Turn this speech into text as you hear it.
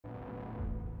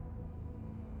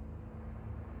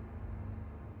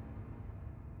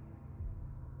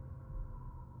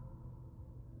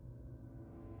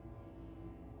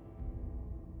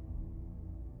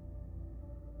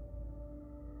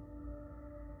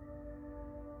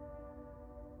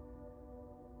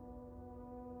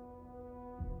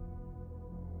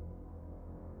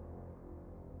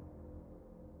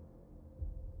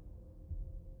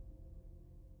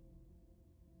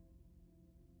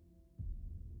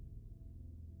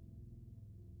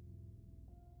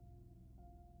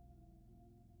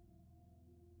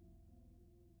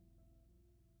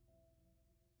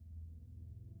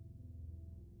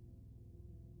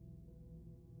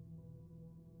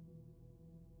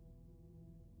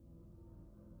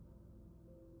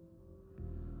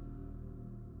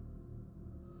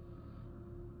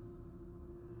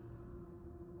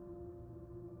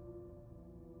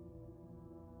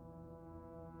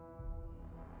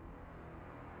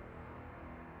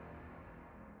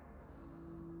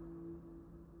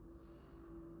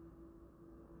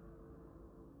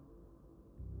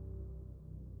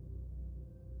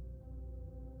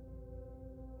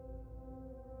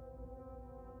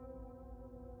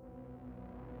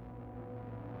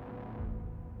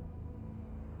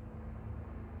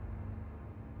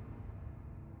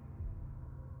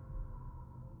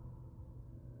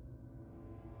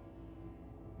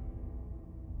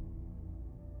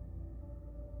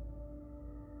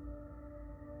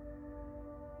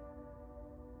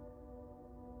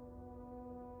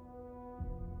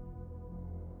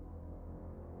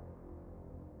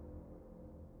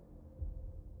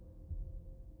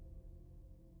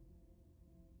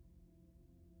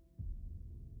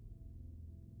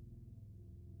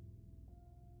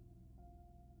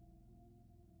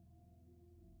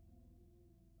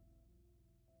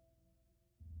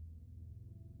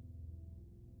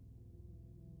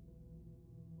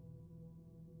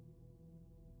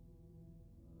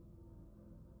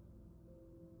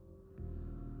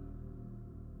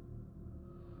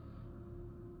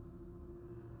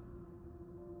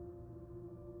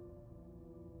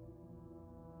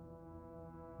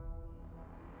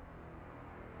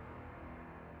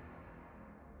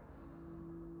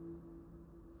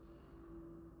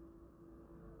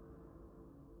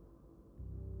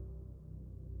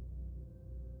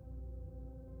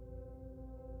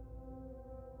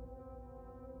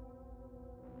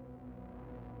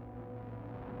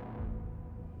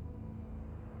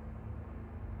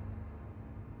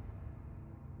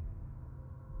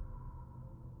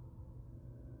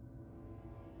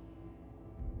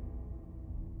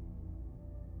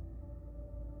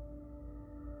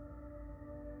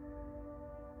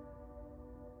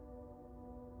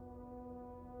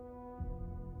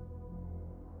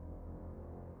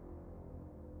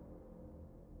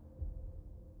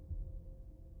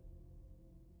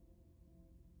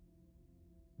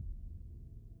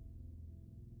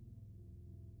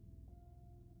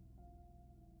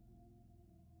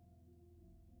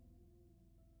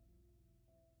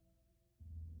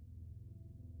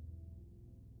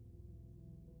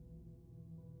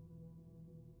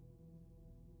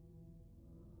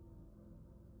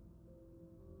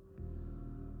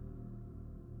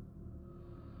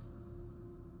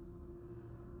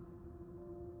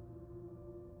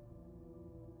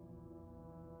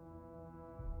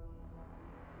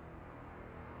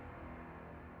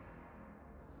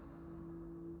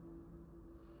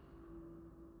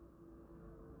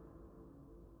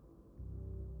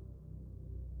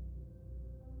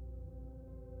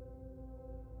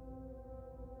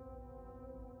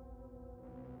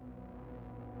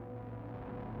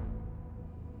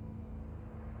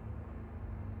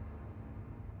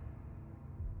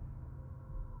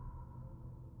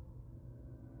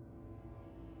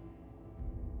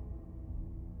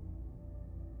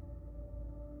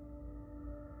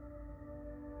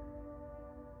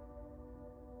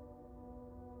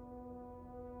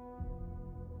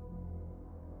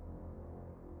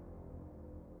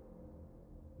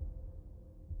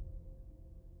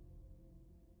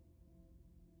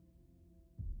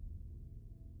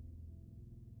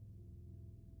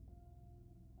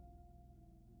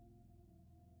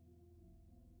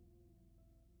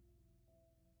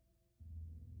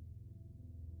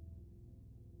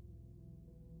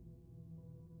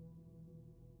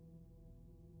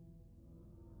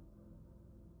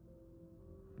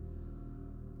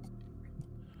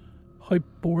Hi,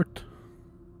 Bort.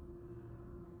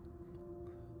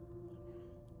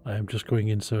 I am just going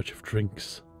in search of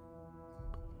drinks.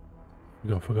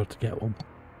 I forgot to get one.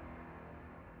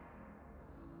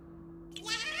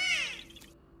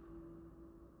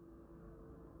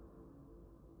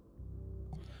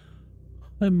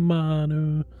 Hi,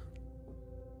 Manu.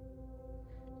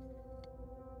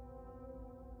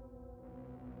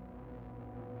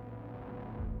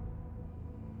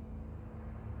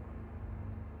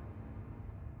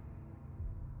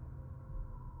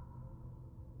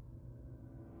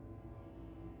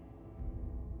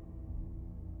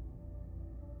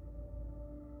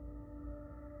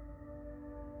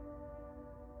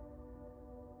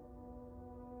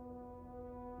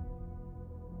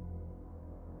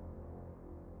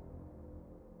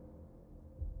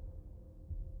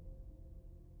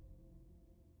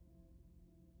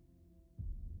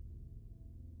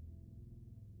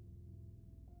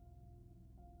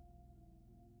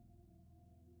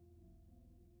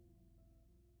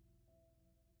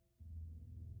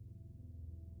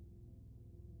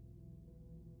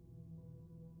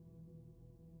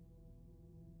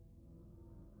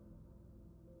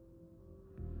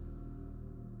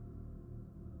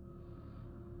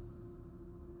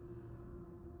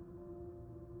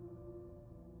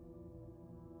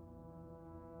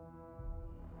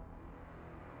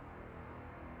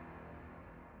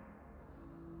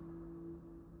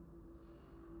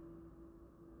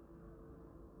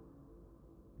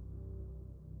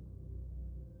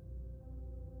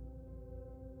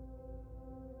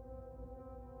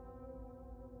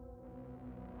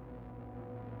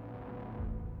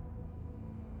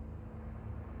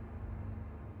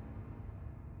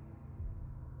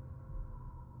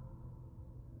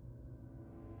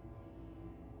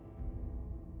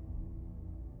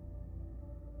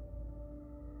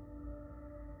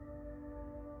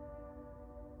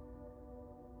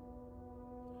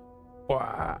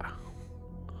 Wow.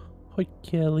 Hi,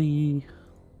 Kelly.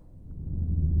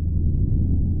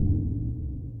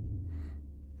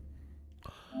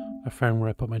 I found where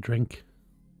I put my drink.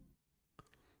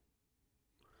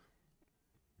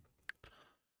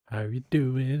 How you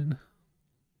doing?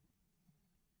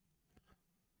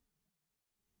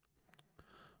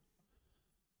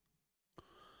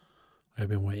 I've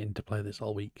been waiting to play this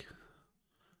all week.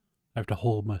 I have to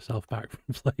hold myself back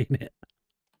from playing it.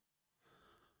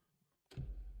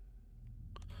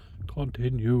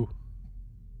 Continue.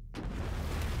 They're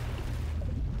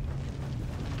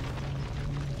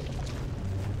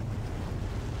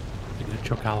gonna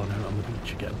chuck Alan out on the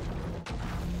beach again.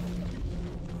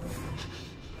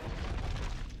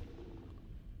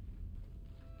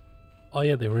 Oh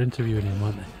yeah, they were interviewing him,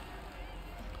 weren't they?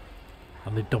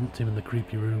 And they dumped him in the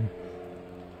creepy room.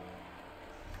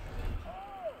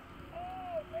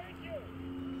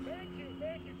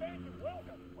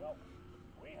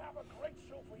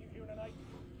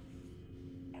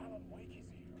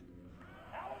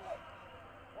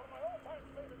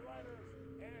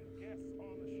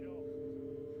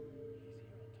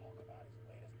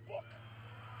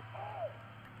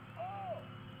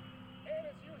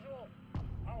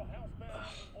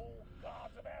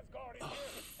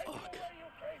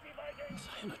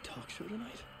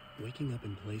 Waking up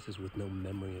in places with no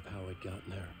memory of how I'd gotten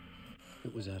there.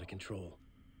 It was out of control.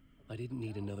 I didn't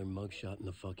need another mugshot in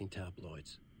the fucking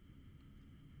tabloids.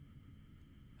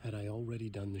 Had I already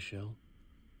done the show?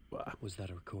 Was that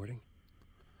a recording?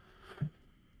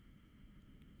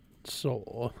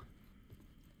 So,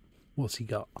 what's he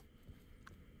got?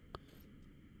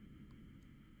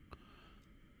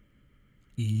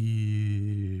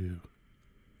 Ew.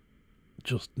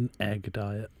 Just an egg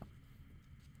diet.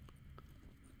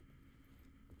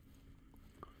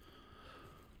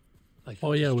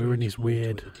 Oh yeah, we were in this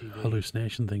weird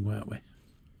hallucination thing, weren't we?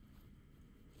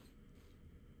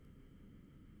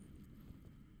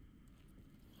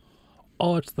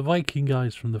 Oh, it's the Viking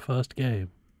guys from the first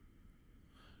game.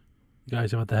 The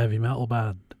guys who had the heavy metal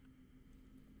band.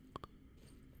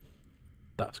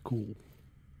 That's cool.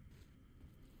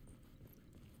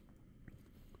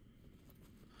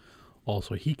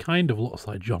 Also, he kind of looks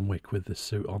like John Wick with this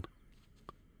suit on.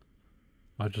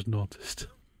 I just noticed.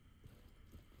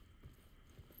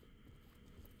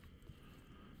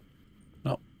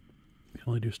 No, you can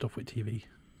only do stuff with TV.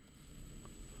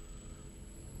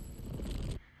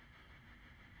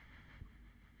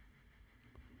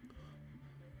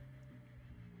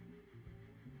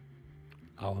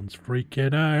 Alan's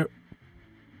freaking out.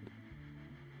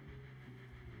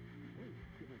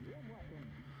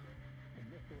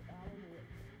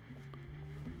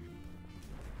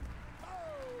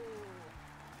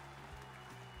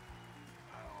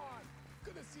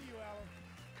 Good to see you, Alan.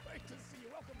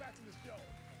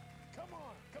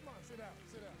 Sit down,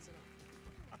 sit down, sit down.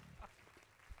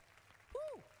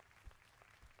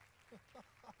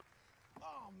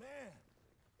 Oh, man.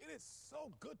 It is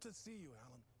so good to see you,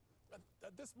 Alan.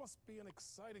 This must be an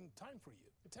exciting time for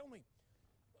you. Tell me,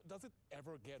 does it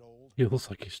ever get old? He looks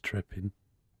like he's tripping.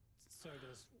 So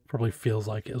does Probably feels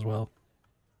like it as well.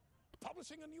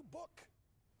 publishing a new book.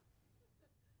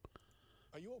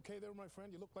 Are you okay there, my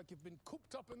friend? You look like you've been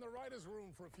cooped up in the writer's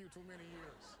room for a few too many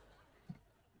years.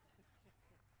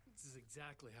 This is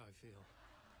exactly how I feel.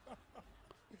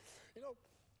 You know,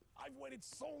 I've waited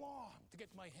so long to get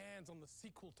my hands on the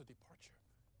sequel to Departure.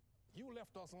 You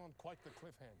left us on quite the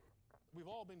cliffhanger. We've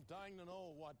all been dying to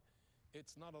know what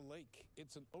 "it's not a lake,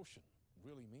 it's an ocean"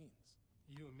 really means.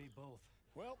 You and me both.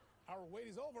 Well, our wait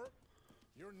is over.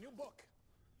 Your new book,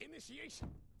 Initiation,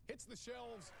 hits the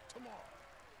shelves tomorrow.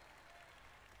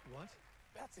 What?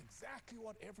 That's exactly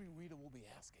what every reader will be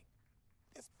asking.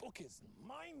 This book is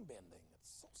mind-bending.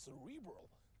 It's so cerebral.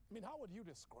 I mean, how would you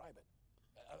describe it?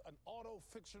 An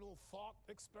auto-fictional thought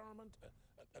experiment?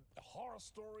 A horror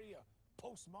story? A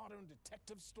postmodern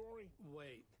detective story?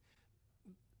 Wait.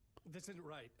 This isn't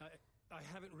right. I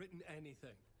haven't written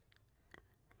anything.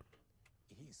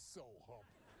 He's so humble.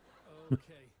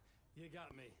 Okay, you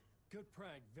got me. Good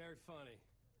prank, very funny.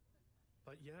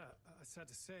 But yeah, sad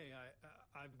to say,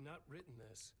 I've not written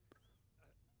this.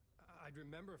 I'd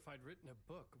remember if I'd written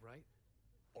a book, right?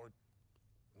 Or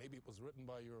maybe it was written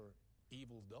by your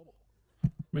evil double.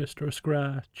 Mr.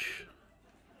 Scratch.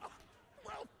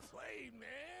 Well played,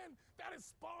 man. That is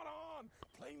spot on.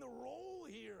 Playing the role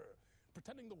here.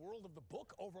 Pretending the world of the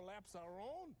book overlaps our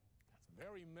own. That's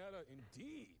very meta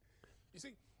indeed. You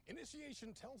see,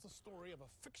 Initiation tells the story of a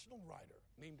fictional writer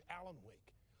named Alan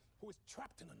Wake, who is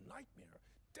trapped in a nightmare,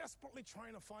 desperately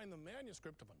trying to find the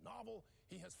manuscript of a novel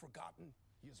he has forgotten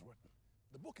he has written.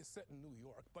 The book is set in New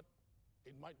York, but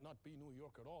it might not be New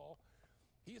York at all.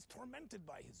 He is tormented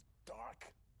by his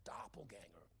dark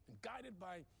doppelganger and guided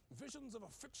by visions of a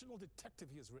fictional detective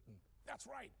he has written. That's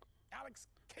right, Alex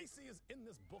Casey is in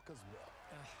this book as well.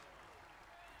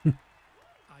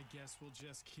 I guess we'll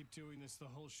just keep doing this the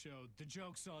whole show. The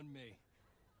joke's on me.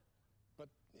 But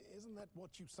isn't that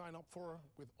what you sign up for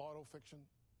with autofiction?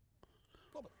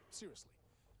 No, but seriously,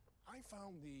 I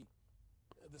found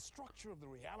the structure of the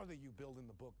reality you build in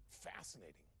the book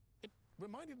fascinating. It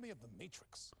reminded me of The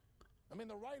Matrix. I mean,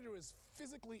 the writer is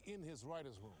physically in his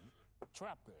writer's room,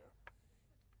 trapped there,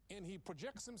 and he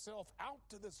projects himself out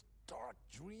to this dark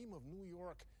dream of New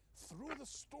York through the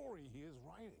story he is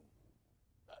writing.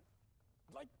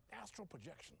 Like astral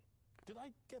projection. Did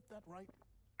I get that right?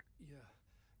 Yeah,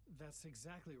 that's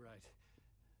exactly right.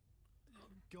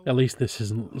 At least this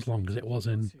isn't as long as it was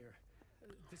in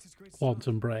This is great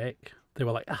Quantum Break. They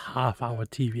were like half-hour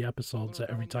TV episodes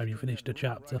every time you finished a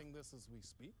chapter. Writing this as we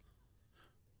speak?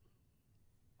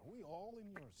 Are we all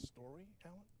in your story,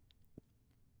 Alan?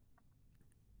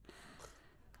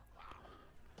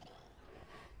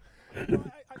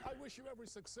 Wow. I wish you every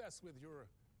success with your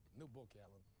new book,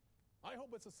 Alan. I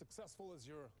hope it's as successful as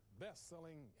your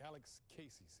best-selling Alex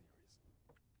Casey series.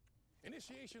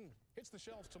 Initiation hits the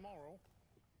shelves tomorrow.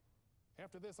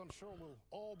 After this, I'm sure we'll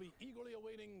all be eagerly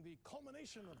awaiting the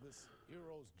culmination of this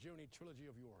hero's journey trilogy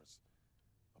of yours.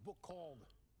 A book called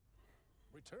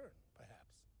Return,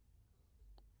 perhaps.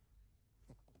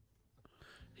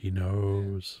 He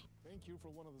knows. Thank you for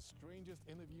one of the strangest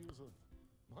interviews of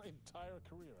my entire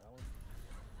career, Alan.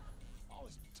 All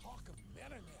this talk of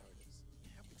meta-narratives,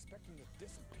 expecting to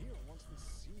disappear once the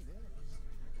scene ends.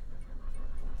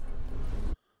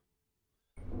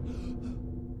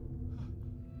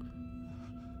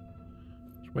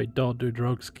 Wait, don't do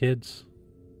drugs, kids.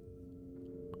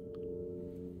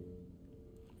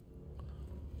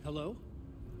 Hello?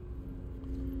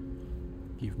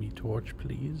 Give me torch,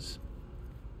 please.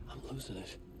 I'm losing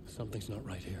it. Something's not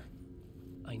right here.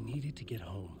 I needed to get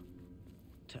home.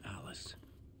 To Alice.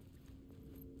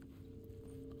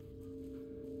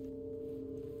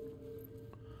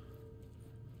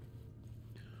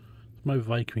 My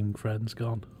Viking friend's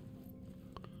gone.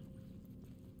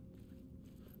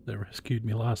 They rescued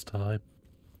me last time.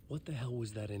 What the hell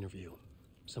was that interview?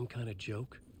 Some kind of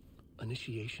joke?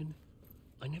 Initiation?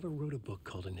 I never wrote a book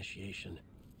called Initiation.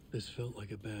 This felt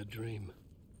like a bad dream.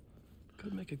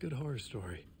 Could make a good horror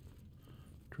story.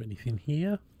 Is there anything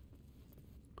here?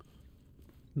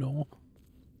 No.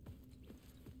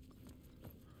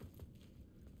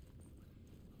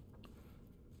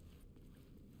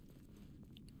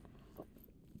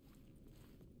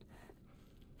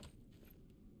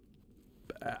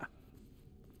 Bah.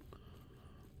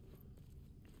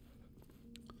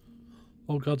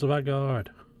 Old gods of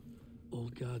Asgard.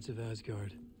 Old gods of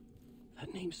Asgard.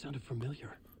 That name sounded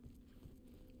familiar.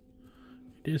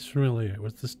 It is familiar. It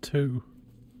was this two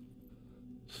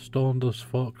stoned as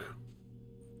fuck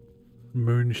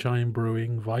moonshine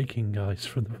brewing Viking guys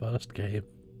from the first game.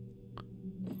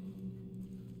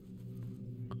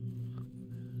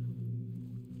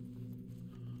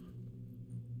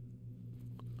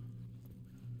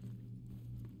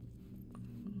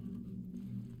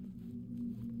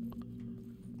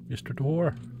 Mr.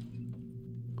 Door.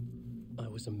 I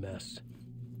was a mess.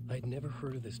 I'd never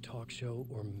heard of this talk show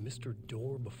or Mr.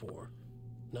 Door before.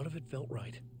 None of it felt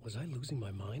right. Was I losing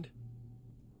my mind?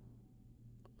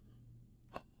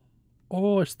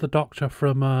 Oh, it's the doctor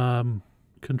from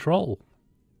Control.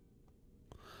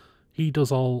 He does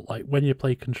all, like, when you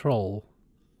play Control,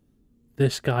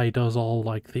 this guy does all,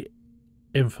 like, the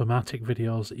informatic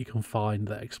videos that you can find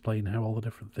that explain how all the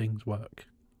different things work.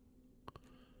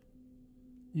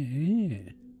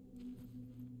 Yeah.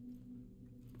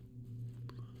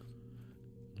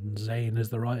 And Zane is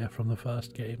the writer from the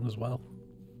first game as well.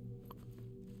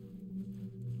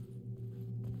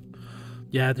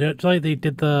 Yeah, they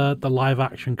did the live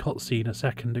action cutscene a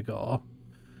second ago.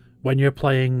 When you're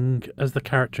playing as the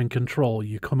character in Control,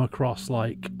 you come across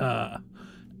like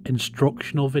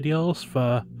instructional videos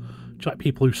for like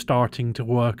people who are starting to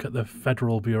work at the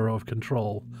Federal Bureau of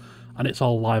Control, and it's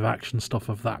all live action stuff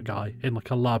of that guy in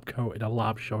like a lab coat in a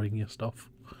lab showing you stuff.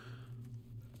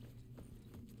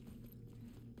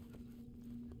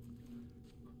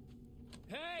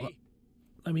 Hey!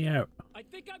 Let me out. I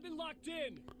think I've been locked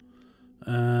in.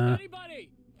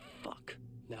 Anybody? Fuck.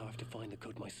 Now I have to find the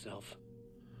code myself.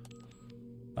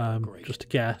 Great. Just a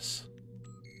guess.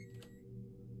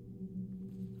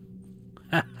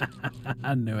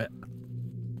 I knew it.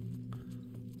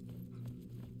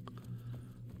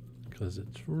 Because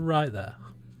it's right there.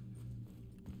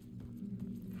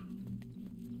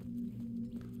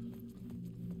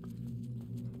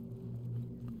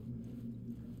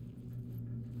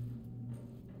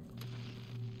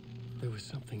 There was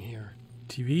something here.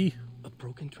 TV? A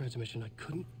broken transmission I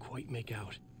couldn't quite make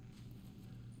out.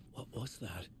 What was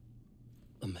that?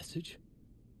 A message?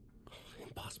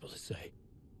 Impossible to say.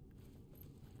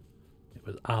 It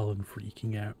was Alan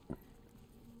freaking out.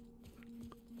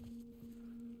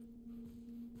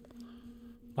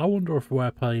 I wonder if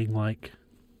we're playing like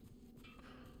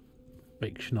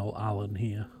fictional Alan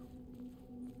here.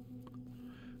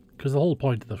 Because the whole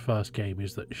point of the first game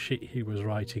is that shit he was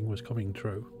writing was coming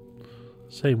true.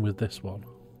 Same with this one.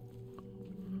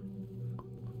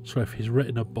 So if he's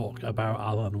written a book about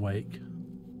Alan Wake,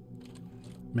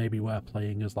 maybe we're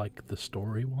playing as like the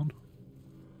story one.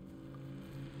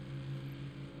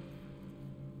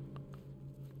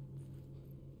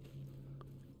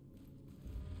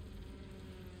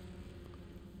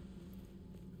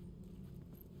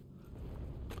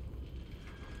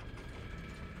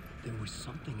 There was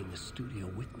something in the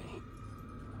studio with me.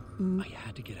 I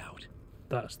had to get out.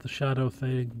 That's the shadow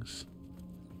things.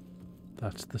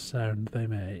 That's the sound they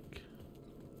make.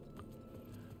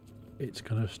 It's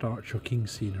gonna start chucking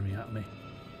scenery at me.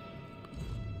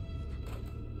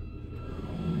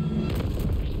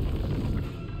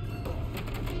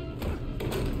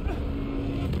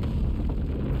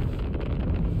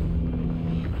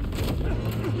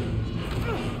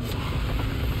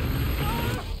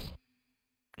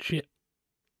 Shit.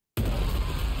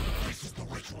 This is the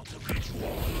ritual to lead you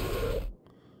all.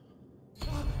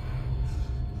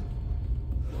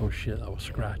 Oh shit, that was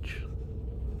Scratch.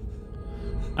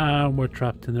 And we're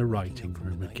trapped in the writing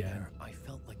room again. I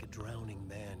felt like a drowning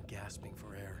man gasping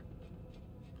for air.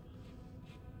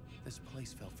 This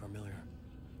place felt familiar.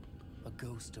 A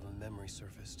ghost of a memory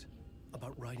surfaced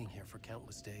about writing here for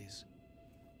countless days.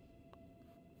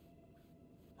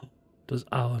 Does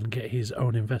Alan get his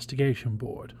own investigation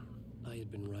board? I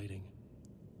had been writing.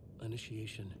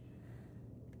 Initiation.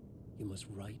 You must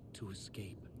write to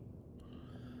escape.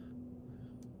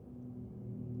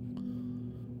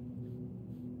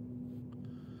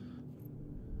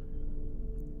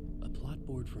 A plot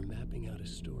board for mapping out a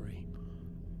story.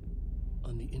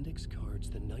 On the index cards,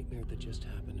 the nightmare that just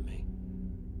happened to me.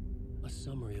 A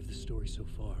summary of the story so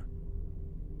far.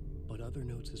 But other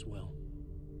notes as well.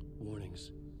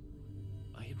 Warnings.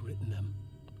 I had written them.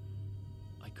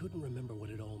 I couldn't remember what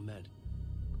it all meant.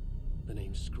 The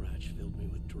name Scratch filled me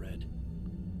with dread.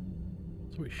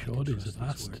 So it showed he's a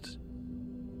bastard.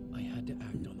 I had to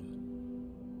act on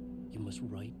them. You must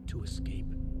write to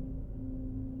escape.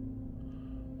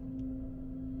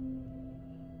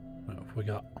 What have we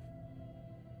got?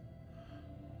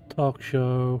 Talk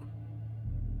show.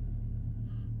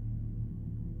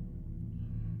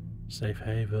 Safe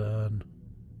haven.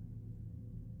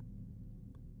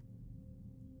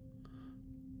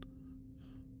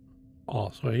 Oh,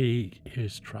 so he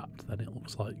is trapped then, it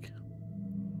looks like.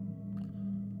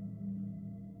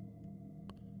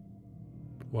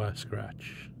 Where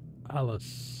Scratch?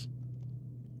 Alice.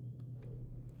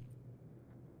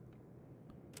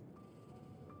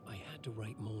 I had to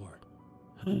write more.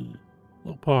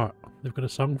 Look, part. They've got a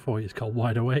song for you. It's called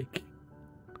Wide Awake.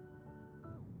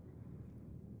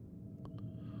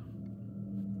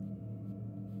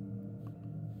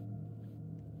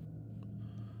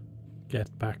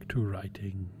 Get back to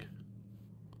writing.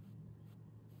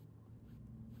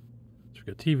 So we've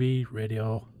got TV,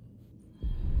 radio,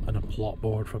 and a plot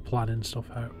board for planning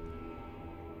stuff out.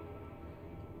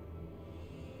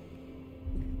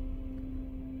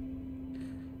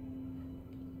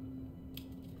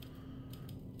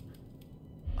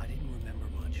 I didn't remember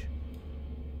much,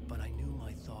 but I knew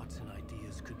my thoughts and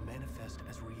ideas could manifest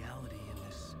as reality in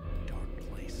this dark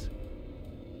place.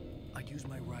 I'd use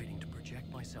my writing to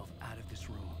project myself out of this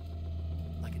room,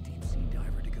 like a deep sea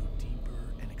diver to go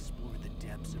deeper and explore the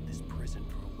depths of this prison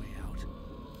for a way out.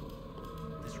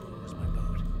 This room was my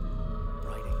boat.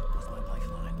 Writing was my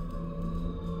lifeline.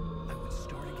 I would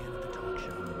start again at the talk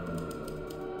show.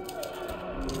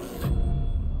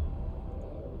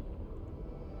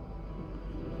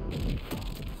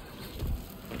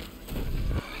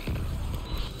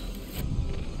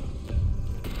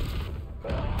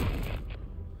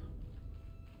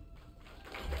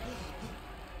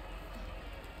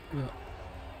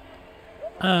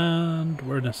 And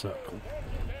we're in a circle.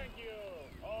 Thank you.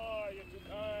 Oh, you're too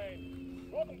kind.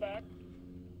 Welcome back.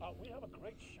 We have a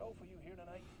great show for you here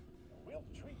tonight. A real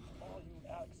treat for all you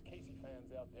Alex Casey fans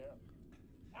out there.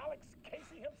 Alex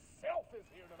Casey himself is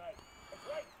here tonight. That's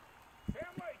right.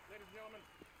 Sam Lake, ladies and gentlemen.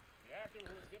 The actor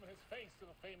who has given his face to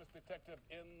the famous detective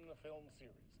in the film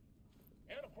series.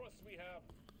 And of course we have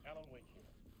Alan Wake here.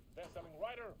 Best-selling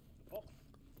writer, the books,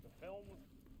 the films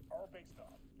are based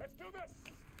on. Let's do this!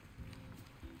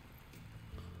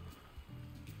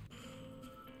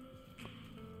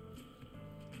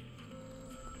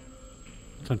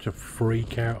 Such a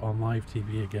freak out on live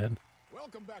TV again.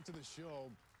 Welcome back to the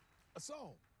show.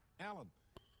 So, Alan,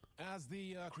 as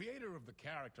the creator of the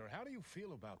character, how do you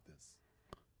feel about this?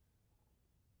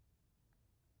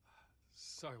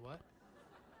 Sorry, what?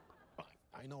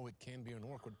 I know it can be an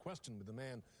awkward question with the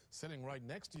man sitting right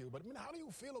next to you, but I mean, how do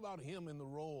you feel about him in the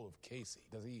role of Casey?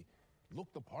 Does he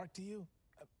look the part to you?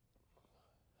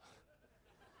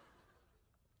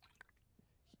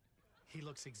 He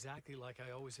looks exactly like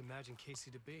I always imagined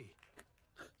Casey to be.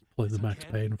 Play the Max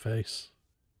Payne face.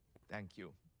 Thank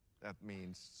you. That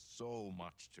means so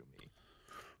much to me.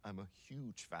 I'm a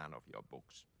huge fan of your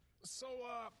books. So,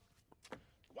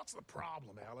 what's the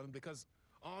problem, Alan? Because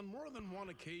on more than one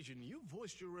occasion, you've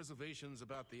voiced your reservations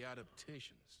about the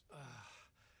adaptations.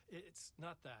 It's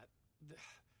not that.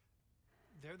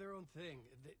 They're their own thing.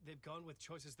 They've gone with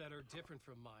choices that are different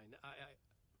from mine.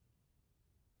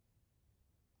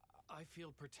 I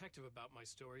feel protective about my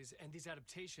stories, and these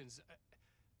adaptations...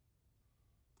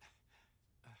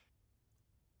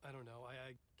 I don't know.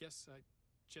 I guess I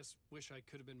just wish I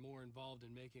could have been more involved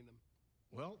in making them.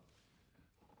 Well,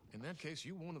 in that case,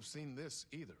 you won't have seen this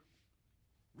either.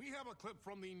 We have a clip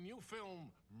from the new film,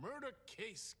 Murder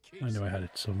Case Casey. I knew I had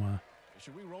it somewhere.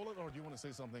 Should we roll it, or do you want to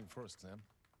say something first, Sam?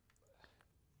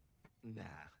 Nah,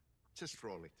 just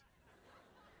roll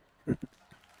it.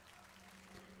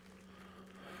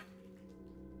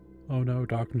 Oh no,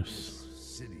 darkness. This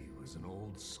city was an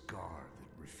old scar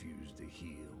that refused to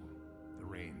heal. The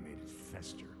rain made it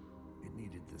fester. It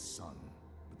needed the sun,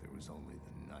 but there was only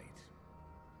the night.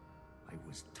 I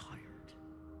was tired.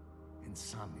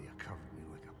 Insomnia covered me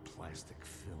like a plastic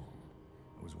film.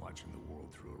 I was watching the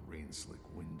world through a rain-slick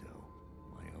window,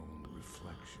 my own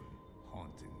reflection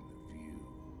haunting the view.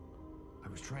 I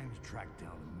was trying to track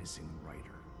down a missing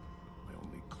writer. My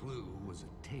only clue was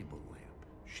a table lamp,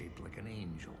 shaped like an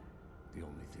angel. The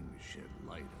only thing to shed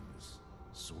light on this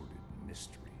sordid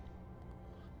mystery.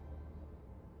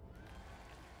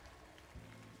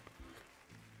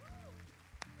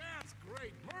 That's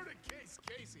great. Murder Case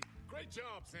Casey. Great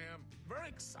job, Sam. Very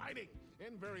exciting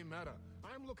and very meta.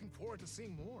 I'm looking forward to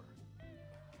seeing more.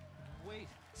 Wait,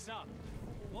 stop.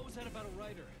 What was that about a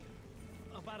writer?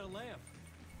 About a lamp?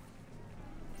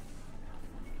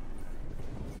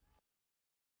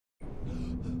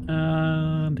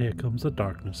 And here comes the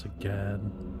darkness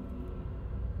again.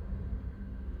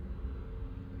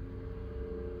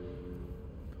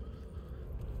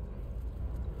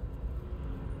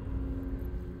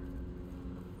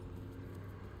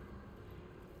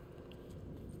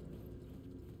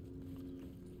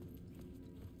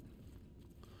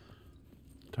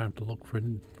 Time to look for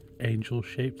an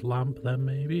angel-shaped lamp then,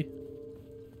 maybe?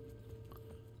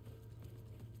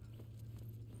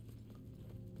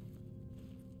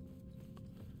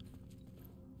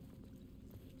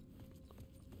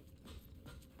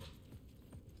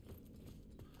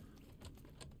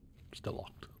 Still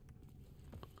locked.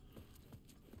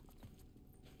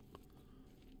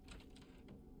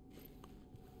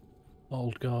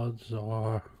 Old gods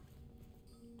are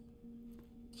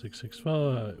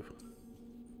 665.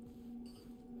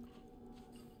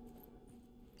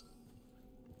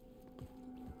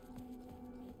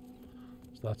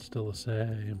 So that's still the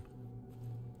same.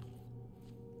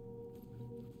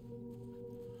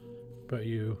 But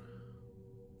you...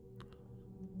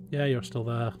 Yeah, you're still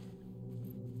there.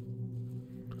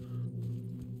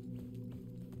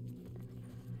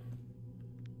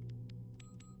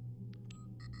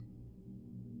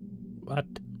 What?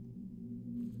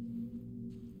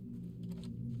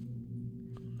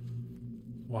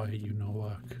 Why are you no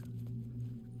work?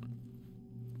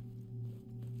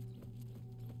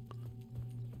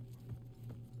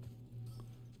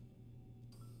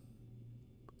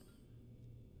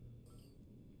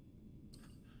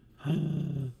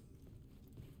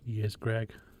 Yes,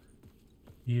 Greg.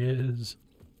 Yes.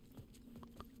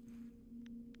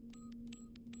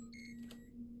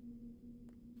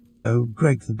 Oh,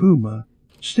 Greg the Boomer,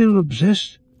 still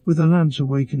obsessed with the land's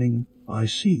awakening, I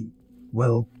see.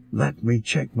 Well, let me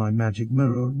check my magic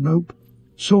mirror. Nope.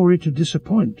 Sorry to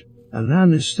disappoint.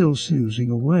 Alan is still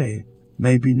snoozing away.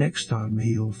 Maybe next time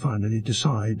he'll finally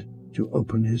decide to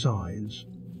open his eyes.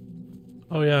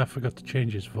 Oh yeah, I forgot to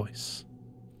change his voice.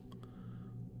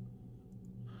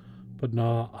 But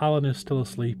no, Alan is still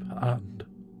asleep and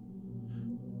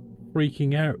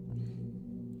freaking out.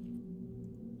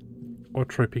 Or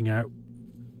tripping out.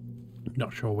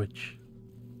 Not sure which.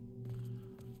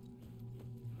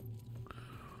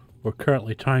 We're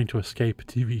currently trying to escape a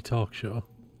TV talk show.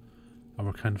 And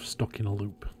we're kind of stuck in a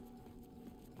loop.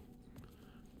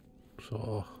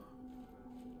 So...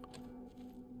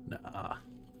 Nah.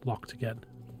 Locked again.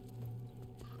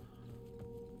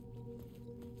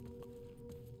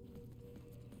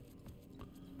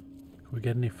 Can we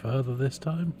get any further this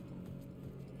time?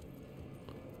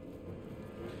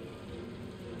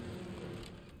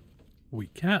 We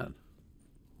can.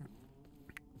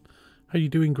 How you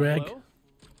doing, Greg? Hello?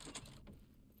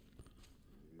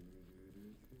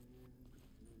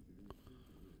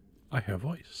 I hear a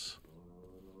voice.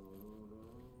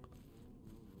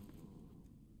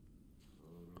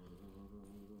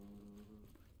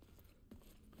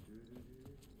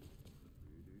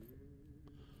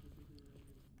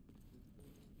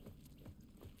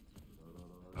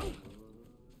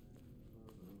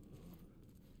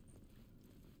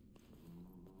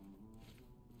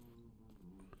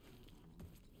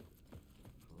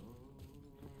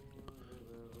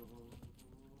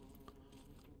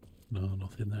 No,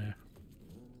 nothing there.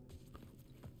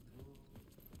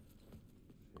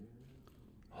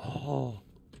 Oh,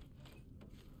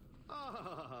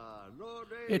 No,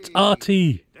 it's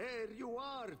Artie. There you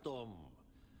are, Tom.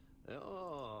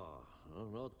 Oh,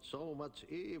 not so much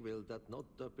evil, that not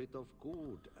a bit of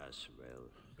good as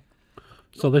well.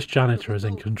 So this janitor is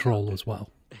in control as well.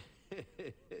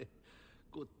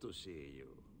 Good to see you.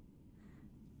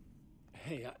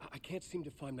 Hey, I can't seem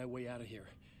to find my way out of here.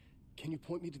 Can you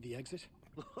point me to the exit?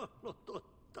 No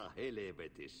totta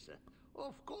helvetissä.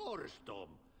 Of course, Tom.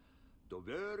 The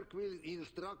work will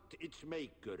instruct its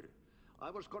maker. I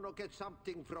was gonna get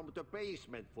something from the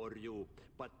basement for you,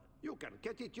 but you can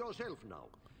get it yourself now.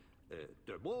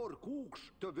 The more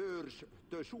cooks, the worse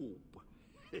the soup.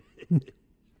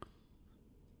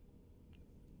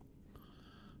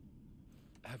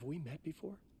 Have we met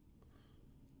before?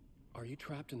 Are you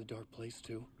trapped in the dark place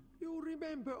too? You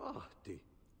remember Ahti,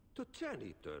 the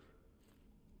janitor.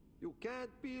 You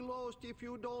can't be lost if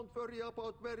you don't worry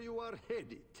about where you are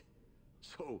headed.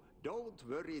 So don't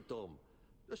worry, Tom.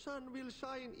 The sun will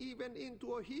shine even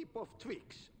into a heap of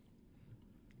twigs.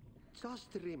 Just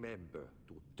remember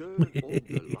to turn on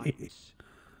the lights.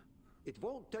 It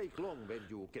won't take long when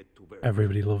you get to work.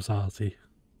 Everybody loves Artie.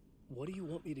 What do you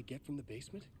want me to get from the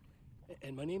basement?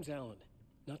 And my name's Alan,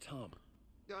 not Tom.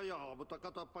 Ja, mutta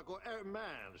katsoppa, a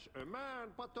man,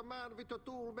 but a man with a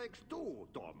tool makes two,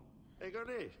 Tom. Eikö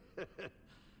niin?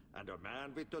 And a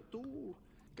man with a tool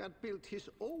can build his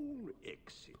own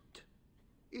exit.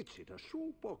 It's in a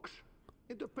shoebox,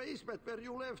 in the basement where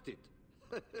you left it.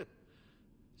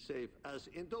 Safe as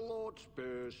in the Lord's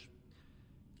purse.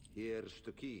 Here's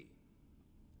the key.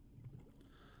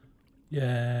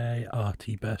 Yay,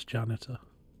 Artie, best janitor.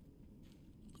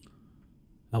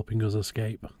 Helping us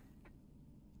escape.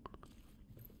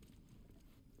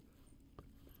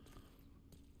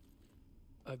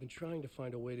 I've been trying to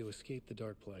find a way to escape the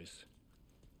dark place.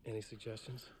 Any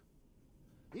suggestions?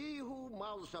 He who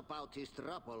mouths about his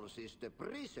troubles is the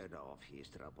prisoner of his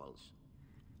troubles.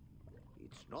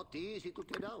 It's not easy to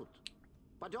get out.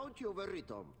 But don't you worry,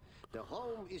 Tom. The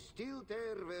home is still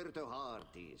there where the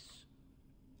heart is.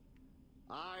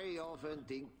 I often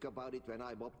think about it when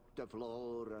I mop the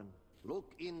floor and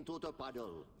look into the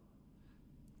puddle.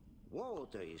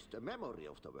 Water is the memory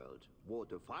of the world.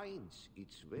 Water finds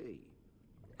its way.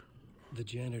 The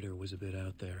janitor was a bit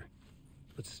out there,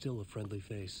 but still a friendly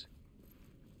face.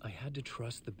 I had to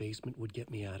trust the basement would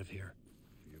get me out of here.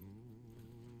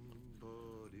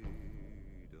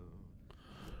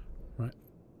 Right.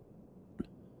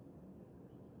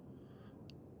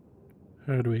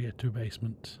 How do we get to a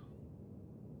basement?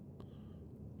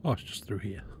 Oh, it's just through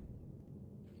here.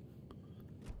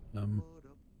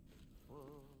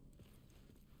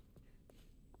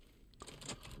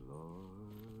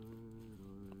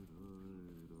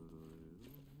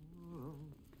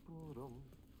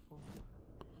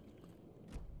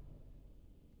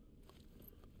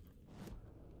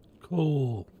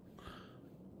 Cool.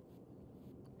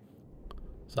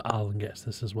 So Alan gets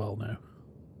this as well now.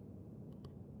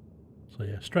 So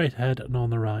yeah, straight ahead and on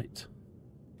the right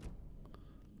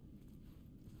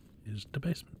is the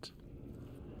basement.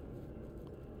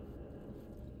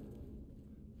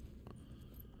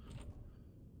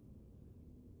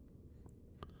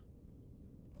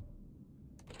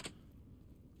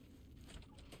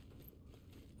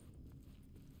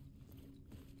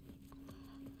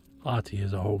 Artie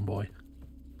is a homeboy.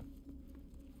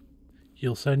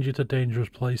 He'll send you to dangerous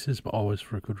places, but always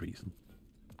for a good reason.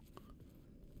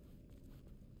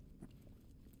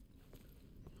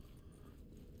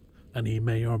 And he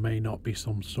may or may not be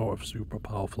some sort of super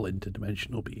powerful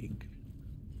interdimensional being.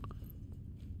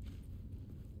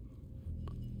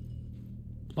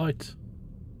 Light.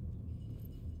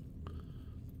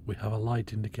 We have a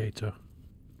light indicator.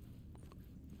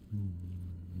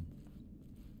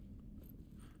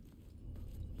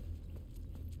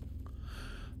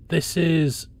 This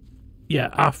is, yeah,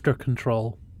 after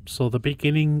Control. So the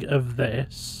beginning of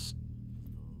this,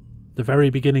 the very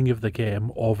beginning of the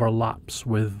game, overlaps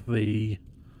with the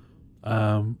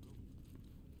Alan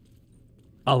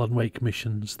Wake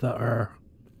missions that are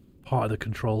part of the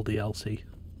Control DLC.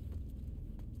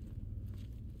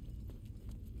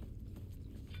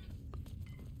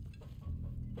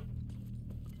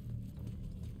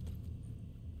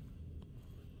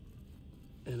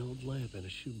 An old lamp in a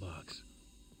shoebox.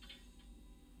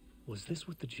 Was this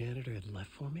what the janitor had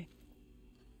left for me?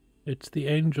 It's the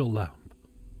angel lamp.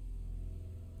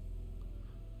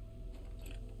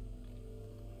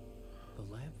 The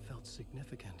lamp felt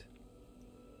significant.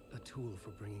 A tool for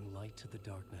bringing light to the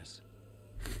darkness.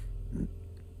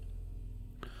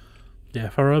 Yeah,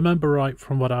 if I remember right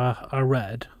from what I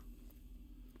read,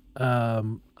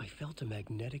 I felt a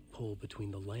magnetic pull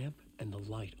between the lamp and the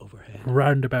light overhead.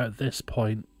 round about this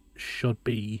point should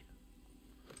be...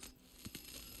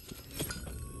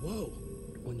 Whoa!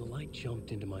 When the light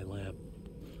jumped into my lamp,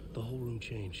 the whole room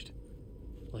changed.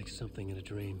 Like something in a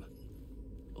dream.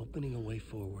 Opening a way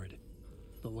forward,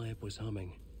 the lamp was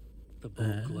humming. The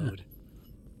bulb glowed.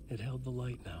 It held the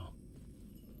light now.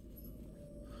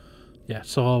 Yeah,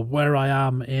 so where I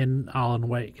am in Alan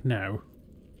Wake now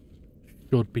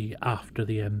should be after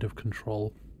the end of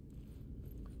Control,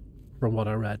 from what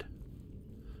I read.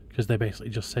 Because they basically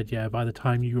just said, yeah, by the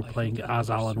time you were playing as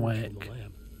Alan Wake...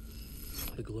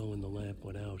 The glow in the lamp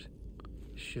went out,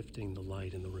 shifting the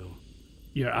light in the room.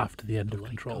 You're after the end The of light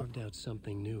Control. carved out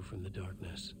something new from the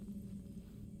darkness.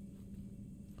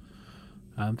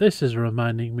 And this is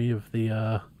reminding me of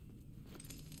the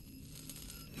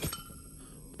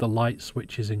light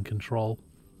switches in Control.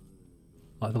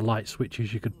 Like the light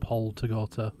switches you could pull to go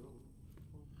to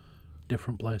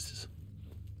different places.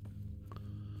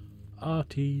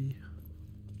 Artie.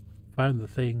 Found the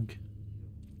thing.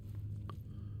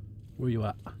 Where you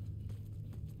at?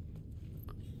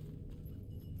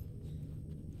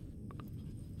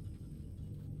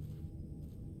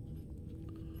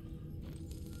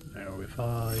 Now if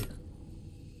I...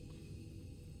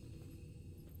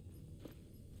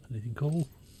 Anything cool?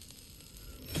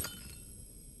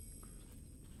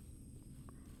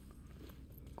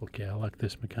 Okay, I like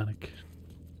this mechanic.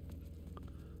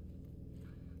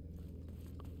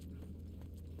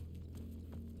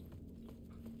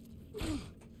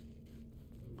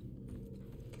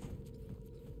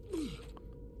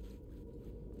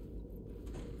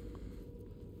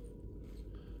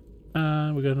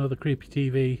 And we got another creepy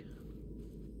TV.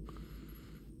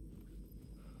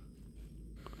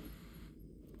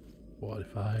 What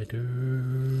if I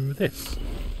do this?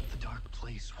 The dark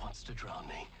place wants to drown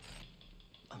me.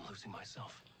 I'm losing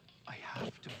myself. I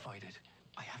have to fight it.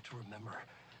 I have to remember.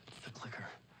 The clicker.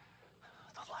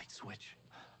 The light switch.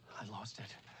 I lost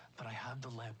it. But I have the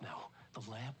lamp now. The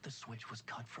lamp the switch was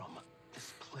cut from.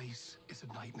 This place is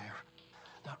a nightmare.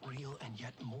 Not real, and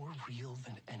yet more real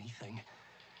than anything.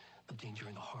 The danger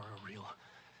and the horror real.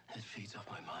 It feeds off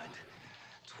my mind,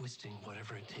 twisting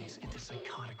whatever it takes into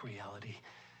psychotic reality.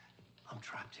 I'm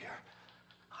trapped here.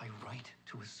 I write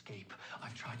to escape.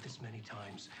 I've tried this many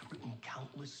times, written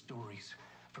countless stories,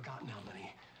 forgotten how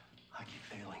many. I keep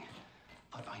failing,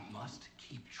 but I must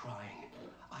keep trying.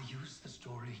 I use the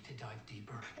story to dive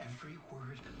deeper. Every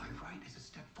word I write is a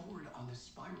step forward on this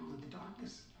spiral into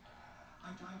darkness.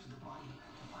 I dive to the body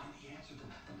to find the answer,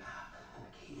 the map, and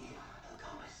the key, and the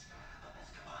compass.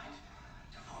 It's combined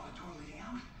to form a door leading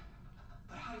out.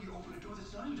 But how do you open a door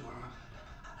that's not a door?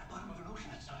 At the bottom of an ocean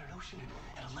that's not an ocean,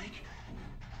 and a lake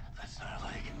that's not a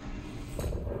lake.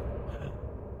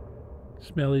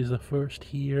 Smelly's the first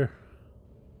here.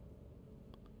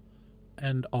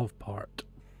 End of part.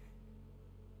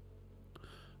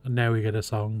 And now we get a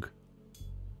song.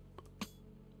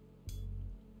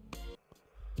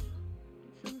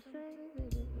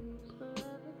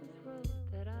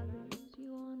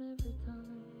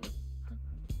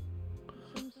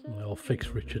 I'll fix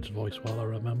Richard's voice while I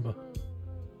remember.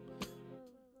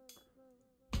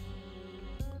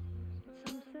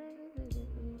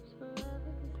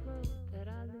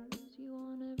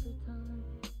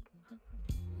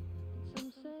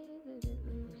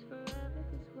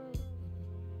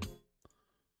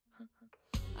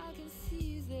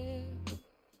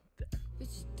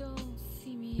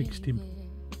 Fixed him.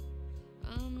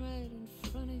 I'm right in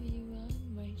front of you,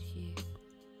 I'm right here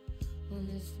on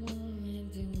this long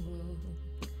ending road.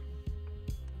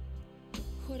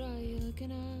 What are you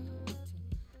looking at?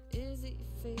 Is it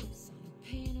your face on a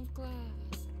pane of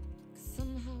glass? 'Cause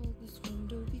somehow this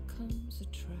window becomes a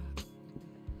trap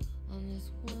on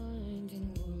this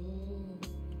winding road.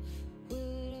 Will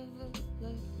it ever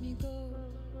let me go?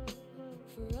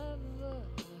 Forever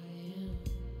I am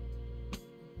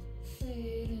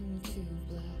fading to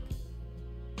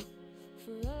black.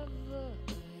 Forever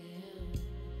I am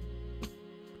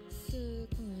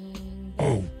circling.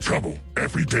 Oh, trouble.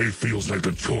 Every day feels like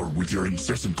a chore with your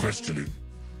incessant questioning.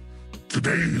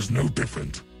 Today is no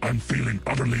different. I'm feeling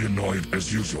utterly annoyed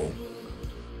as usual.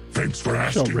 Thanks for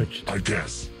asking, Richard. I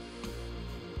guess.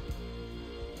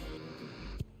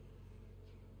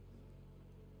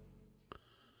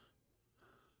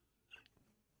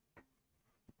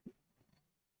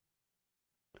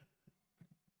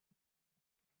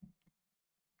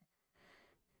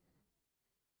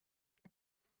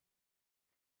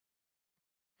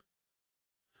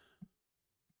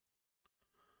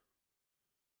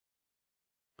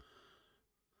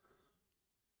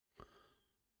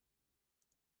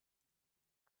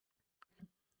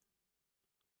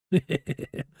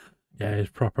 Yeah, he's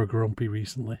proper grumpy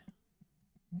recently.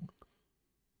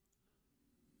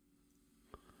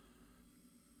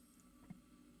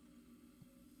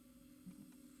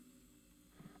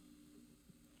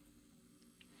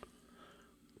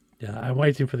 Yeah, I'm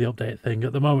waiting for the update thing.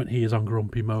 At the moment he is on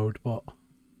grumpy mode, but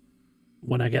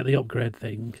when I get the upgrade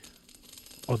thing,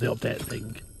 or the update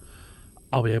thing,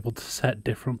 I'll be able to set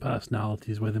different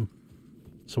personalities with him.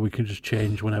 So we can just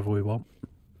change whenever we want.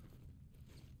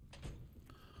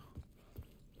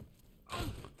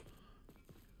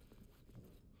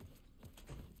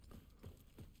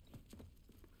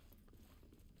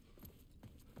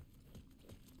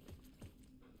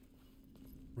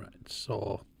 Right,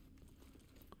 so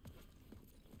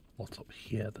what's up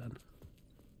here then?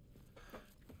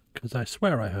 Because I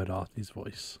swear I heard Arthur's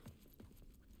voice.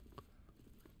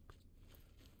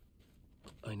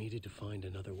 I needed to find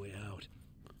another way out.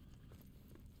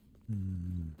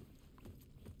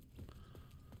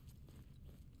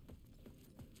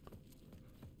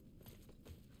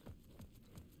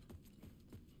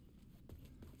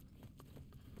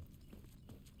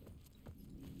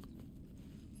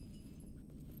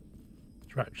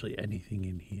 Is there actually anything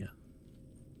in here?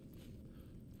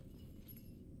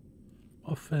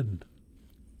 Muffin.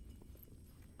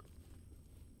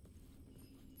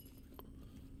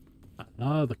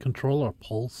 Ah, the controller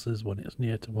pulses when it's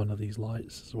near to one of these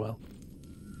lights as well.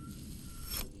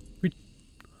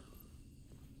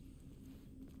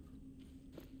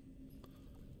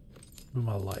 Move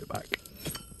my light back.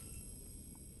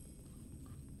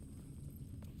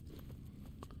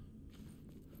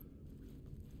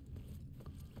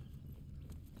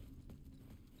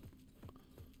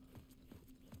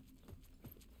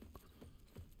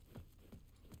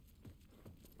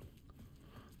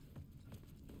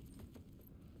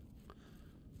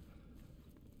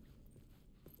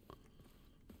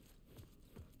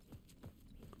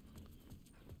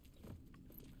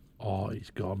 Oh, he's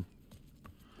gone.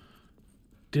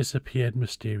 disappeared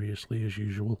mysteriously as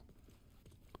usual.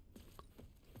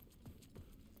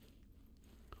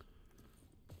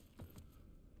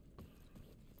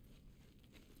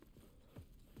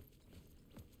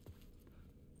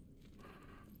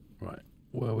 Right,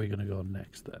 where are we going to go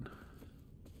next then?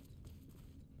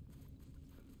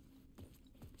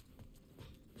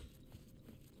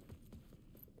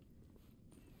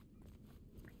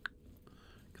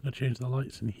 Can I change the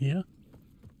lights in here?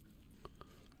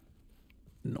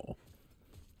 No.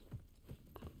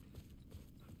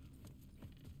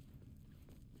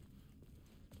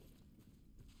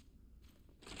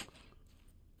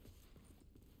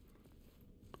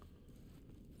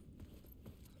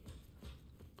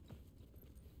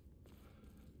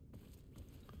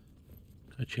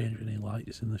 Can I change any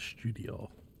lights in the studio?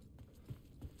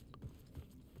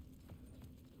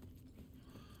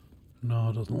 No,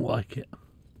 it doesn't like it.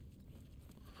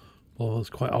 Well,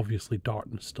 there's quite obviously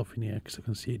darkness stuff in here because I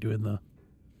can see it doing the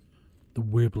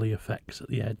wibbly effects at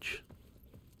the edge.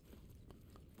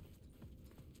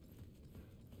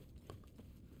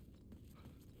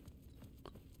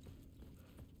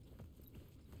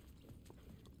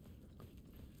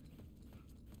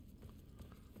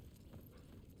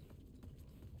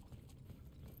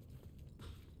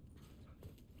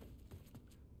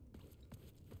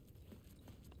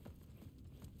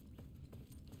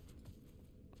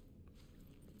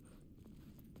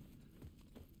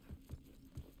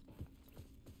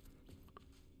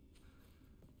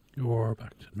 You're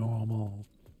back to normal.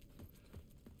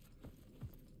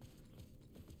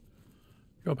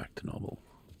 You're back to normal.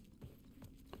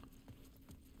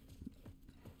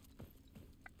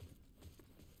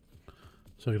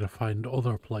 So I'm going to find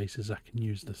other places I can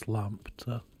use this lamp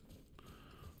to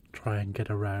try and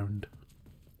get around.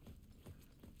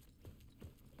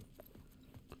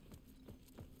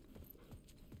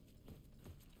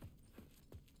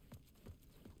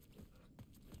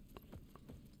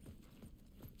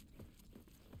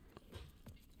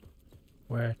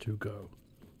 Where to go?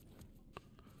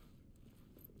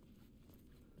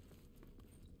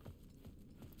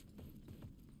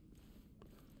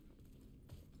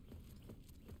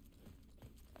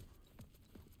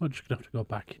 I'm just going to have to go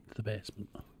back into the basement.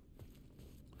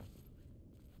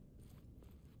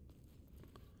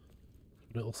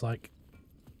 What it looks like.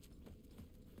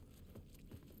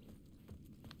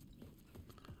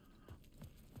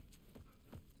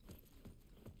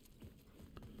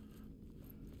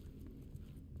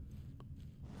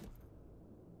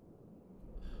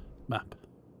 Map.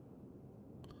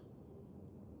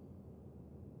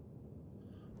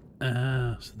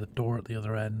 So the door at the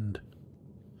other end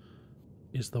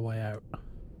is the way out.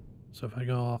 So if I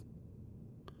go,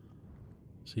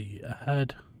 see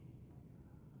ahead,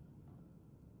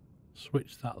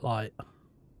 switch that light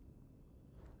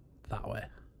that way.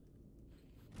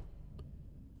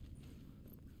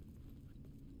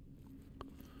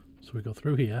 So we go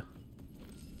through here.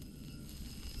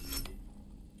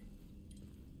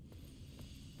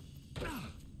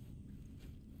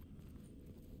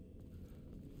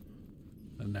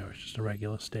 And now it's just a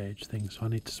regular stage thing, so I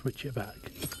need to switch it back.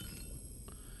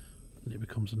 And it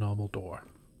becomes a normal door.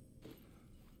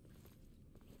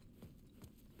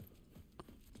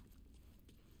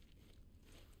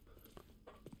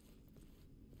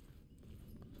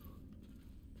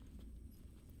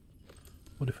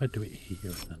 What if I do it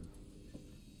here then?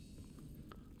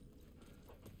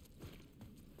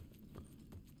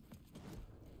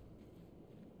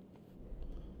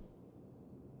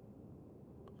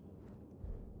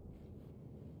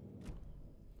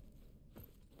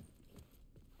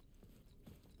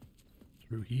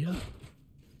 Through here,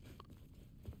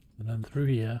 and then through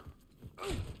here.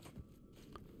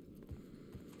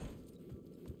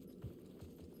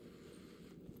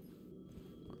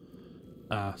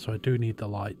 So I do need the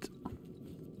light.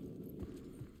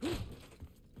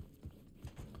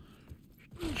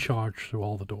 Charge through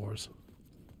all the doors.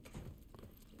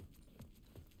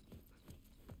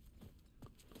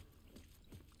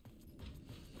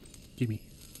 Gimme.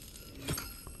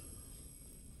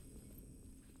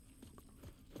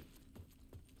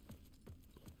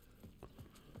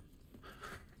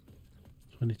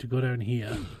 I need to go down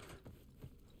here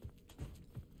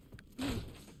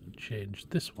and change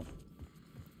this one.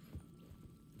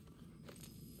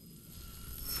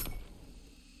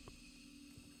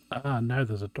 Ah, now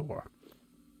there's a door.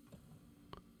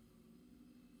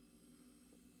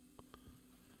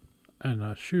 And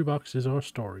a shoebox is our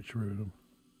storage room.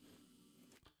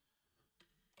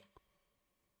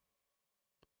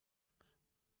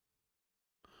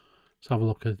 Let's have a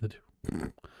look at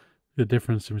the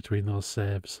difference in between those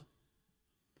saves.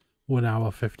 1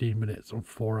 hour 15 minutes and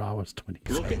 4 hours 20.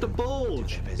 Look at the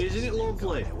bulge! Isn't it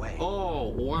lovely? Oh,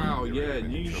 wow, yeah,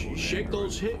 you shake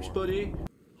those hips, buddy.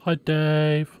 Hi,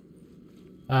 Dave.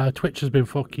 Twitch has been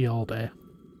fucky all day.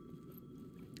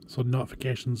 So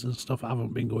notifications and stuff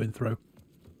haven't been going through.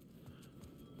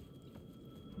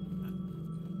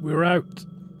 We're out.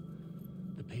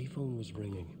 The payphone was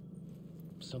ringing.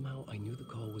 Somehow I knew the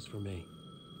call was for me.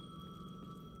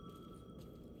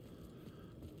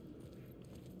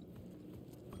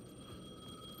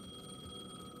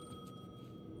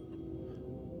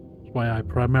 That's why I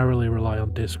primarily rely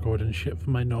on Discord and shit for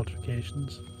my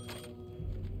notifications.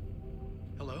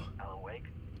 Hello? Alan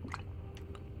Wake?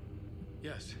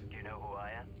 Yes. Do you know who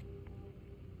I am?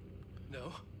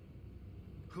 No?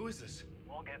 Who is this?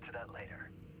 We'll get to that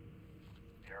later.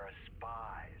 There are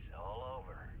spies all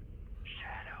over.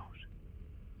 Shadows.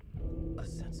 A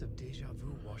sense of deja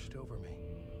vu washed over me.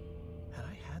 Had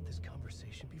I had this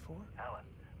conversation before? Alan,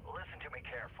 listen to me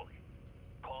carefully.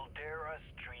 Caldera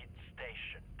Street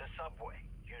Station, the subway.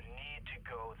 You need to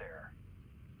go there.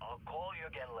 I'll call you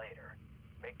again later.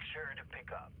 Make sure to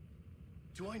pick up.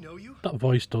 Do I know you? That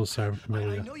voice does sound I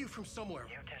familiar. know you from somewhere.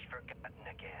 You just forgotten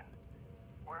again.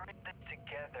 We're in it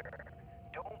together.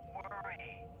 Don't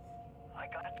worry. I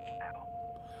got you now.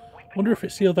 Wonder if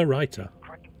it's the other writer.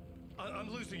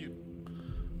 I'm losing you.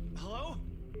 Hello?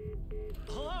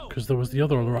 Hello? Because there was the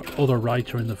other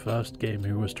writer in the first game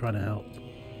who was trying to help.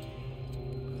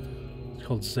 It's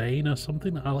called Zane or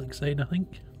something. Alex Zane, I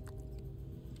think.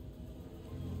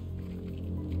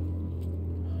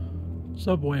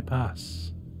 Subway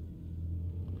pass.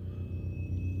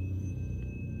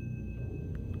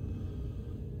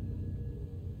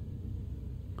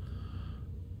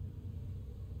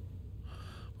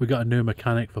 We got a new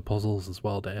mechanic for puzzles as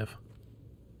well, Dave.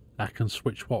 I can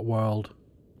switch what world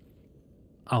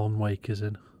Alan Wake is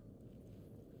in.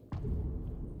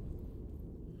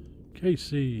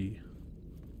 Casey.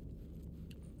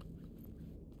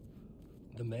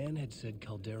 The man had said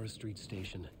Caldera Street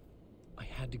Station. I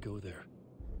had to go there.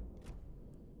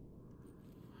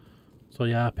 So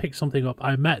yeah, I picked something up.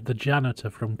 I met the janitor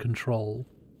from Control.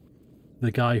 The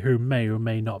guy who may or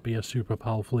may not be a super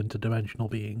powerful interdimensional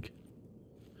being.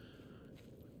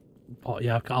 But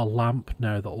yeah, I've got a lamp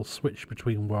now that'll switch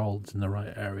between worlds in the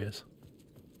right areas.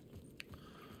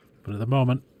 But at the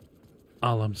moment,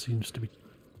 Alan seems to be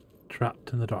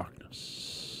trapped in the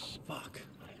darkness. Fuck.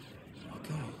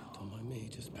 Okay, don't mind me,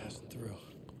 just passing through.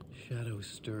 Shadows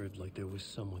stirred like there was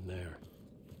someone there,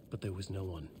 but there was no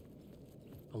one.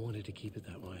 I wanted to keep it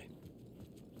that way.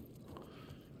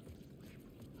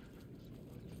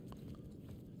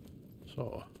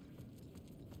 So,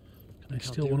 can I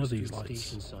steal one of these lights? The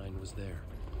station sign was there,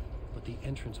 but the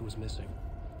entrance was missing.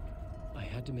 I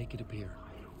had to make it appear.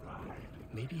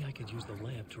 Maybe I could use the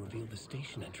lamp to reveal the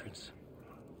station entrance.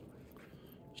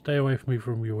 Stay away from me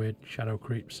from your weird shadow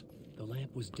creeps. The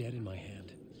lamp was dead in my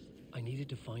hand. I needed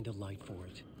to find a light for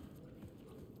it.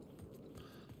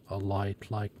 A light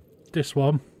like this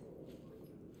one?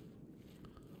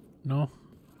 No?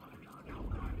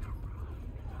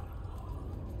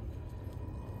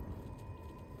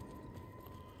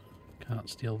 Can't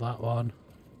steal that one.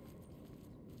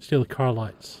 Steal the car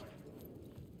lights.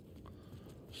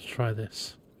 Let's try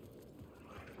this.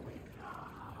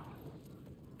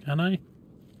 Can I?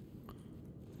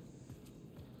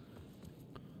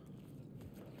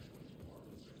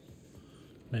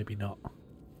 Maybe not.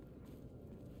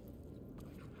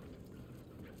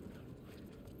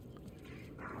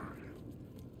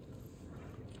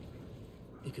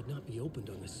 It could not be opened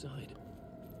on this side.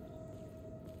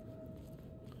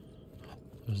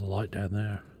 There's a light down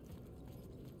there.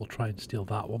 We'll try and steal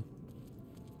that one.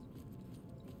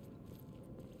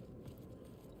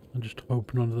 And just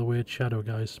hope none of the weird shadow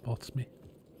guys spots me.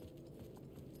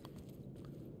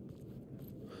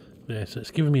 Yeah, so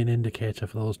it's giving me an indicator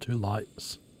for those two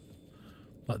lights.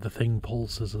 Like the thing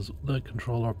pulses, as the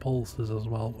controller pulses as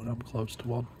well when I'm close to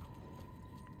one.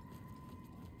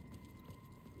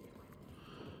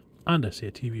 And I see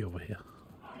a TV over here.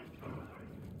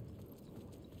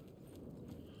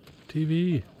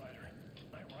 TV.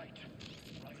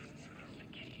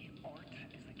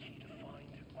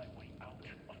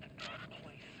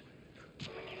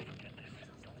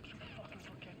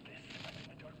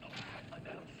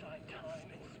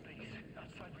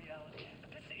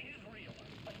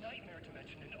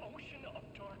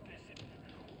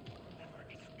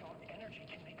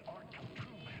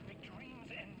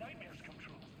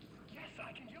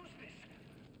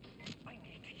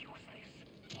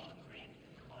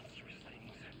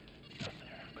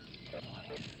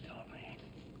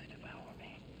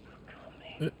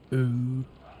 Uh-oh.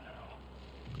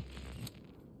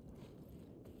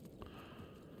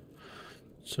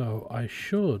 So I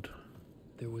should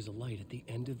There was a light at the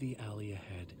end of the alley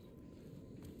ahead.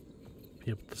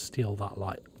 be able to steal that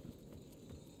light.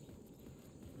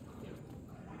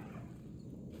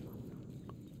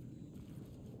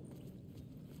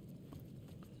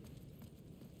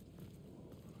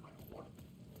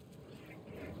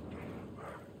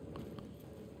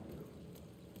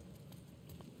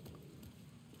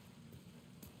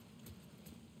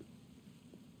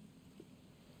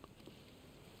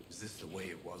 Is this the way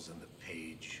it was on the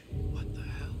page? What the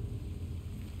hell?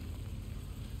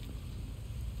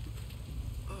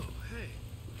 Oh, hey.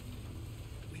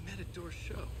 We met at Door's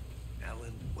show.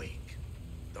 Alan Wake,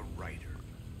 the writer.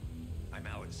 I'm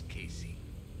Alex Casey.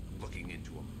 I'm looking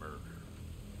into a murder.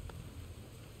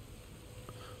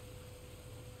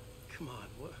 Come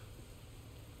on,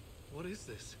 what is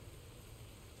this?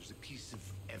 There's a piece of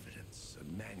evidence, a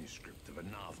manuscript of a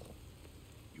novel.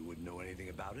 You wouldn't know anything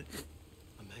about it?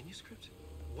 A manuscript?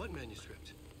 What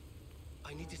manuscript?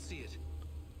 I need to see it.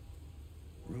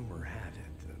 Rumor had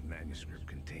it the manuscript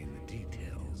contained the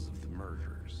details of the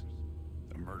murders.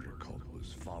 A murder cult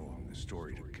was following the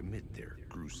story to commit their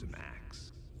gruesome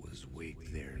acts. Was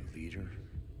Wake their leader?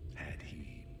 Had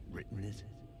he written it?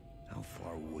 How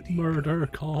far would he Murder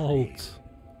go? cult.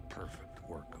 Perfect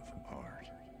work of art.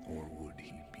 Or would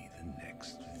he be the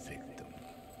next victim?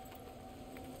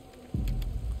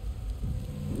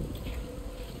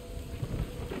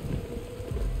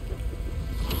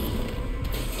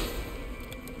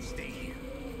 Stay here.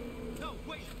 No,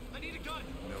 wait! I need a gun!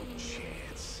 No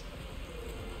chance.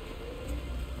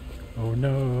 Oh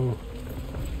no.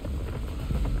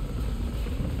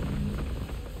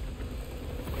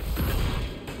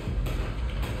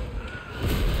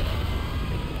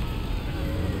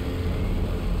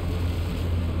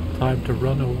 Time to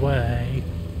run away.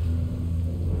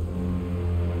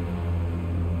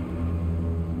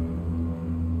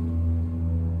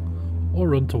 Or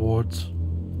run towards.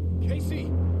 Casey!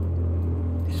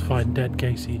 He's fine, dead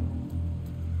Casey.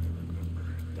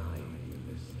 Dying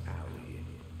in this alley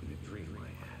in a dream I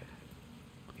had.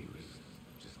 He was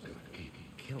just gonna keep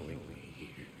killing me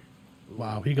here.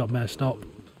 Wow, he got messed up.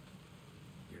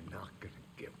 You're not gonna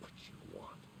get what you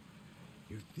want.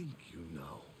 You think you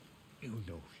know. You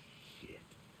know shit.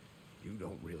 You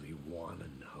don't really wanna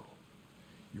know.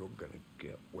 You're gonna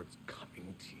get what's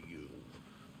coming to you.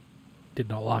 Did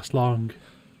not last long.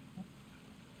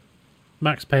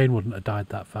 Max Payne wouldn't have died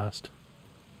that fast.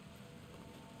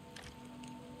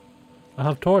 I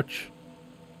have torch.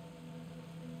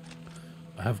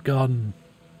 I have gun.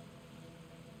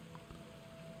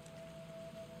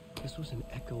 This was an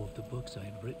echo of the books I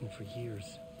had written for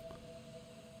years.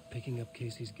 Picking up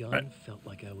Casey's gun Right. felt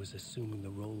like I was assuming the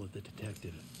role of the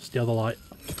detective. Steal the light.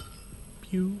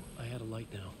 Pew. I had a light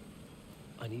now.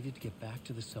 I needed to get back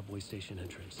to the subway station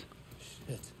entrance.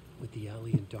 Shit. With the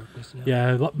alley in darkness now.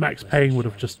 Yeah, Max less Payne would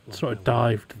have shadows just blocking sort of my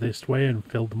way. dived this way and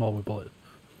filled them all with bullets.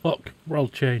 Look,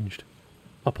 world changed.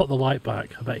 I'll put the light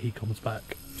back. I bet he comes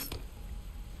back.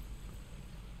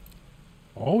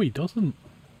 Oh, he doesn't.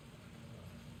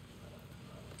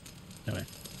 Anyway.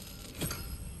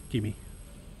 Gimme.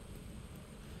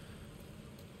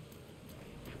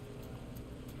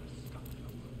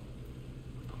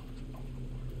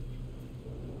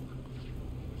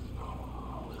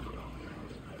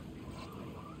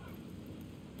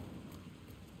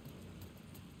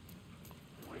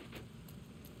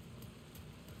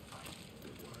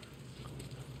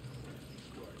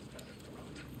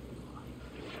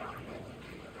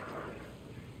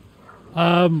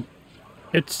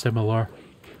 It's similar.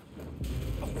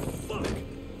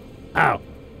 Ow.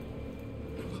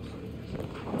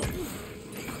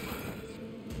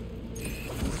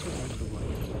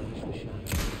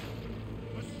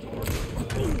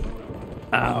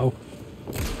 Ow.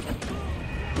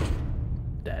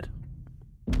 Dead.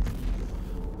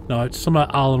 No, it's something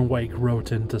Alan Wake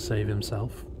wrote in to save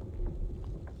himself.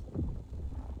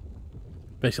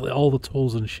 Basically, all the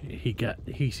tools and shit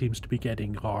he seems to be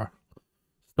getting are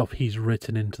stuff he's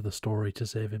written into the story to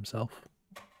save himself.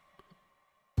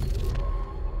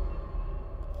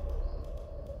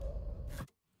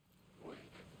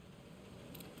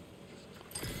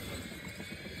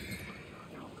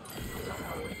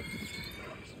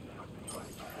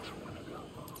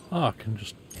 Oh, I can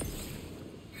just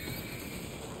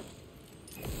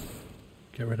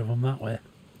get rid of them that way.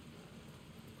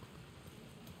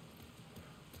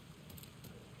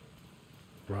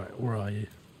 Right, where are you?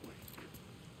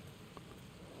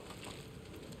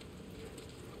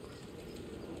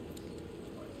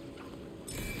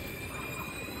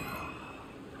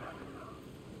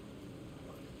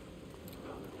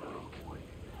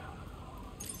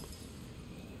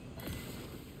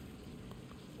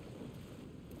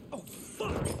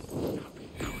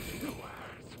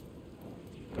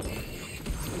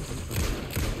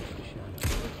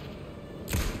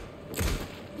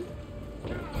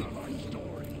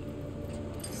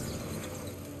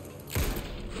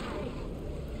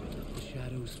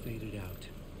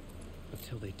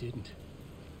 didn't.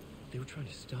 They were trying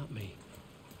to stop me.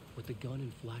 With the gun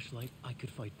and flashlight, I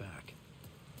could fight back.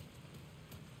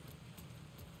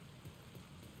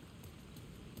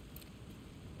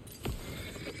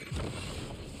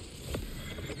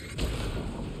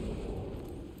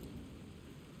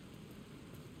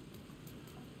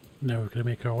 Now we're going to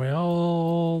make our way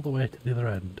all the way to the other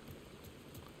end.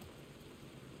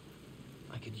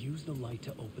 I could use the light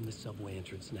to open the subway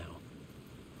entrance now.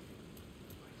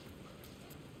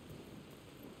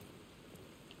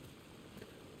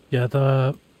 Yeah,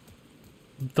 the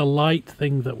light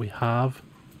thing that we have,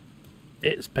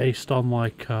 it's based on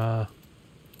like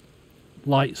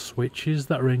light switches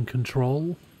that are in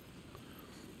control.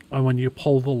 And when you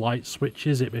pull the light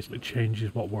switches, it basically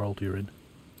changes what world you're in.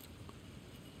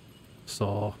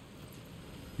 So,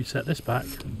 we set this back.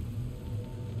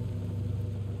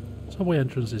 Subway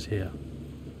entrance is here.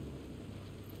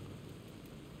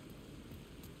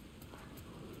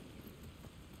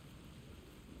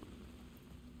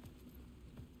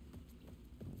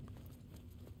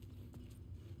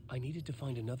 I needed to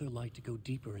find another light to go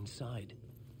deeper inside.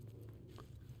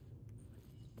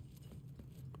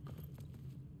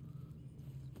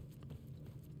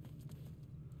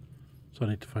 So I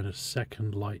need to find a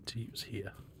second light to use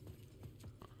here.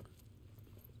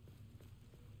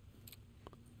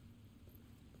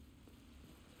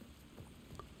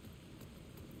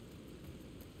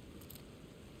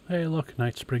 Hey look,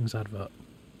 Night Springs advert.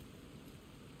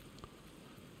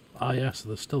 Ah yes,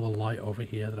 there's still a light over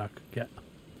here that I could get.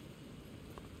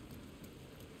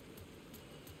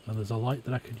 And there's a light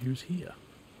that I could use here.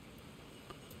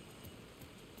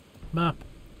 Map.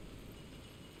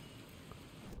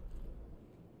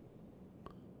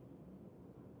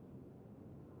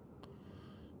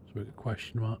 So we've got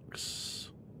question marks.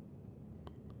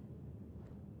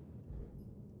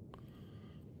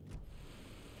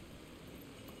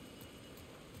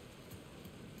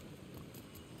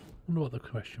 I wonder what the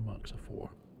question marks are for.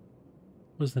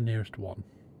 Where's the nearest one?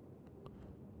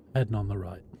 Heading on the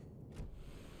right.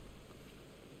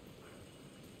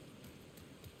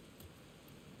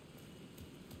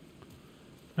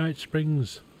 Night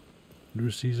Springs. New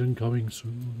season coming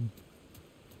soon.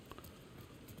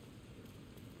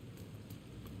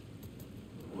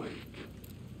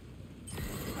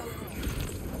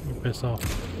 Piss off.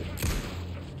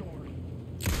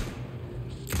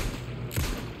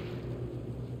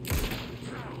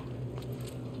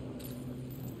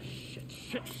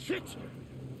 Shit!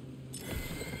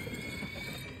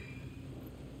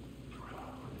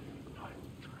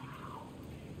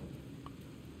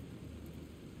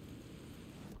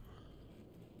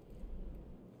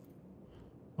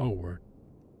 Oh, we're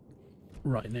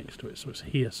right next to it, so it's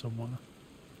here somewhere.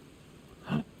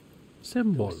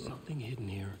 Symbol. There was something hidden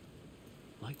here.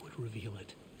 Light would reveal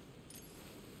it.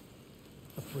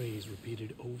 A phrase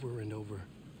repeated over and over.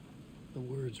 The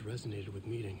words resonated with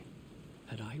meaning.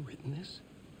 Had I written this?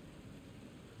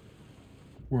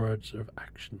 Words of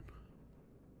action.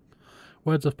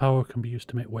 Words of power can be used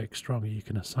to make Wake stronger. You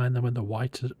can assign them in the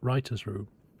writer's room.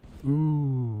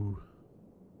 Ooh.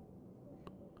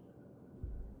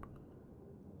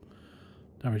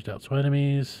 Damage dealt to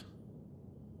enemies.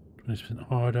 20%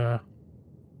 harder.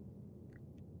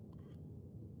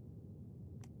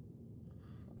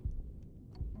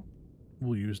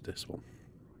 We'll use this one.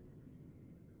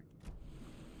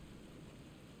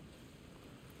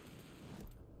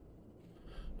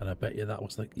 And I bet you that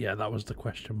was that was the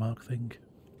question mark thing.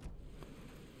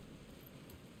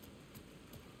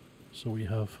 So we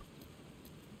have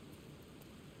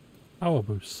power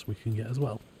boosts we can get as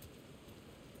well.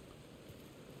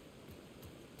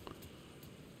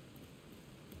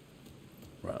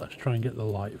 Right, let's try and get the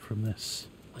light from this.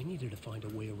 I needed to find a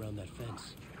way around that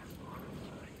fence.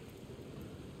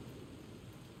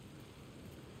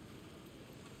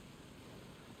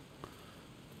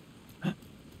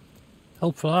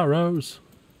 Helpful arrows.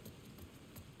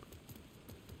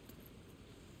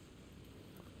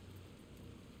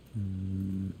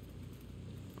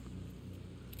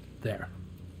 There.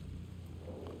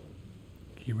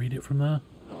 Can you read it from there?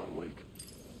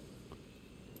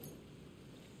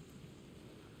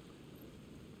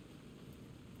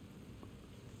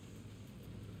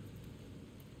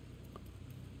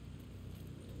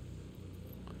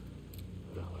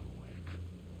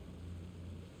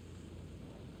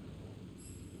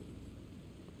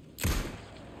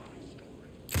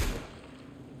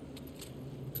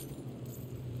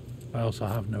 I also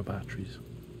have no batteries.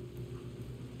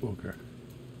 Booger.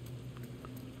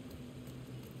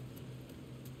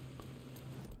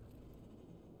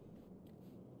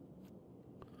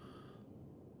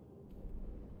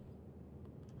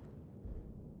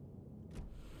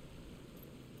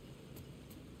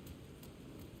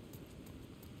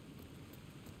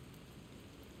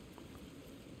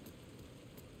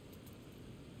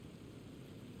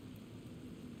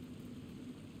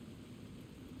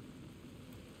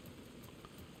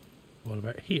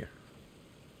 about here?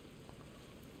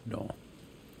 No.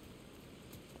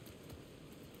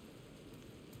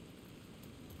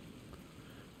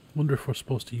 Wonder if we're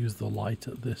supposed to use the light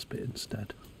at this bit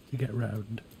instead to get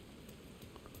round.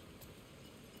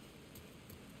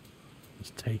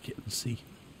 Let's take it and see.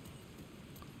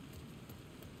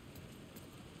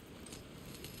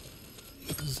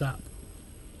 Zap.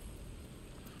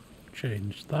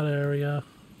 Change that area.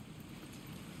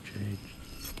 Change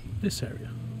this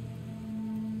area.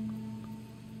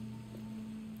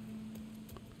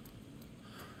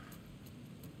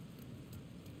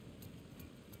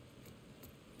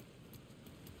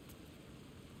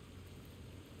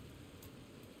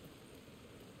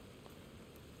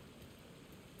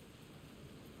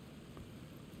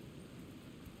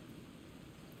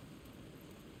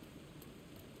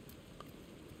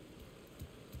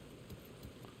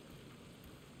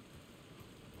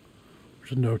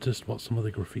 Just noticed what some of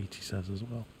the graffiti says as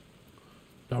well.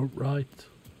 Don't write.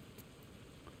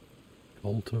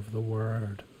 Cult of the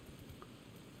word.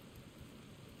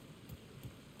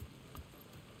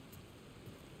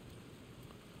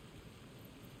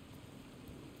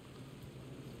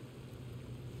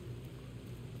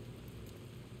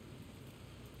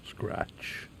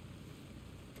 Scratch.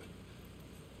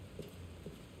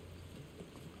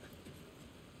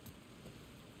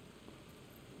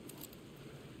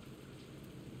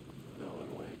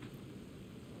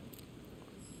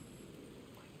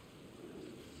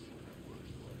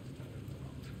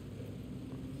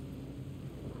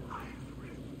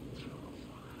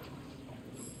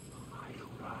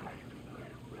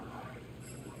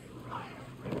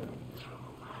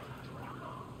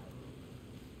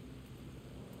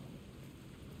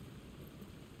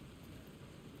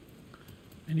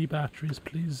 Any batteries,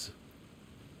 please?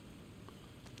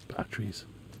 Batteries.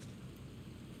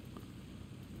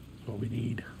 That's what we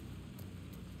need.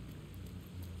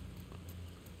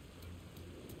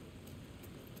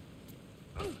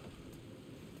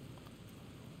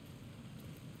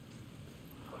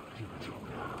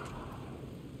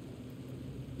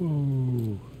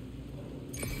 Ooh.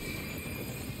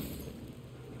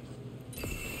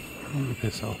 I'm gonna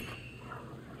piss off.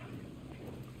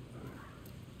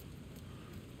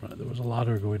 Right, there was a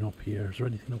ladder going up here. Is there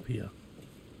anything up here?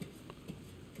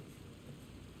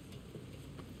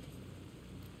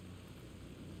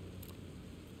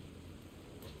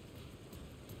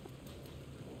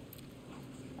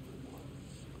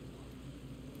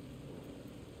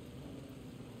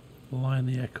 Align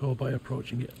the echo by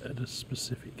approaching it at a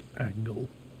specific angle.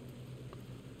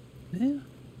 Yeah.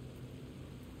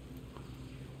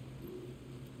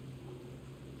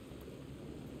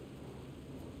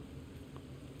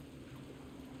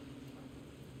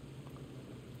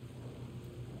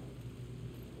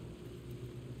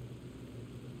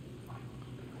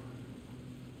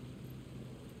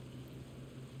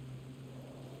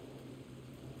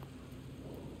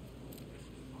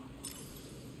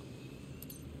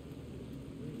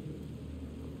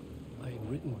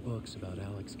 Written books about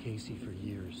Alex Casey for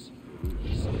years.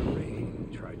 The rain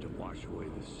tried to wash away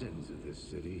the sins of this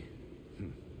city.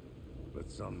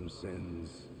 But some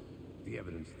sins, the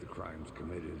evidence of the crimes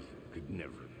committed, could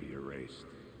never be erased.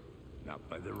 Not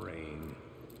by the rain,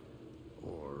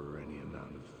 or any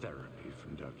amount of therapy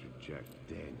from Dr. Jack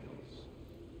Daniels.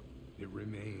 It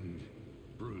remained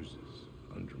bruises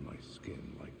under my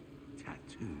skin, like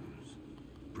tattoos.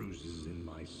 Bruises in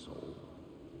my soul.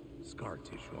 Scar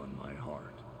tissue on my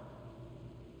heart.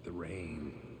 The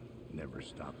rain never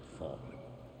stopped falling.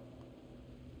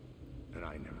 And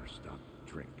I never stopped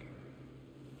drinking.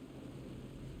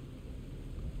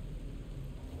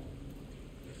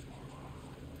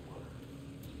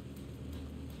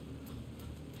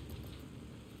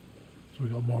 So we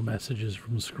got more messages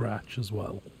from Scratch as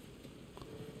well.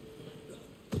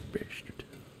 Bastard.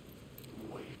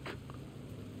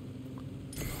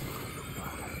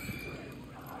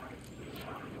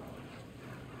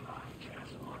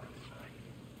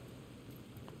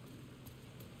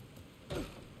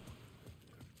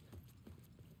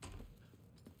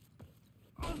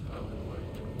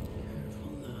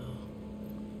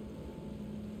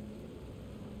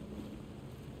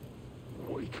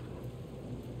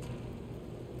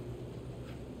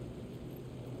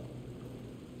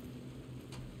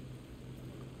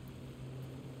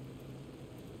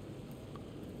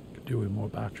 Doing more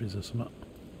batteries or something.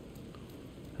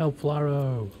 Helpful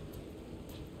arrow.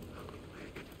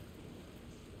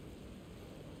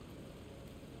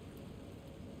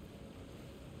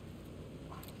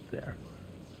 There.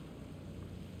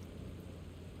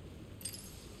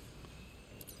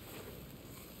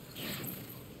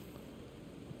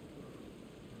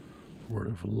 Word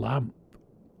of lamp.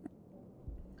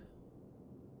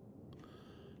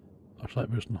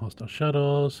 Flashlight boost and hostile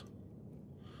shadows.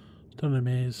 Stun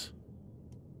enemies.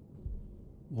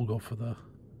 We'll go for the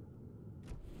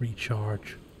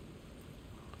recharge.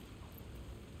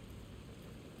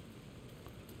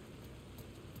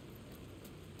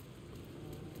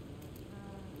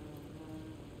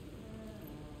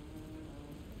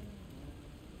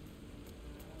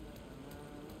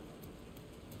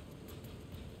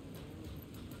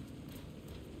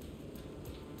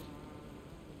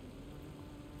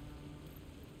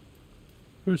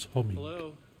 Who's humming?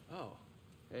 Hello. Oh,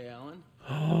 hey, Alan.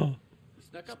 Oh, You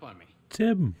snuck up on me.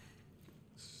 Tim.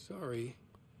 Sorry.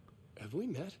 Have we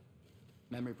met?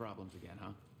 Memory problems again,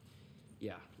 huh?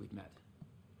 Yeah, we've met.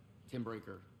 Tim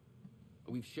Breaker.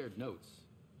 We've shared notes.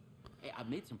 Hey, I've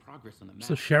made some progress on the map. It's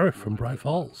the sheriff from Bright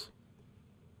Falls.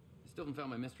 Still haven't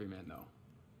found my mystery man, though.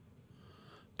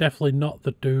 Definitely not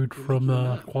the dude from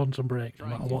Quantum Break, no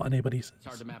matter what anybody says. It's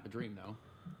hard to map a dream, though.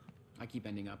 I keep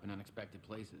ending up in unexpected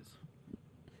places.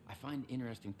 I find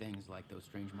interesting things like those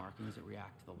strange markings that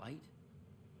react to the light,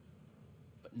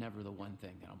 but never the one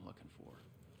thing that I'm looking for.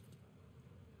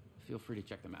 Feel free to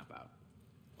check the map out.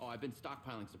 Oh, I've been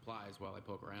stockpiling supplies while I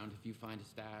poke around. If you find a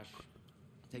stash,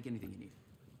 take anything you need.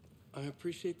 I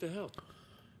appreciate the help.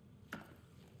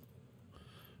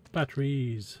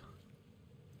 Batteries.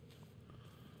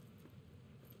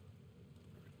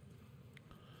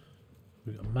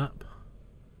 We got a map.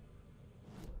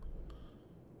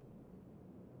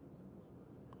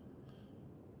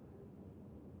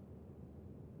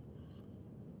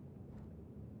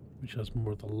 Which has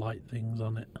more of the light things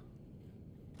on it.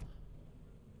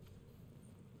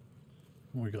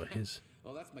 We got his.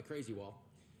 Oh, that's my crazy wall.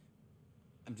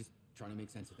 I'm just trying to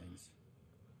make sense of things.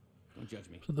 Don't judge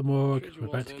me. So the morgue, we're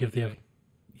about to give the...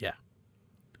 Yeah.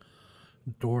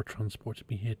 Door transported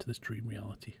me here to this dream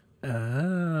reality.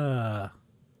 Ah.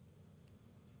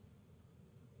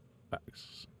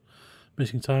 Facts.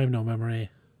 Missing time, no memory.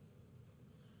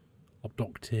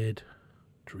 Abducted.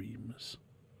 Dreams.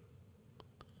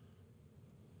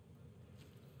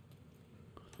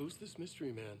 Who's this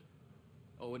mystery man?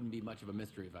 Oh, it wouldn't be much of a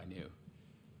mystery if I knew.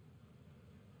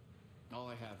 All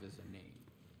I have is a name.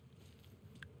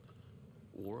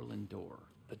 Warland Door.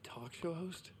 A talk show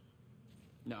host?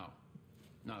 No.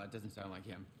 No, that doesn't sound like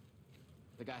him.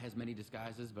 The guy has many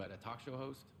disguises, but a talk show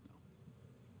host? No.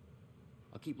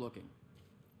 I'll keep looking.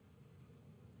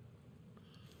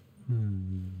 See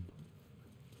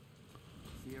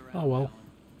you around, Oh well. Alan.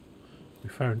 We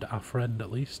found our friend at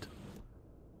least.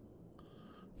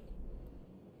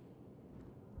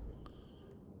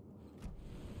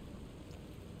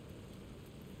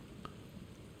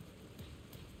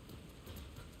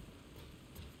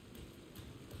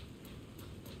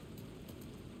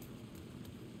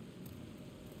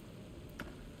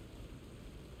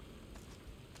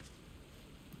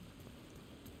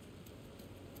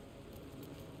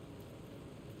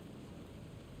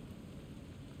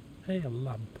 Hey, a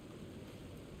lamp.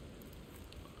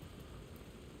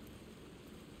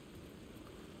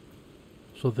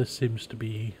 So this seems to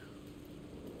be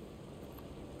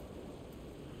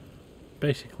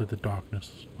basically the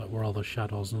darkness, like where all the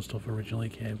shadows and stuff originally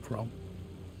came from.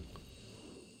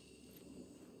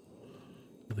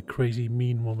 Where the crazy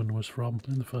mean woman was from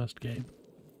in the first game.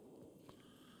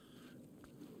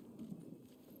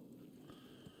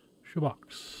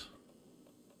 Shoebox.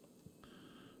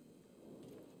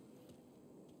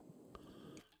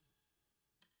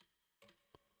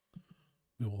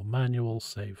 We will manual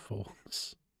save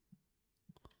forms.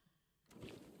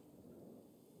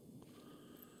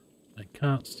 I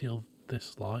can't steal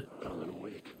this light.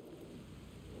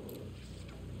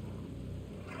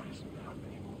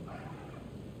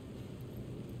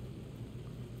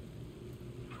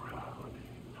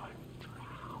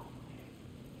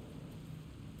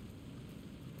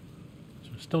 So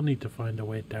we still need to find a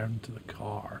way down to the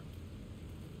car.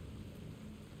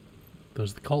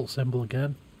 There's the cult symbol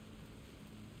again.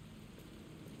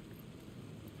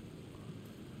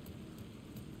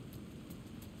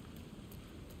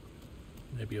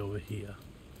 Maybe over here.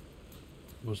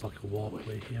 There was like a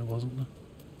walkway here, wasn't there?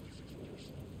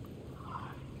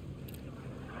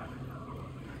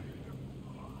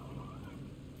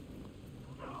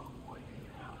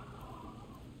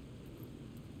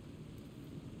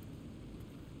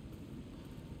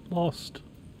 Lost.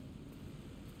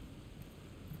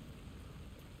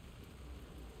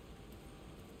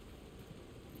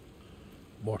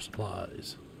 More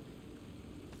supplies.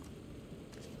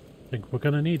 Think we're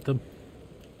gonna need them.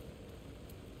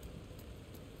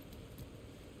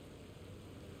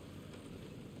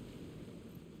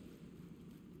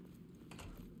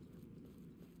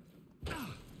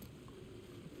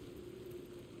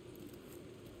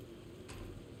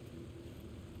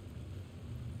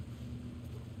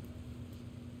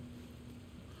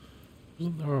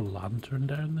 Wasn't there a lantern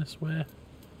down this way?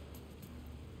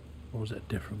 Or was it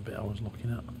a different bit I was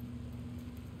looking at?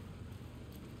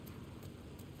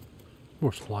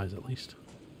 More supplies at least.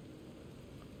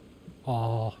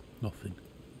 Ah, nothing.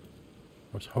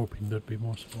 I was hoping there'd be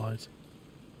more supplies.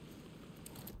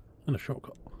 And a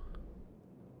shortcut.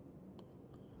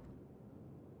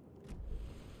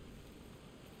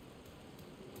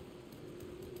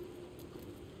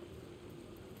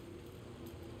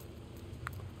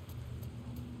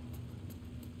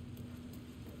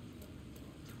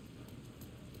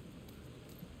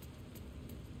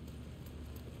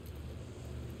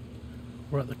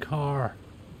 We're at the car.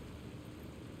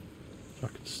 So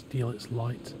I can steal its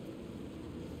light.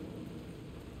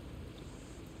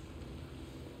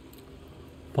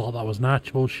 Thought that was an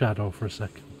actual shadow for a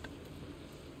second.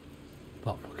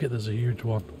 But fuck it, there's a huge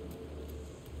one.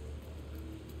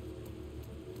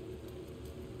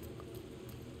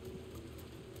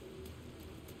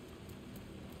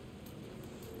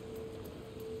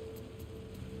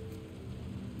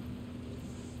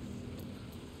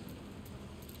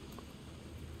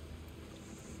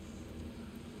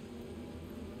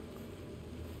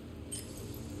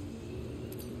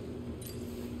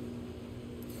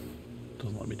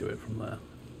 Doesn't let me do it from there.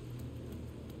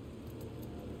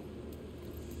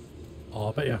 Oh,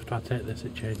 I bet you after I take this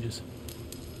it changes.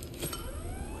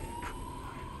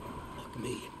 Fuck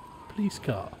me. Police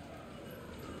car.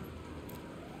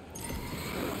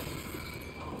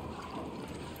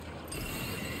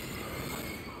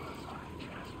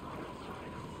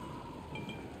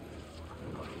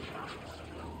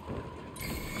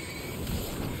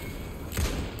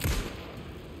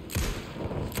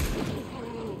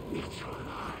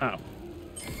 Ow.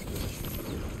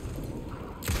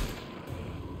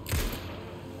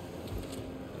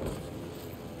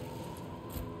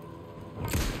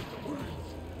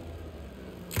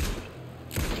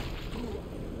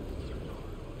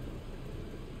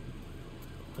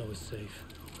 I was safe,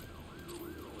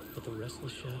 but the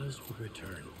restless shadows would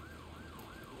return.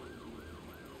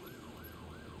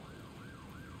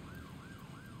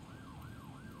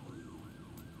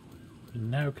 And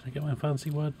now can I get my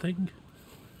fancy word thing?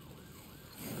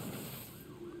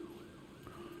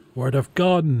 Word of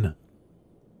gun!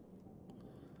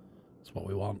 That's what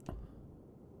we want.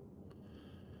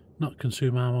 Not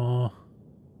consume ammo.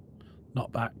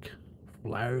 Not back.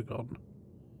 Flare gun.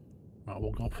 Right,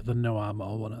 we'll go for the no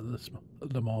ammo one at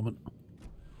the moment.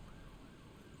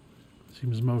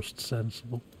 Seems most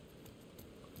sensible.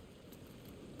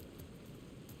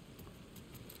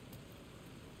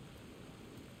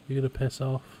 You gonna piss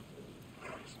off?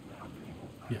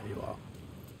 Yeah, you are.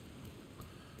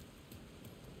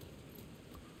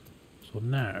 So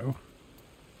now,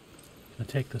 can I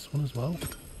take this one as well?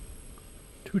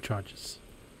 2 charges.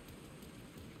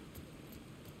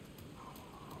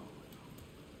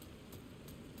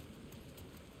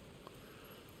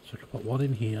 So I can put one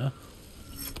in here.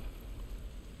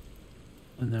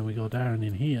 And then we go down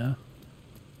in here.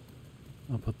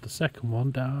 I'll put the second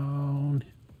one down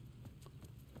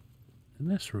in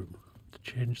this room to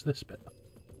change this bit.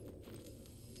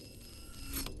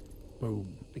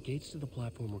 Boom. The gates to the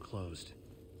platform were closed.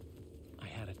 I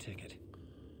had a ticket.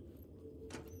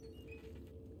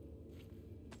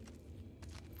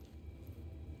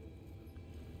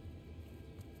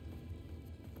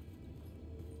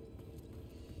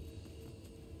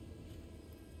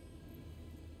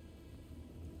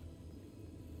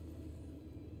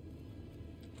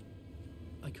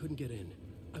 I couldn't get in.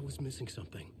 I was missing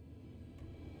something.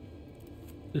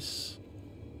 This...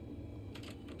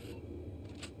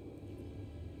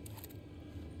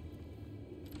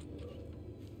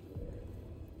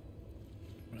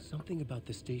 Something about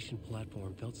the station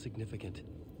platform felt significant.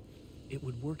 It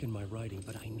would work in my writing,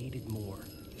 but I needed more.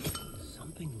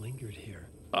 Something lingered here.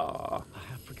 A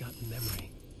half-forgotten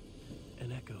memory.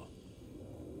 An echo.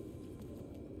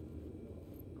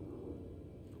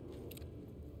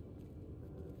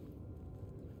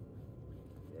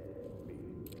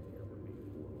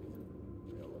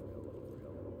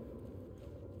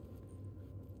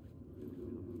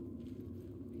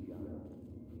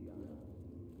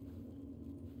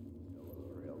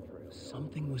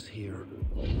 Something was here.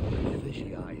 A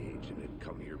CIA agent had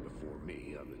come here before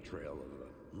me on the trail of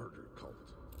a murder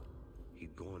cult.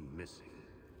 He'd gone missing,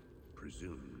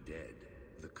 presumed dead.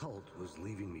 The cult was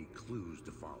leaving me clues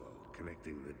to follow,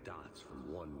 connecting the dots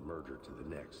from one murder to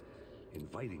the next,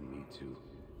 inviting me to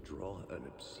draw an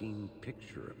obscene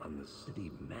picture on the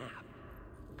city map.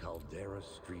 Caldera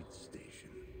Street Station.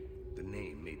 The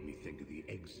name made me think of the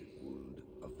exit wound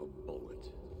of a bullet.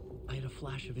 I had a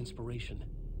flash of inspiration.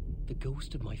 The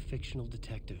ghost of my fictional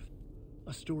detective.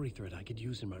 A story thread I could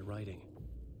use in my writing.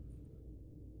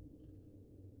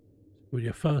 With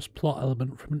your first plot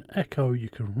element from an echo, you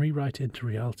can rewrite it into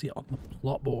reality on the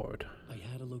plot board. I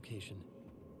had a location.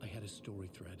 I had a story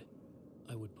thread.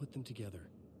 I would put them together,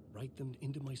 write them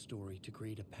into my story to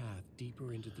create a path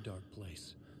deeper into the dark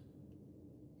place.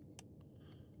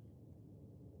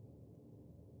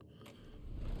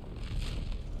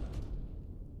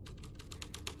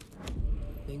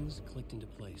 Things clicked into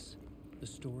place. The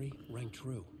story rang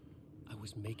true. I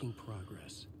was making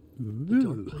progress. The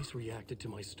dark place reacted to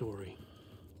my story.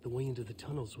 The way into the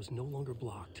tunnels was no longer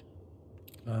blocked.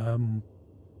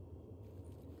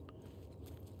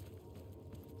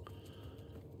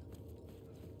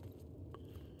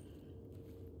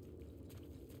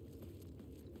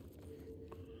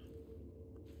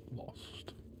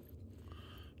 Lost.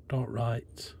 Don't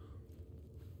write.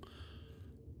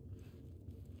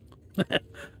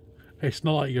 It's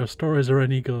not like your stories are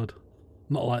any good.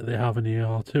 Not like they have any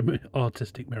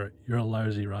artistic merit. You're a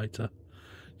lousy writer.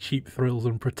 Cheap thrills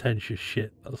and pretentious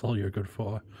shit. That's all you're good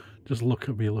for. Just look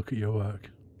at me, look at your work.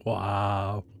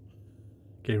 Wow.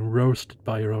 Getting roasted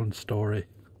by your own story.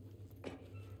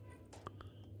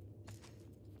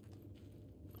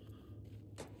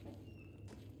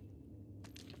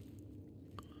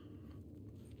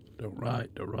 Don't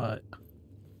write, don't write.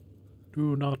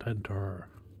 Do not enter.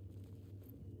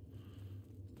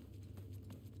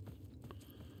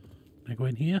 Can I go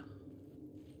in here?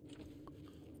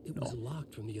 It was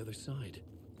locked from the other side.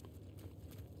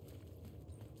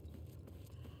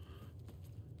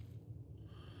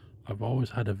 I've always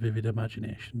had a vivid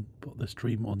imagination, but this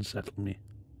dream unsettled me.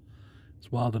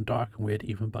 It's wild and dark and weird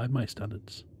even by my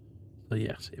standards. So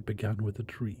yes, it began with a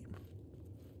dream.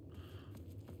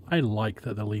 I like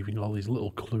that they're leaving all these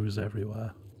little clues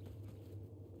everywhere.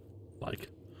 Like,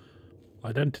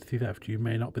 identity theft, you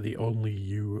may not be the only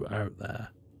you out there.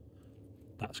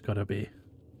 That's gotta be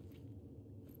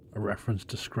a reference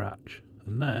to Scratch.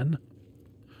 And then,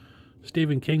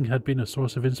 Stephen King had been a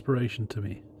source of inspiration to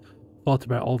me. Thought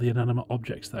about all the inanimate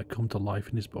objects that come to life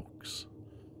in his books.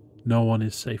 No one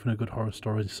is safe in a good horror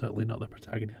story, certainly not the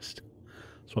protagonist.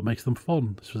 That's what makes them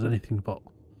fun. This was anything but.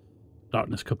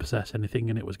 Darkness could possess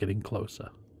anything and it was getting closer.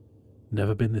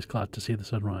 Never been this glad to see the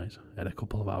sunrise. I had a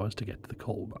couple of hours to get to the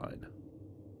coal mine.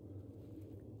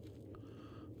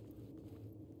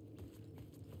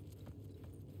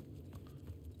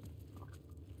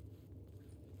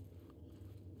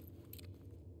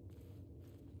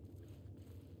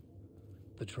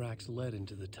 The tracks led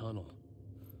into the tunnel.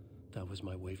 That was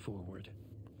my way forward.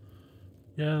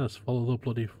 Yeah, let's follow the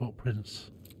bloody footprints.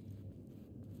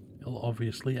 It'll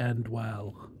obviously end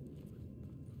well.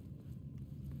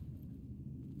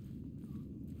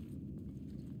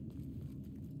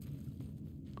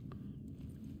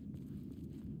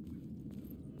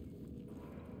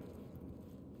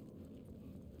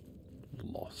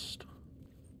 Lost.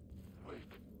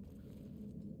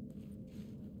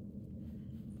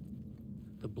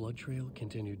 The blood trail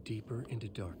continued deeper into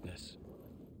darkness.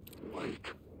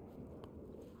 Wake.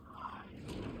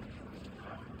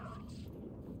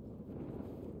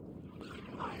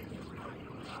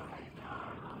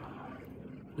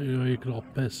 You can all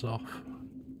piss off.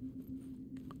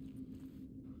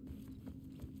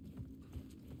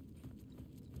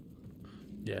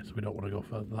 Yes, we don't want to go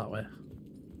further that way.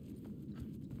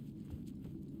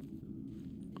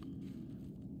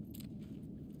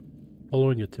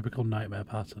 Following a typical nightmare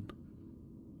pattern.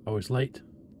 I was late,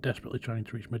 desperately trying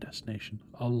to reach my destination,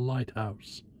 a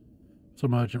lighthouse. For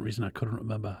some urgent reason I couldn't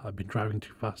remember, I'd been driving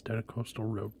too fast down a coastal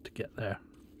road to get there.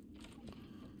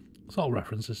 It's all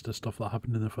references to stuff that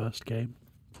happened in the first game.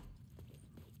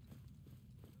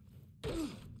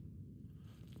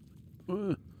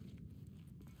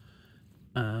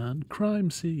 And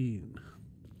crime scene.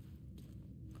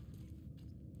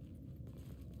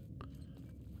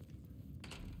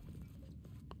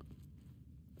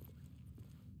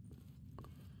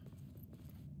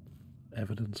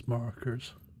 Evidence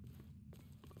markers.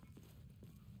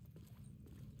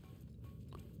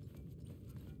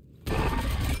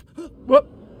 What?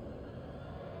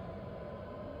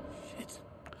 Shit.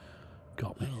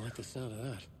 Got me. I don't like the sound of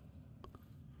that.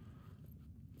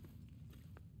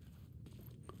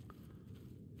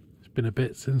 It's been a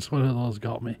bit since one of those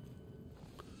got me.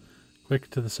 Quick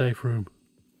to the safe room.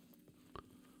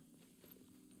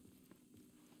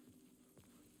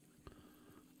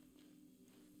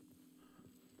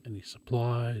 Any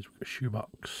supplies? We've got a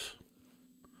shoebox.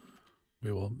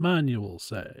 We will manual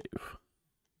save.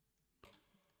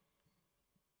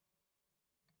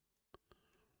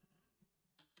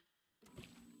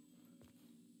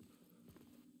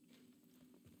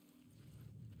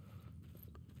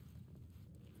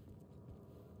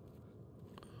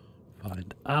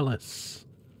 Find Alice.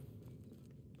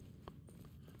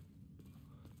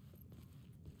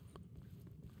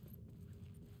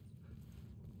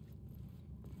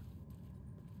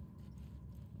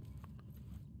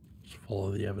 Just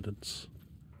follow the evidence.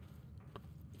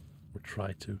 Or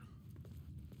try to.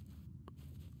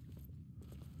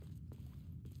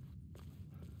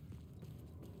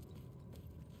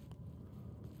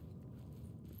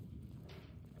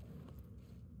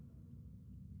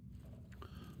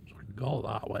 So we can go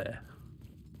that way.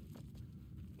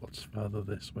 What's further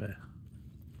this way?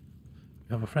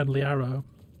 We have a friendly arrow.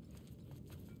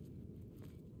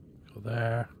 Go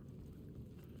there.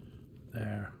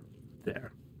 There.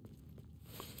 There.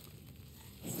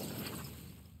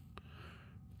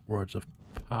 Words of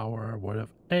power, word of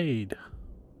aid.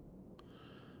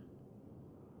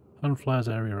 Hand flares,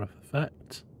 area of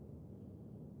effect.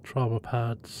 Trauma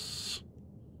pads.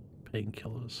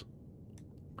 Painkillers.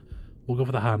 We'll go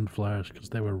for the hand flares because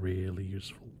they were really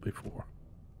useful before.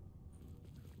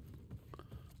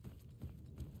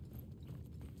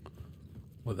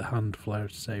 Well, the hand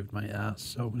flares saved my ass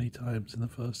so many times in the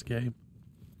first game.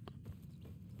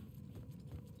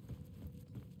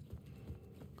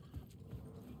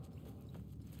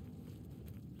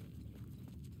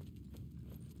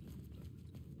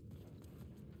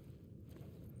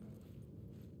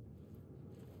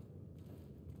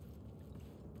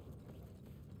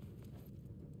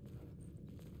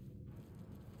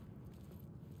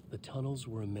 The tunnels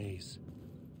were a maze.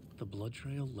 The blood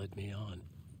trail led me on.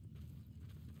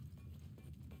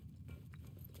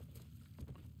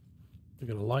 We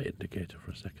got a light indicator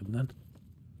for a second then.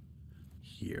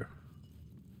 Here.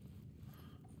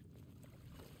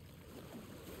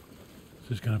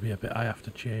 This is going to be a bit I have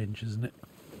to change, isn't it?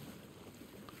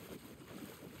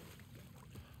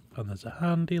 And there's a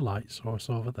handy light source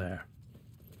over there.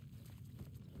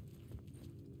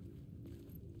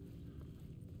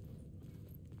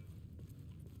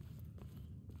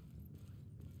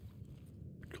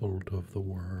 Cult of the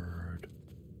Word.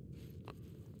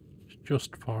 It's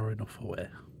just far enough away.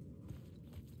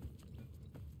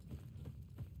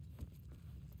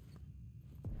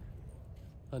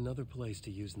 Another place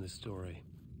to use in the story.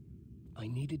 I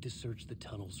needed to search the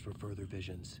tunnels for further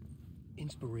visions.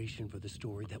 Inspiration for the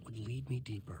story that would lead me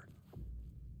deeper.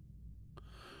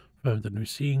 Found a new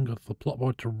scene, got the plot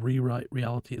board to rewrite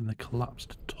reality in the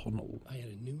collapsed tunnel. I had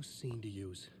a new scene to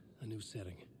use, a new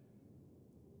setting.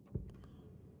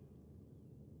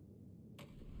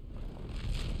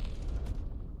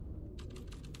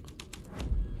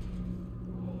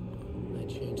 I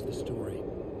changed the story,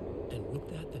 and with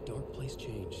that, the dark place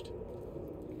changed.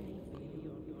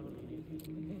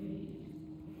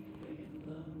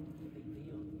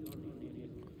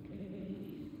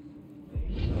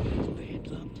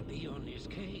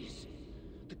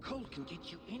 Can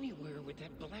get you anywhere with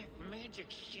that black magic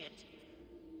shit.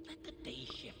 Let the day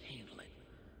shift handle it.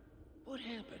 What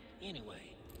happened,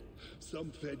 anyway?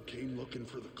 Some Fed came looking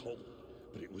for the cult,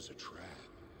 but it was a trap.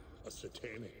 A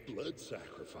satanic blood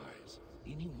sacrifice.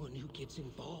 Anyone who gets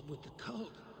involved with the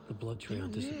cult... The blood trail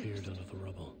disappeared under the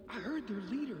rubble. I heard their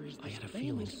leader is I this had a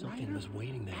feeling famous something writer, was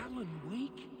waiting there. Alan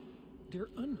Wake. Their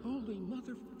unholy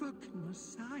motherfucking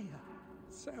messiah.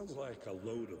 Sounds like a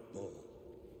load of bull.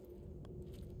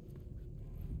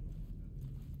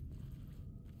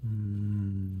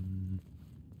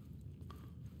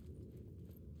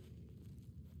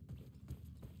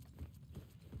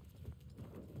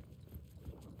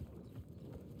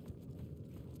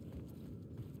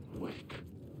 Wake.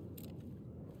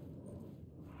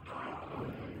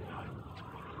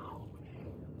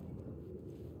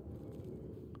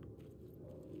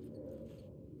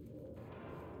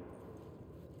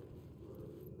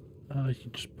 You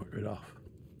just put it off.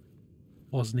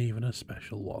 Wasn't even a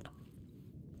special one.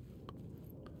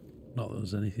 Not that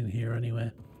there's anything here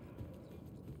anyway.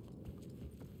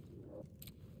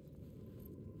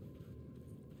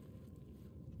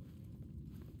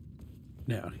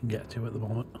 Now I can get to at the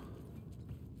moment.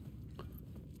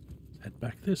 Let's head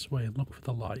back this way and look for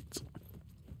the lights.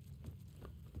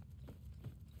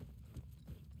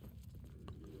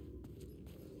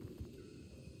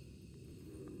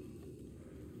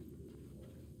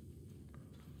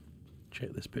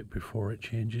 Check this bit before it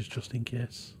changes just in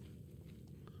case.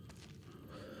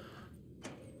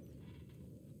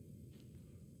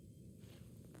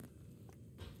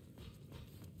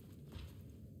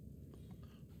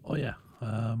 Oh yeah,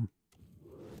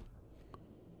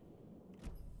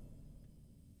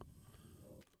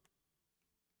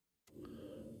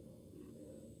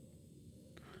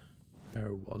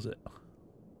 where was it?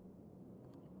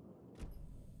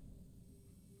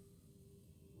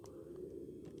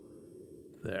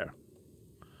 there.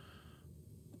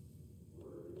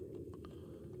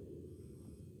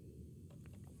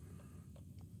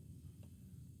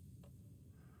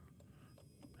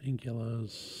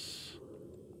 Painkillers.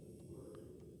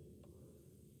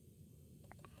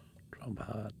 Drum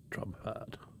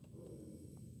pad.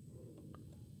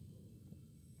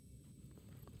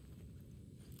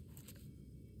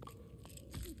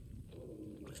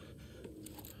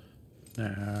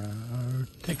 Now,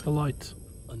 take the light.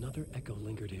 Another echo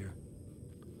lingered here.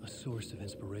 A source of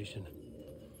inspiration.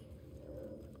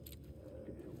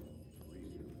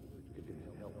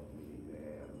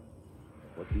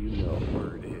 What do you know?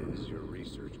 Word is, your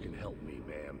research can help me,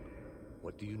 ma'am.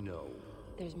 What do you know?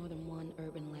 There's more than one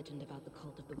urban legend about the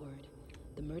cult of the Word.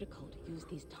 The murder cult used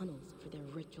these tunnels for their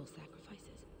ritual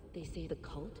sacrifices. They say the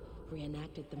cult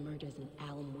reenacted the murders in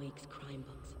Alan Wake's crime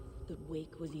books. That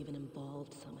Wake was even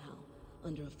involved somehow,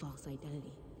 under a false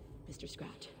identity. Mr.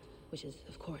 Scratch, which is,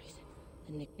 of course,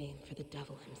 a nickname for the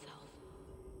devil himself.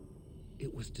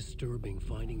 It was disturbing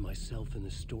finding myself in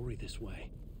the story this way.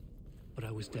 But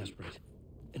I was desperate,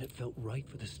 and it felt right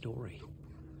for the story.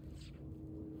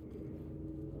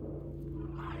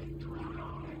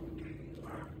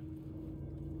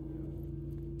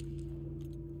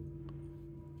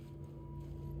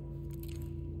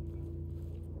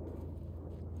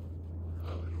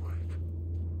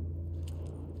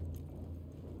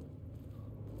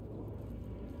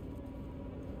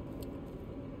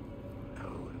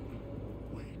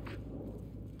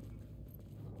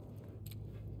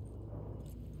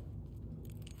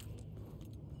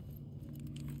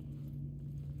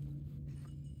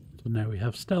 So now we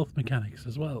have stealth mechanics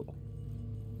as well.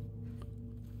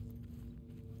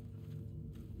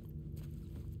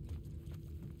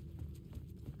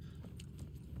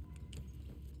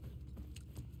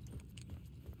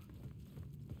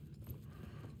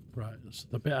 Right, so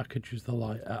the bit I could use the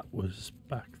light at was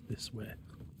back this way.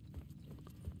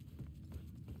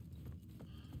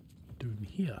 Doing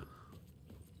here.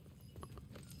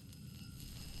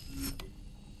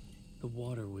 The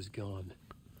water was gone.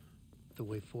 The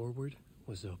way forward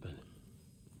was open.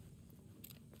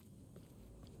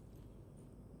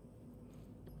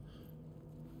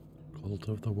 Cult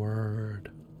of the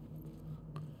Word.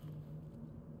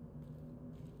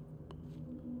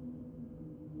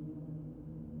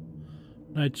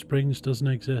 Night Springs doesn't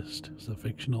exist. It's a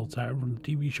fictional town from the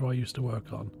TV show I used to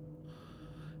work on.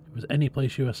 It was Any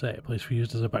Place USA, a place we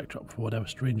used as a backdrop for whatever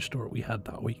strange story we had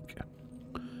that week.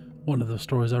 One of the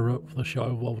stories I wrote for the show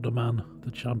involved a man, the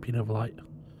champion of light,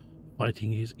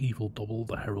 fighting his evil double,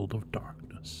 the Herald of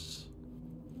Darkness.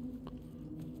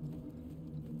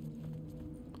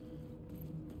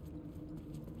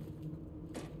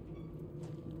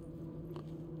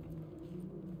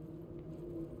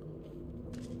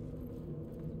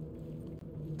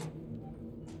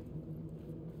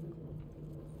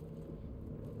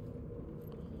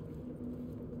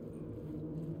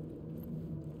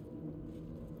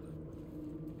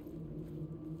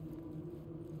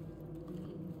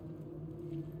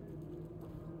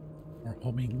 More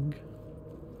humming.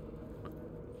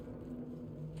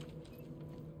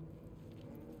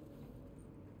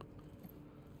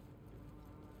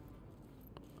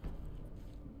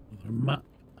 Another map.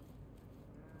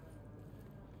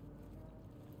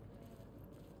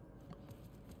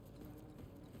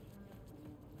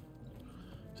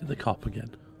 Is it the cop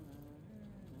again?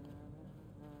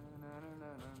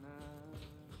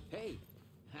 Hey,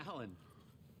 Alan.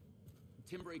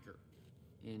 Tim Breaker.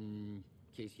 In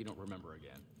case you don't remember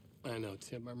again. I know,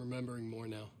 Tim. I'm remembering more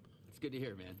now. It's good to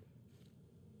hear, man.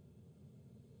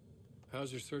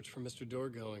 How's your search for Mr. Door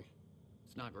going?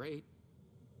 It's not great.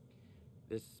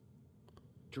 This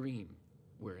dream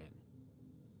we're in,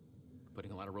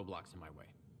 putting a lot of roadblocks in my way.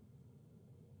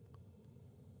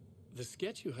 The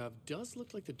sketch you have does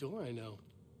look like the Door I know.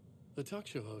 The talk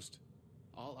show host.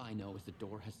 All I know is the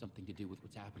Door has something to do with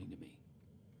what's happening to me.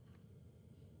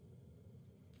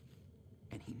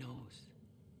 And he knows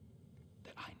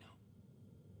that I know.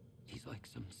 He's like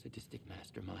some sadistic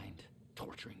mastermind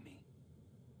torturing me.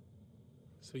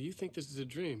 So you think this is a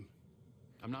dream?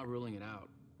 I'm not ruling it out.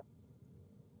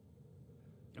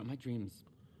 You know, my dreams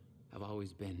have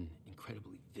always been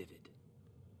incredibly vivid.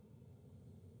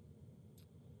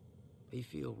 They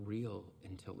feel real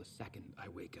until the second I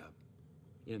wake up.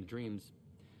 You know, in dreams,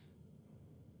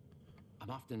 I'm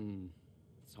often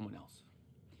someone else.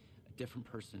 A different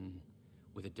person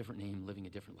with a different name, living a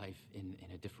different life in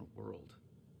a different world.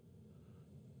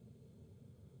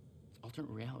 It's alternate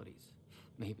realities,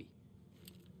 maybe.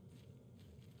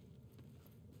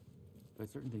 But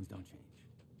certain things don't change.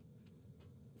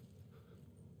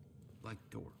 Like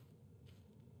Door.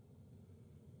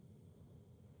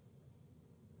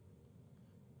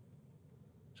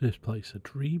 Is this place a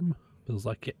dream? Feels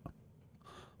like it.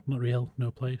 Not real, no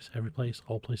place, every place,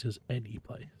 all places, any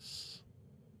place.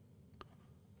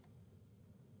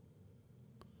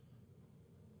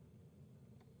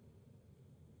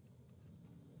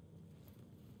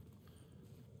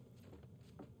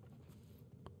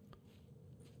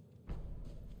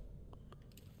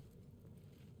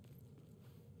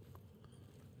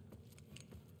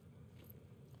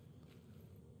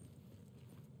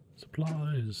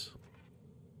 Supplies.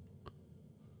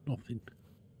 Nothing.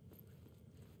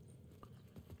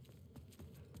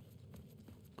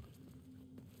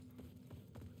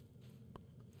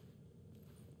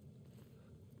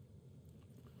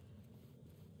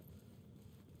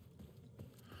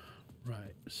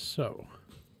 Right, so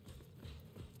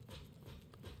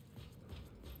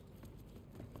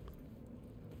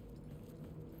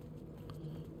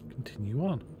continue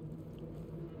on.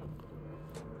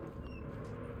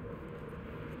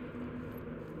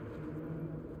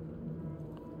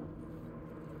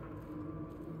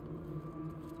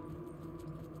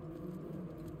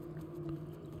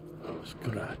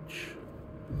 Scratch.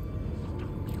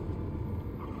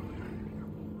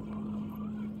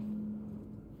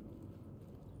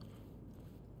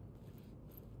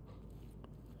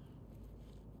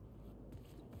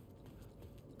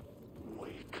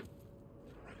 Wake.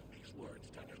 Ram these words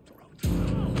down your throat.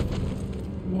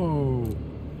 Whoa.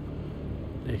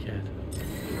 Dickhead.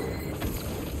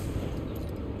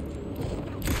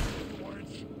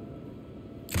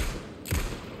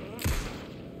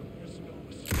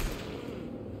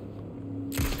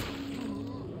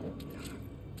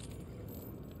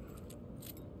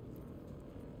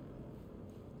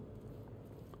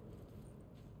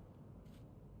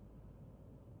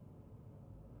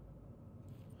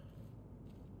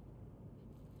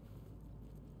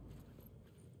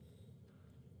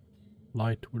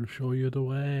 Light will show you the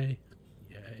way.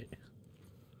 Yay.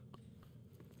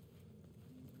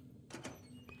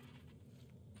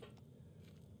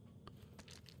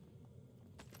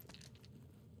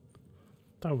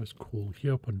 That was cool. He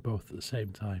opened both at the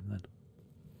same time then.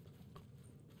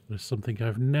 There's something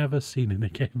I've never seen in a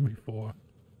game before.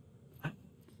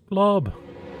 Glob!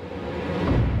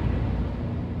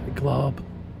 Hey, Glob.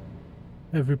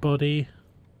 Everybody.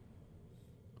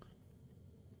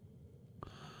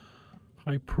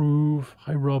 Hi Prove,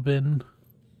 hi Robin,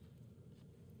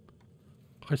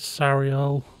 hi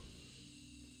Sariel.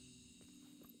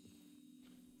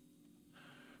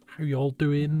 How y'all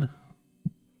doing?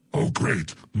 Oh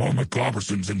great, Mama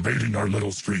Globberson's invading our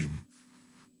little stream.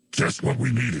 Just what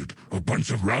we needed, a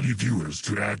bunch of rowdy viewers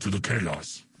to add to the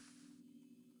chaos.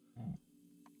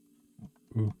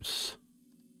 Oops.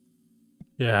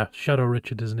 Yeah, Shadow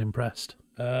Richard isn't impressed.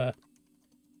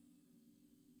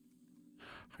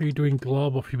 How you doing,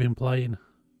 Glob? What have you been playing?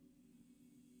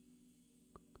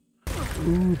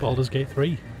 Ooh, Baldur's Gate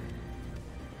 3.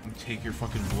 Take your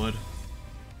fucking blood.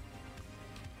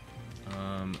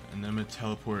 And then I'm gonna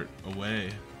teleport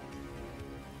away.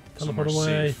 Teleport somewhere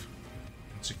away. Safe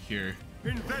and secure.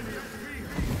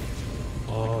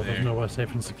 Oh, There. there's nowhere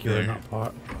safe and secure in that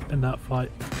part. In that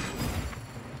fight.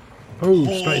 Oh,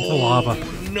 straight into the lava.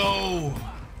 No!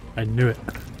 I knew it.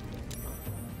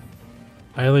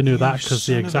 I only knew You that because the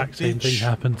son of a exact same thing bitch.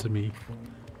 happened to me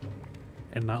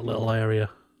in that little area.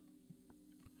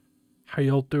 How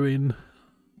y'all doing?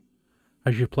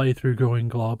 How's your playthrough going,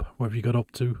 Glob? What have you got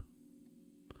up to?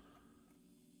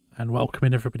 And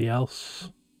welcoming everybody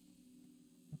else.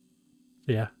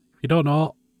 Yeah, if you don't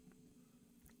know,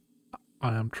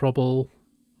 I am Trouble.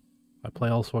 I play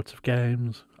all sorts of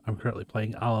games. I'm currently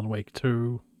playing Alan Wake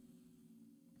 2.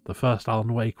 The first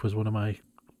Alan Wake was one of my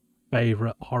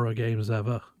favourite horror games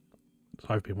ever. So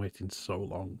I've been waiting so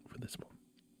long for this one.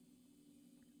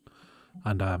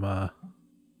 And I'm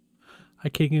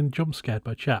getting jump scared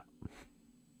by chat.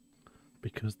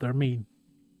 Because they're mean.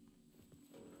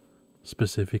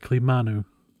 Specifically Manu.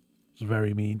 It's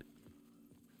very mean.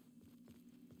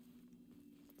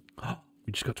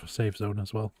 We just got to a save zone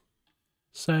as well.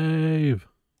 Save!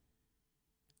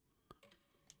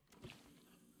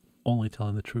 Only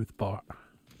telling the truth, Bart.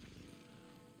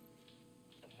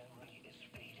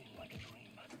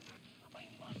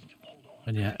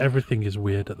 And yeah, everything is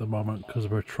weird at the moment because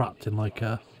we're trapped in like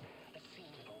a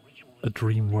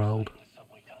dream world.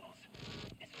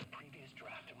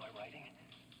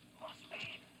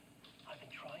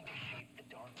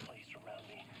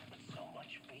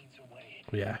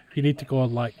 But yeah, if you need to go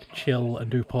and like chill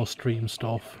and do post-stream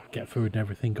stuff, get food and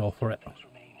everything, go for it.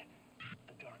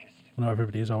 I know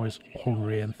everybody's always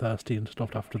hungry and thirsty and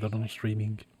stuff after they're done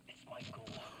streaming.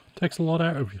 Takes a lot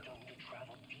out of you.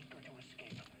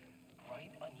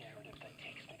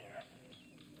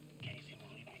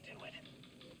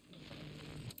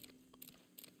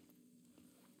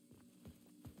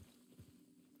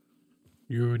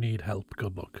 You need help.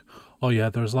 Good luck. Oh yeah,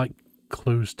 there's like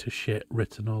clues to shit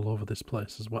written all over this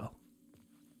place as well.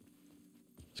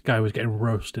 This guy was getting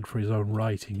roasted for his own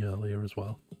writing earlier as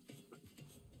well.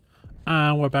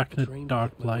 And we're back in a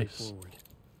dark place. Forward,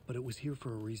 but it was here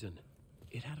for a reason.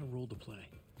 It had a role to play.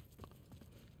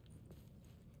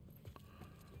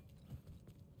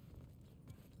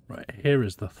 Right, here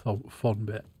is the fun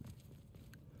bit.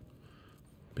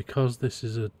 Because this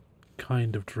is a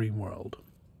kind of dream world,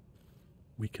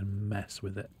 we can mess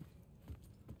with it.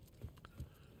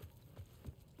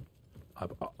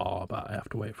 But I have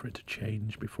to wait for it to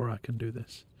change before I can do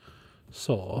this.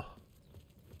 So,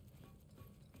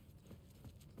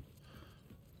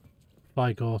 if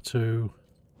I go to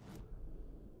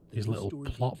his little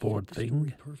plot board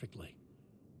thing, perfectly.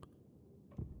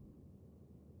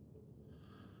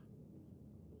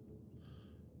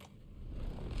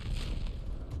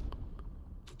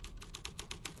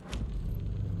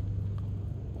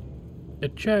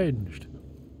 it changed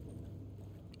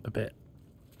a bit.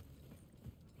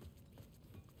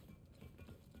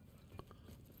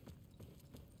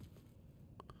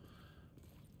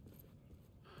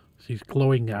 These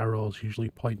glowing arrows usually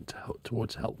point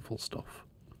towards helpful stuff,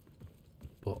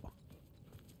 but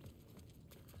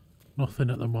nothing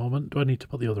at the moment. Do I need to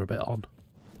put the other bit on?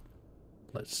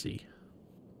 Let's see.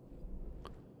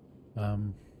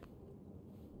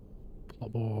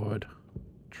 Plotboard,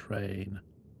 train.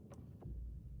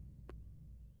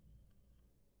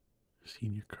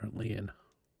 Scene you're currently in.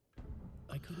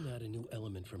 I couldn't add a new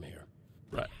element from here.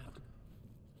 Right.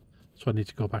 So I need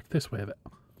to go back this way of it.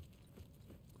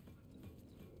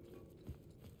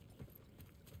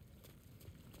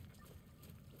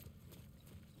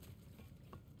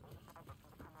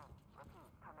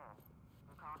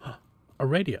 A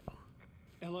radio.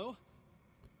 Hello?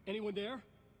 Anyone there?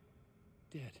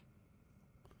 Dead.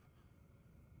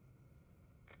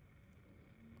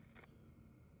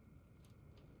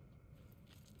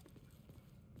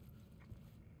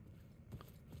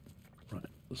 Right,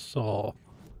 so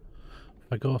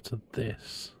if I go to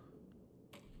this,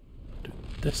 do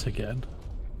this again.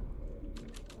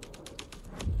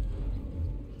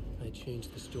 I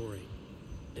changed the story,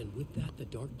 and with that, the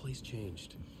dark place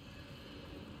changed.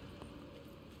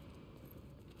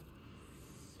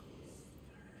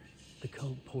 The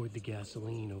cult poured the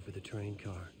gasoline over the train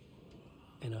car.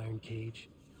 An iron cage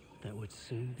that would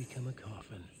soon become a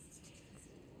coffin.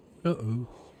 Uh-oh.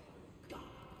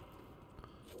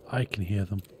 I can hear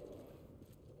them.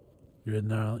 You're in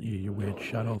there, aren't you, you weird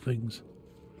shadow things?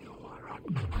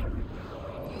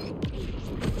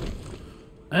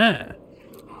 Ah!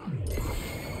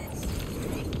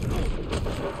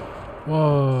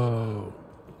 Whoa!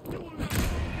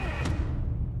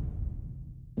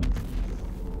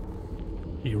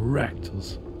 He wrecked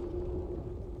us.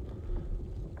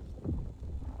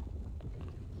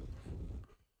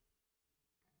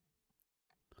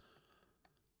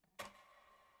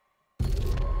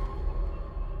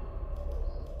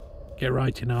 Get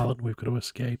right in, Alan. We've got to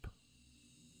escape.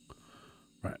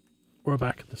 Right. We're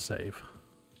back at the save.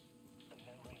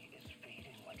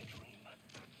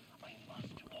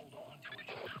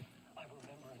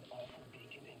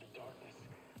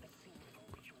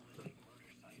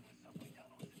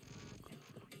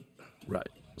 Right,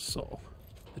 so.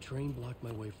 The train blocked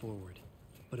my way forward,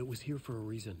 but it was here for a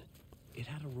reason. It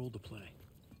had a role to play.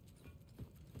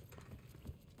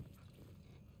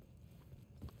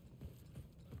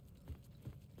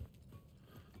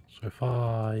 So if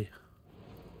I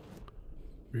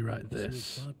rewrite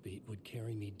this, thought beat would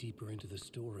carry me deeper into the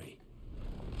story.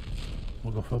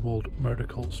 We'll go for murder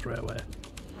cult straight away.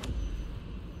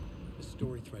 The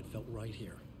story thread felt right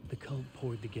here. The cult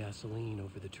poured the gasoline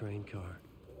over the train car.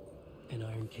 An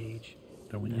iron cage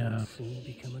Then we that have would soon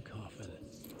become a coffin.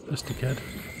 this dickhead.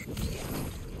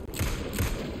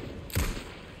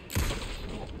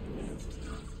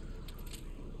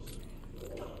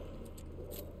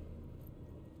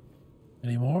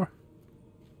 Any more?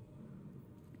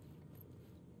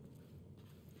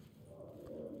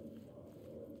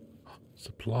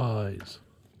 Supplies.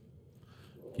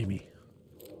 Gimme.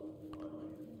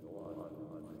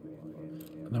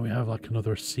 And then we have like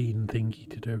another scene thingy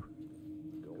to do.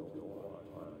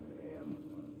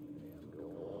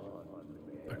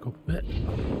 Back up a bit.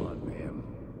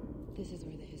 This is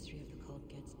where the history of the cult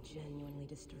gets genuinely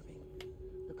disturbing.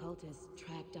 The cultists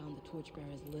tracked down the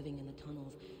torchbearers living in the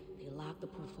tunnels. They locked the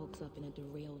poor folks up in a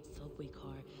derailed subway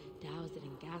car, doused it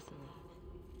in gasoline.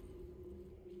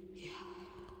 Yeah.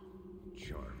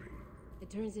 Charming. It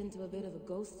turns into a bit of a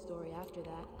ghost story after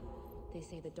that. They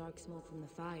say the dark smoke from the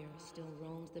fire still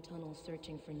roams the tunnels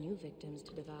searching for new victims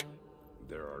to devour.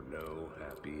 There are no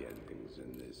happy endings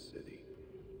in this city.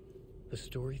 The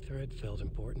story thread felt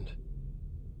important.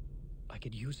 I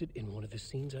could use it in one of the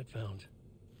scenes I found.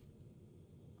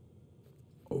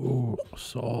 Oh,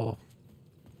 so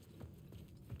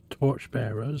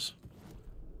torchbearers.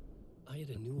 I had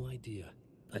a new idea.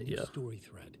 A new story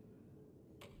thread.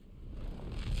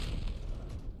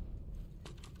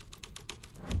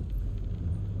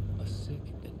 A sick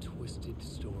and twisted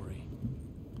story.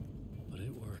 But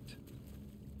it worked.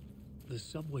 The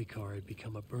subway car had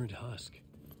become a burnt husk.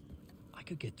 I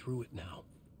could get through it now.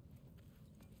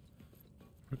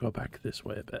 We'll go back this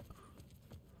way a bit.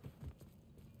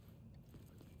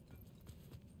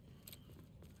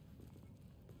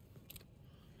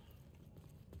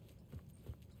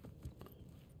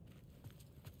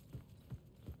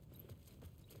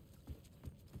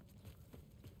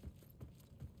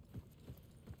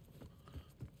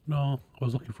 No, I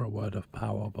was looking for a word of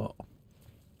power, but...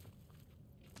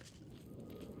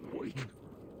 Wait.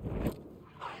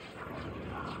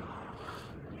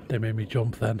 They made me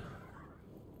jump then.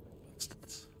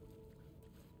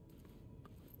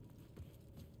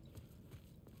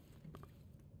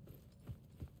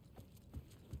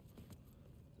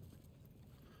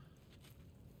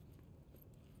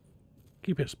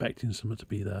 Keep expecting something to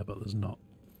be there, but there's not.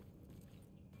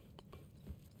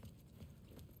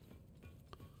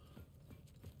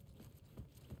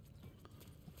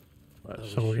 Right,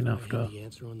 so we're gonna have to the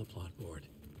answer on the plot board.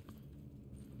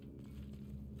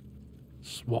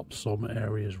 swap some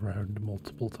areas around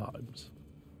multiple times.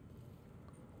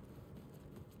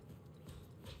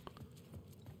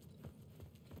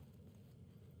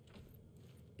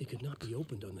 It could not be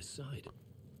opened on the side.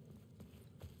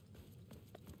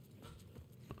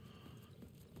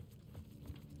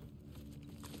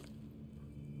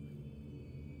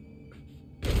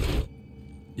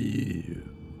 Ew.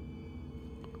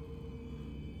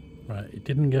 Right, it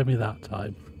didn't get me that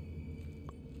time.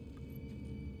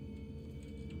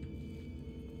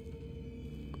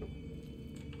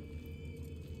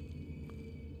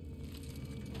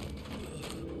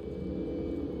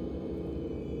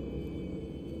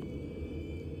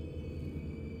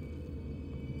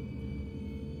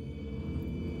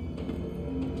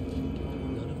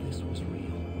 None of this was real.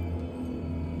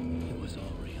 It was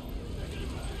all real.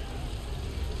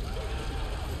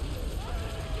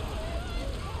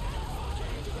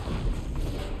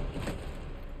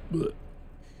 Blech.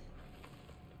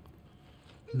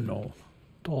 No,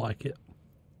 don't like it.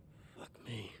 Fuck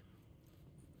me.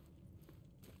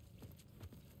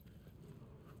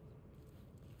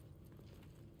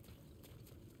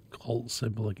 Cult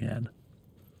symbol again.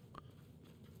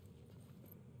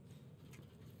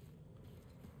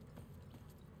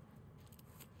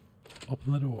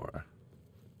 Open the door.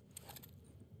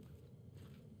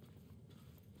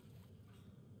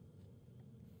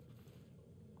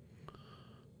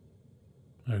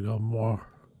 There we go, more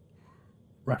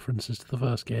references to the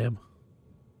first game.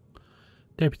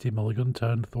 Deputy Mulligan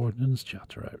turned Thornton's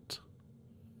chatter out.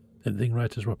 Didn't think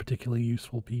writers were particularly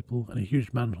useful people, and a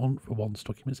huge manhunt for one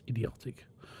struck him as idiotic.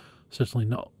 Certainly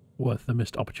not worth the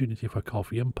missed opportunity for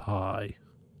coffee and pie.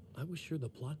 I was sure the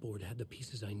plot board had the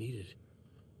pieces I needed.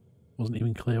 Wasn't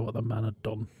even clear what the man had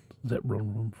done. Zip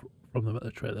run from them at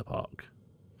the trailer park.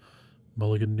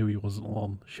 Mulligan knew he wasn't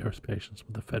alone. Sheriff's patience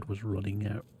with the Fed was running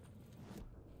out.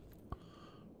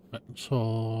 Right,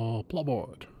 so, plot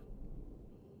board.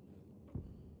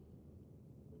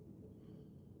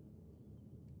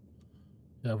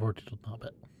 Yeah, I've already done that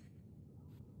bit.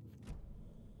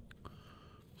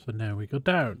 So now we go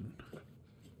down.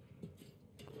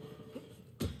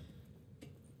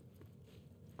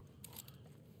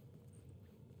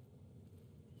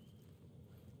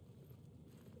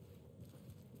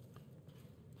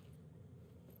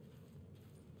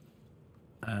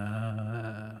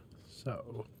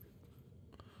 So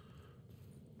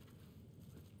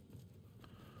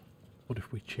what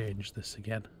if we change this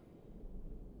again?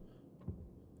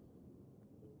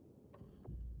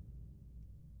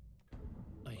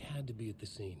 I had to be at the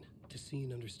scene to see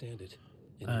and understand it,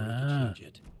 in order to change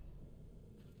it.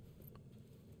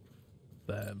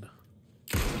 Then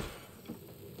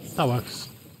that works.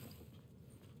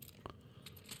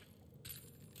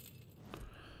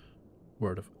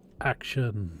 Word of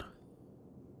action.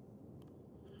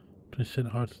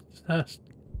 20% hard test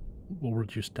will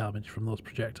reduce damage from those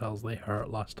projectiles they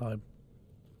hurt last time.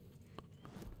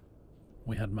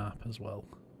 We had map as well.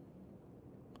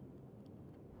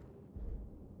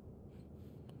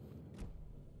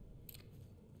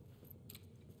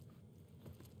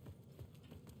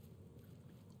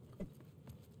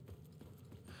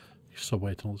 These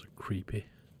subway tunnels are creepy.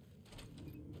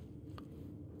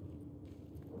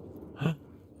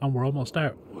 And we're almost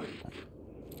out.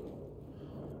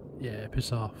 Yeah,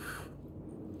 piss off.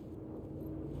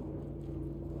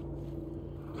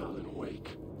 Alan,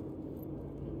 awake.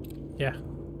 Yeah.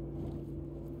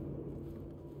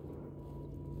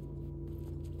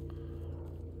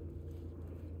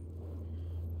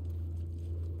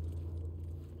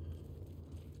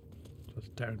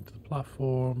 Just down to the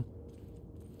platform.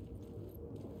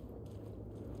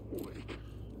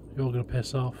 You're gonna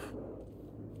piss off.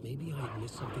 Maybe I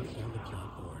missed something on the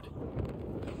plot board.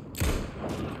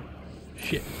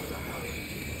 Shit.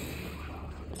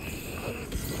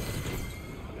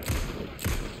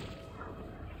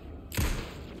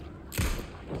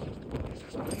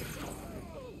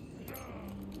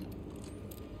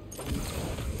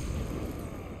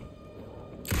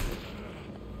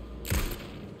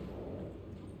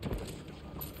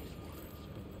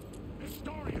 This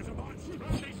story is about this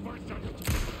person.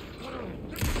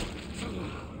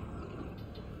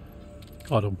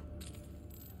 Got him.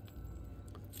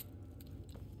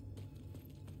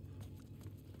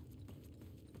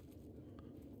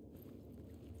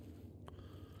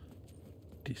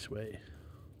 This way.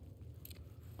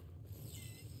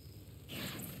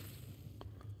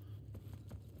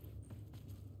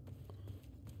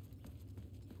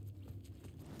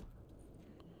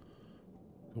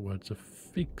 The words of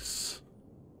fix.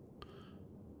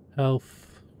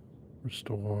 Health.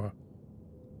 Restore.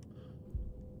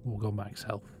 We'll go max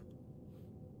health.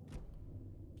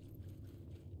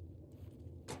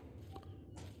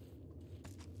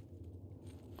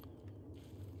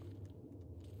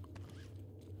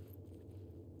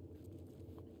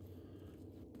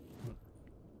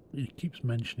 He keeps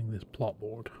mentioning this plot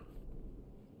board.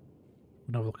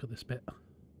 We'll have a look at this bit.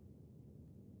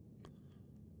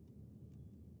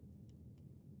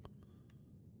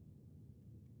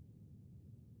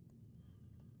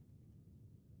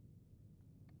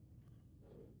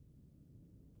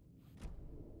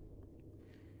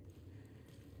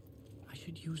 I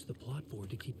should use the plot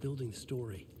board to keep building the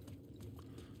story.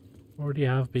 Already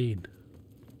have been.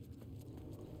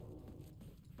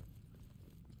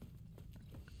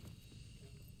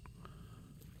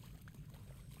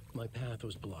 My path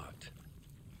was blocked.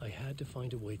 I had to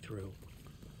find a way through.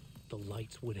 The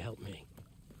lights would help me.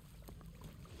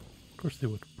 Of course they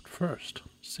would. But first,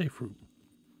 safe room.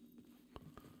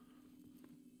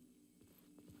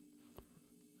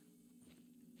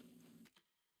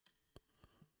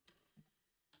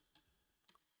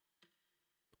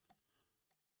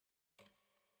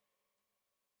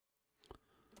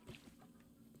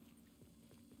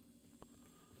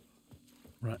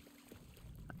 Right.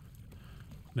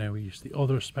 Now we use the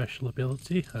other special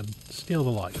ability and steal the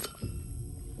light.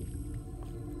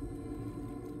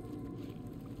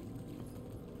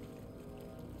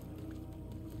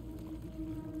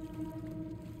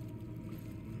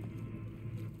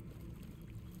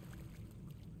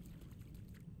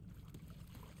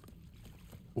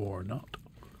 Or not.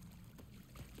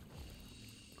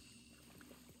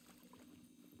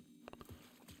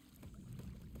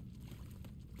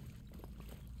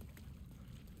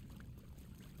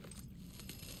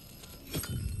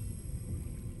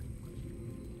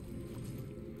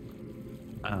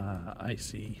 Ah, I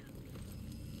see.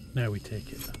 Now we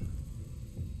take it.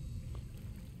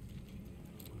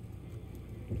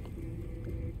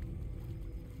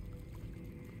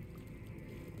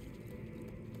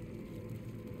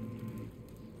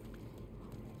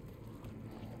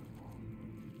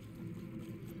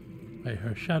 By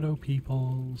her shadow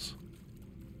peoples.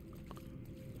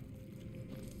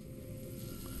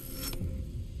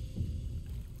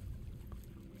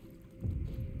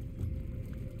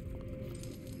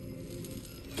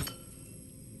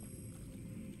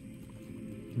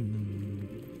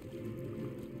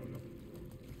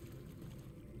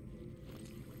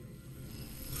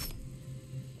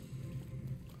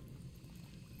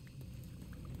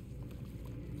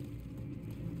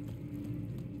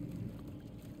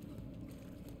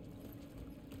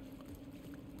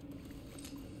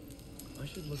 I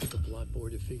should look at the plot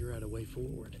board to figure out a way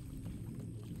forward.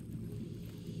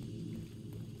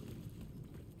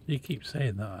 You keep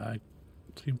saying that. I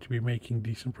seem to be making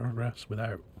decent progress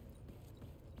without.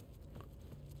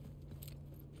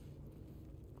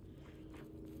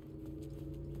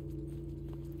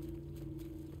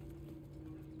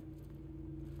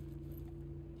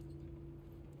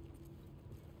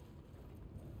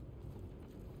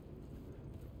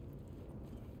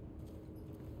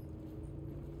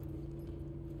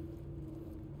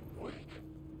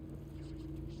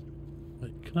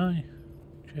 Wait, can I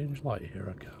change light here?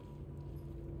 I can.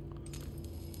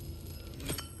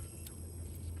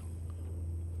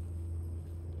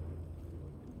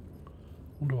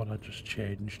 I just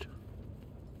changed.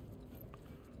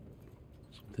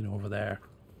 Something over there.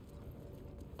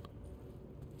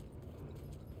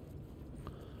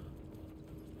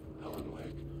 Alan Wake.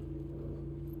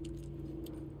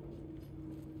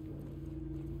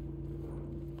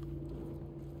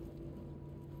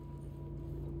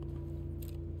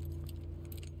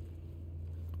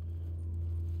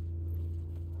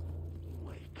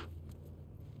 Wake.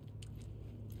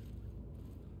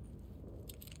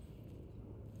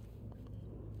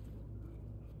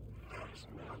 There's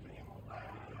nothing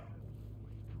left.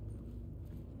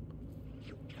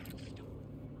 You can't stop.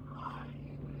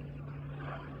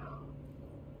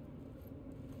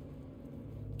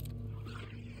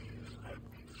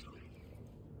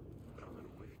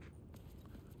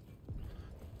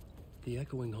 The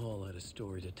echoing hall had a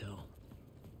story to tell.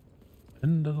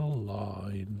 End of the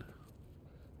line.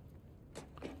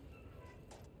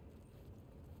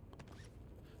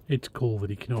 It's cool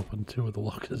that he can open two of the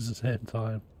lockers at the same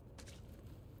time.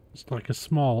 It's like a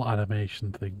small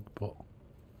animation thing, but...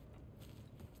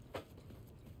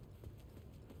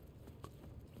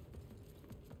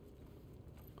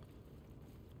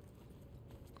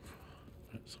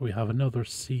 So we have another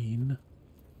scene.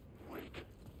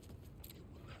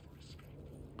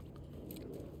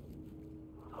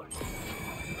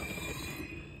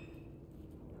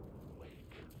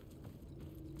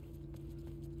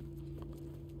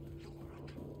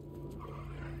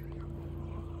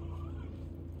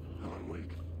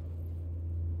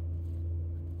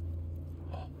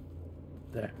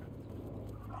 There.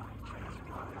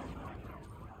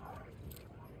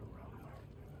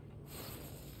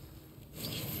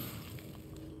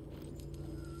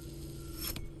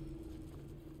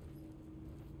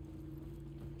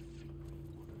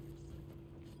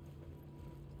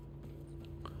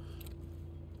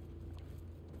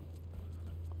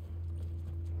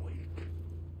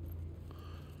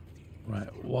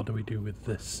 Right, what do we do with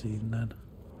this scene then?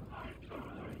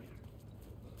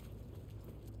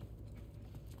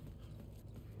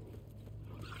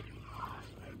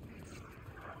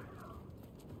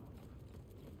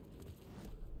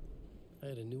 I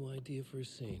had a new idea for a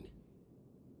scene.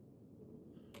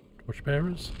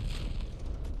 Torchbearers?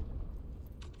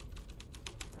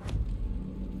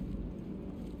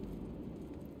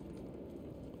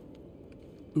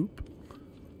 Oop.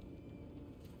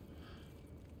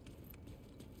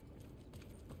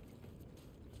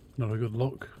 Not a good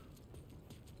look.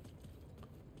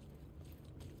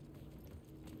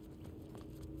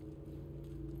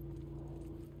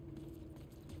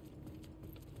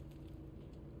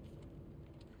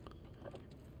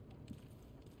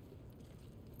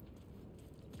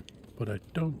 But I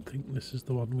don't think this is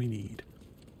the one we need,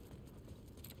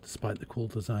 despite the cool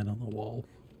design on the wall.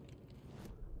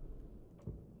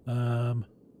 FBI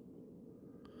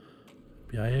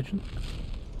agent?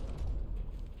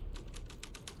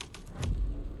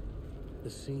 The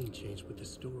scene changed with the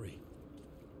story.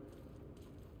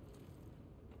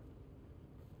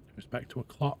 Goes back to a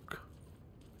clock.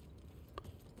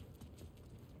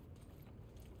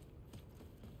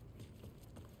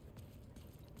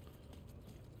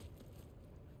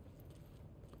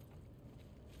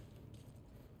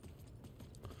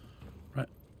 Right,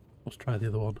 let's try the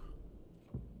other one.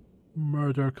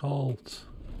 Murder cult.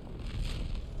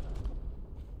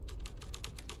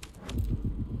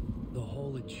 The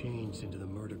hall had changed into the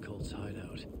murder cult's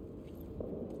hideout.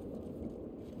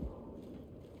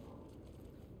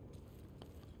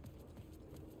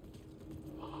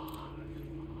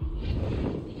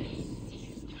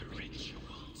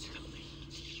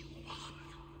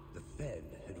 The Fed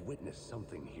had witnessed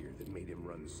something here that made him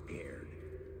run scared.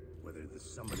 Whether the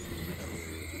summoning ritual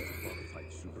was a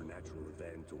modified supernatural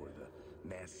event or the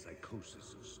mass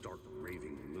psychosis of stark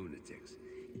raving lunatics,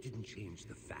 it didn't change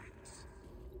the facts.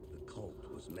 The cult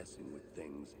was messing with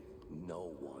things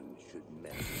no one should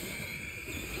mess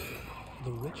with.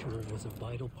 The ritual was a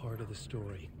vital part of the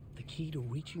story, the key to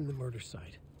reaching the murder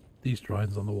site. These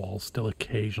drawings on the wall still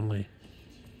occasionally,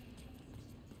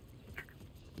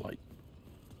 like,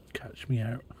 catch me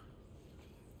out.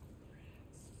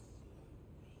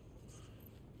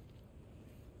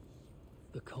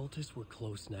 The cultists were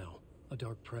close now, a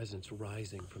dark presence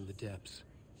rising from the depths.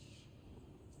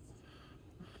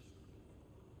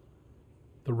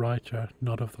 The writer,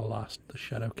 not of the last, the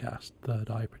shadow cast, third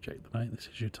eye, project the night, this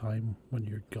is your time when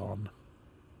you're gone.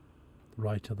 The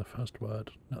writer, the first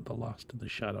word, not the last, in the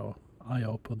shadow, eye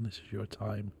open, this is your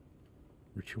time.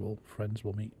 Ritual, friends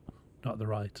will meet, not the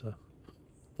writer.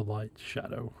 The light,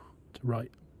 shadow, to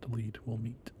right, to lead, will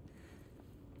meet.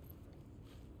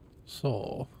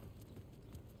 So,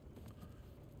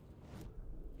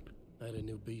 I had a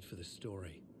new beat for the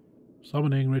story.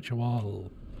 Summoning ritual.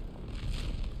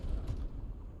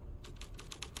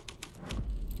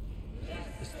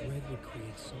 This thread would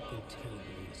create something terrible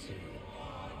in the scene,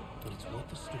 but it's what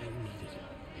the story needed.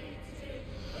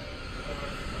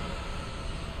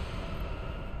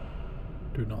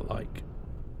 Do not like.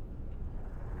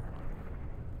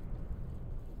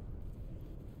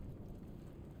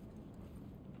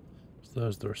 So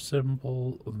there's their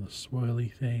symbol and the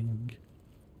swirly thing.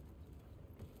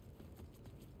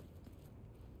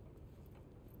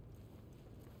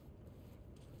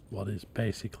 What is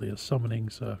basically a summoning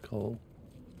circle.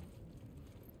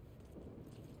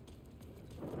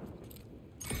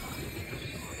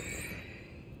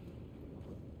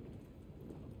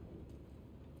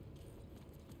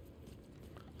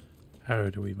 How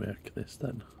do we make this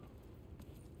then?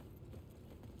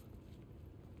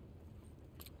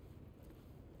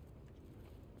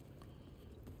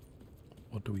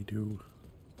 What do we do?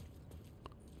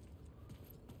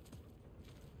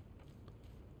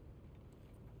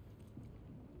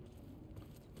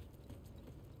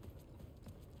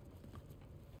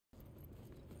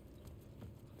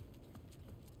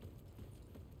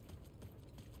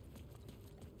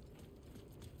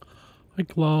 Hi,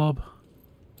 Glob.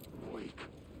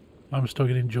 I'm still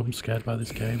getting jump scared by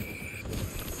this game.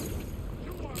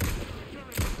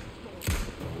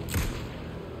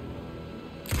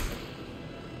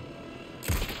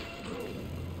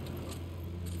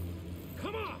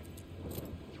 Come on!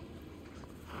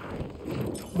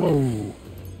 Whoa.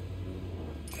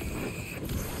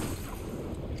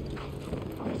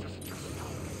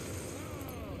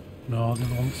 No, the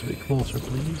other one's a bit closer,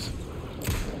 please.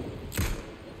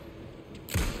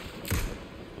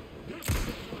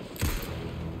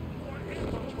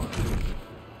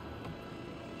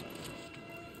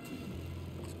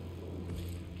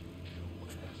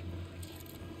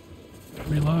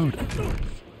 Reload.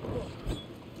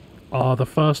 Oh, the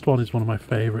first one is one of my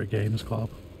favourite games, Club.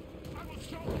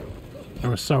 I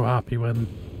was so happy when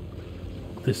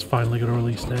this finally got a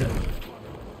release date.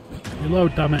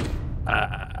 Reload, damn it.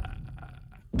 Ah.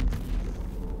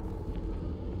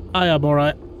 I am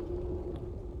alright.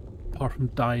 Apart from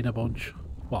dying a bunch.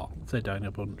 Well, I say dying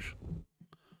a bunch.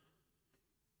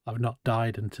 I've not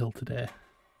died until today.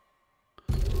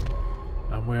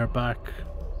 And we're back.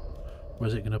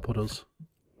 Where's it going to put us?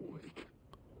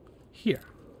 Here.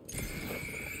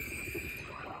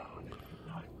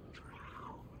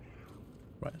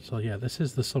 Right, so yeah, this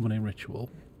is the summoning ritual.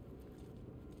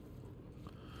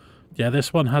 Yeah,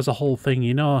 this one has a whole thing.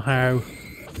 You know how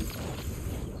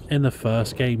in the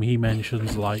first game he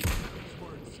mentions like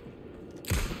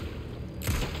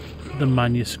the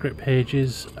manuscript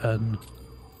pages and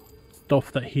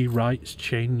stuff that he writes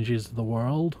changes the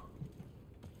world?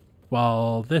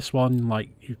 Well, this one, like,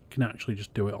 you can actually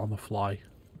just do it on the fly.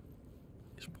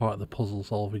 It's part of the puzzle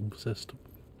solving system.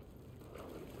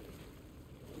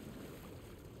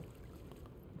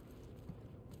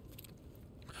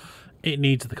 It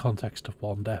needs the context of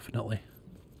one, definitely.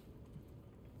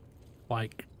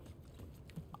 Like,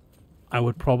 I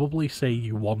would probably say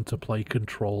you want to play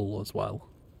Control as well,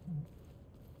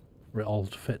 for it all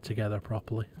to fit together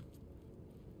properly.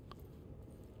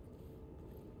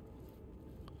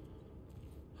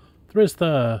 There is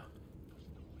the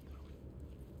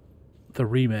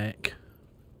remake.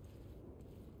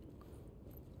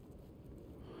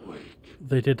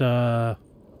 They did a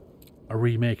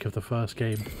remake of the first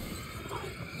game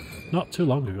not too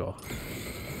long ago.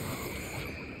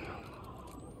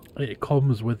 It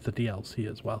comes with the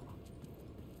DLC as well.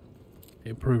 It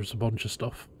improves a bunch of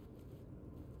stuff.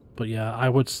 But yeah, I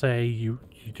would say you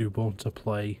do want to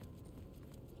play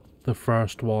the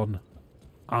first one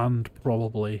and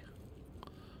probably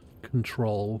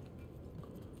Control.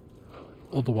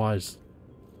 Otherwise,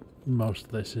 most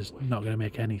of this is not going to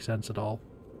make any sense at all.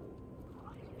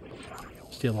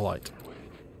 Steal the light.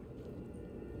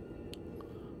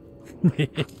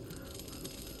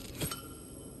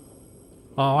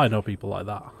 Oh, I know people like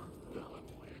that.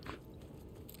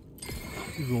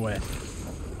 Go away.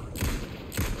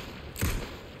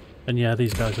 And yeah,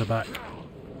 these guys are back.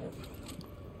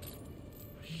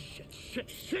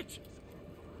 Shit!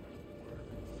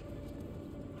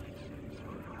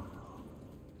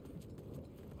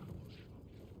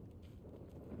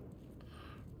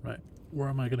 Right, where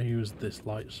am I going to use this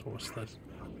light source then?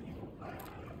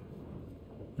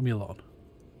 Leave me alone.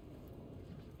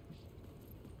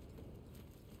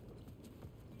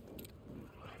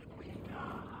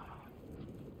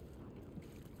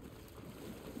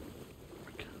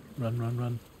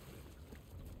 Run.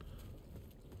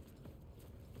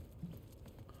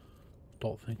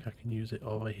 Don't think I can use it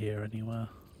over here anywhere.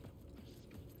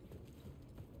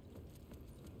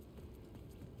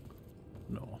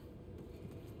 No.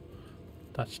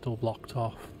 That's still blocked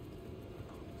off.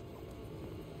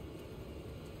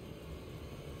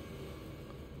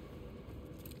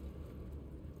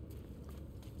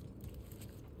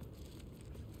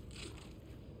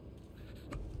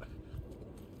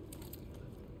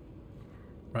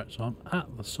 Right, so I'm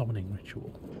at the summoning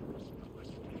ritual.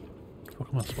 What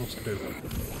am I supposed to do?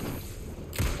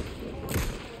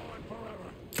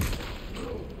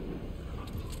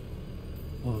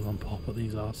 Other than pop at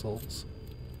these arseholes.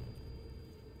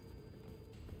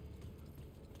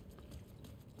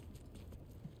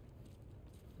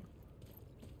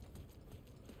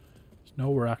 There's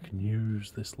nowhere I can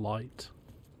use this light.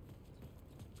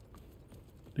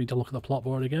 Need to look at the plot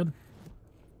board again.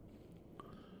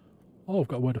 Oh, I've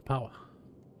got a word of power.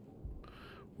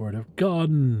 Word of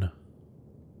gun.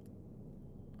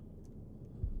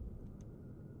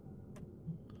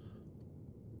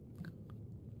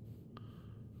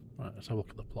 Right, let's have a look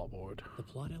at the plot board. The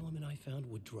plot element I found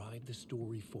would drive the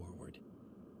story forward.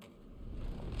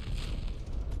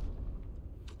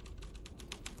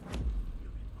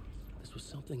 This was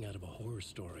something out of a horror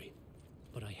story,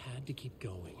 but I had to keep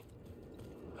going.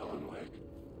 Alan Wake.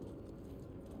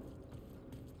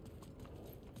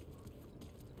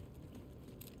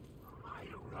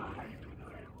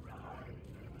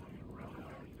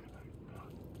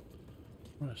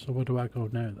 Right, so where do I go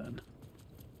now then?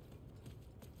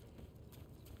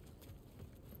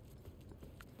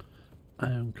 I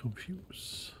am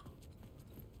confused.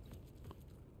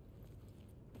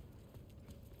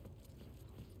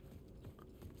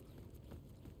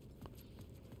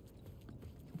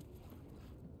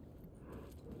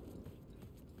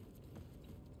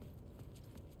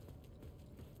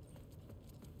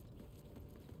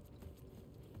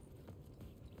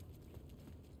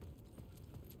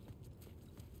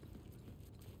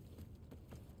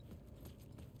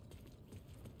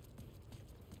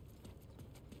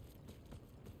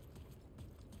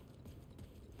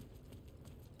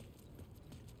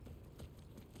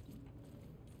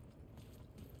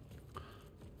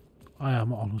 I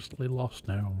am honestly lost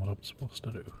now on what I'm supposed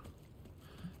to do.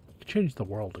 Change the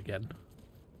world again.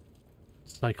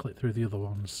 Cycle it through the other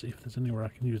ones, see if there's anywhere I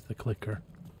can use the clicker.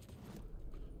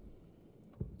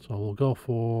 So we'll go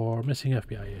for missing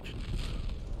FBI agent.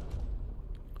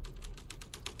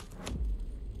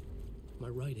 My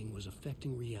writing was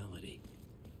affecting reality.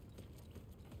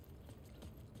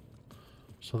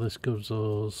 So this gives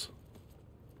us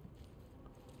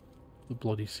the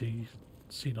bloody scene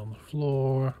on the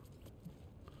floor.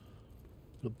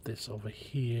 With this over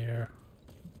here,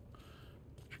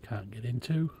 which I can't get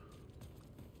into.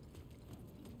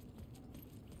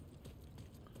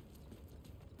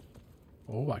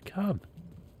 Oh, I can.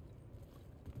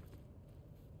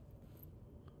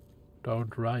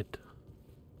 Don't write.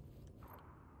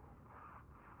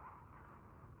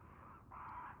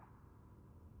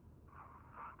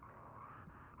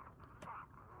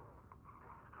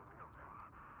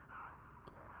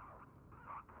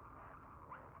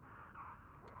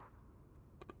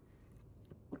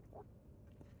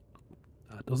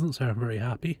 That doesn't sound very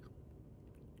happy.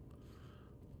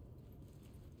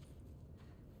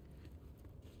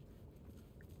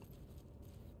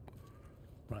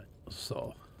 Right,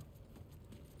 so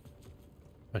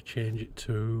I change it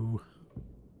to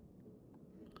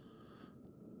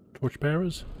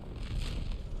torchbearers.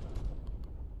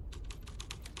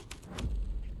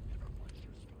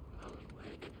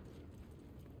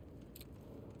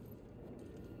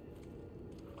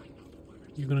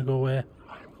 You gonna go where?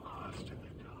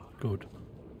 Good.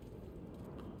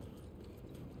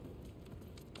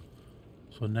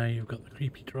 So now you've got the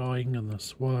creepy drawing and the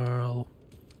swirl.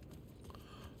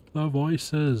 The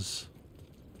voices.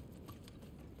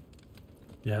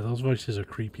 Yeah, those voices are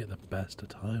creepy at the best of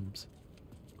times.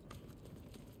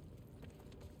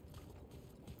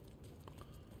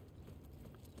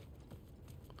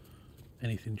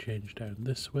 Anything changed down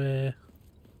this way?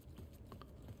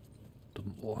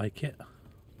 Doesn't like it.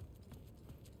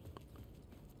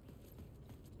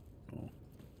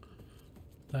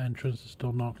 The entrance is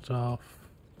still knocked off.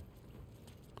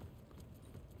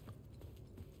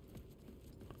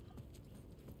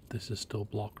 This is still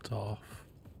blocked off.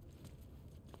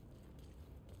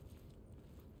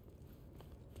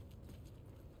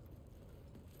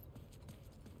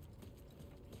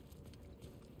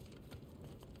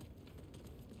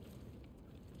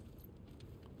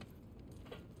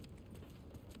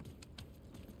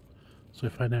 So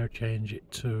if I now change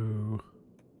it to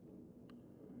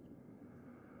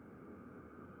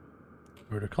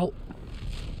vertical.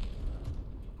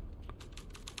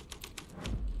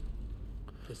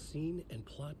 The scene and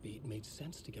plot beat made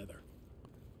sense together.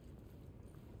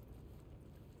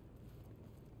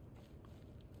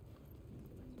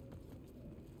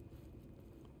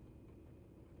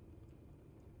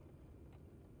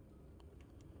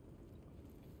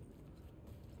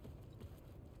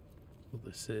 What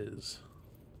this is.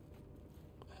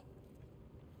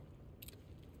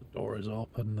 The door is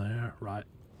open there. Right.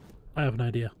 I have an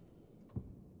idea.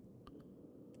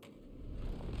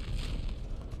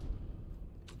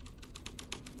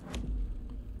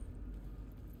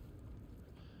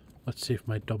 Let's see if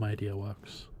my dumb idea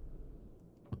works.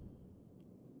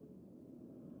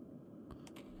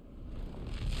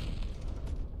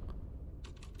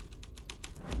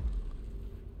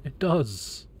 It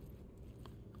does.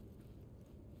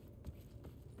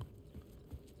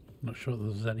 Not sure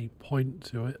there's any point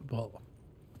to it, but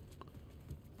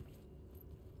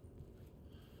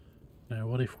now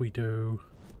what if we do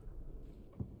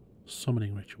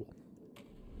summoning ritual?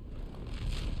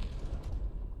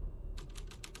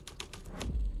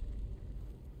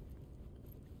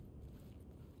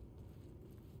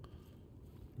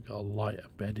 Got a light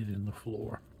embedded in the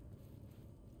floor.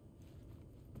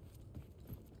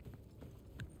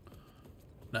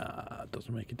 Nah, it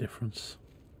doesn't make a difference.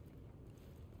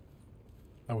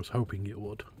 I was hoping it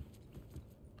would.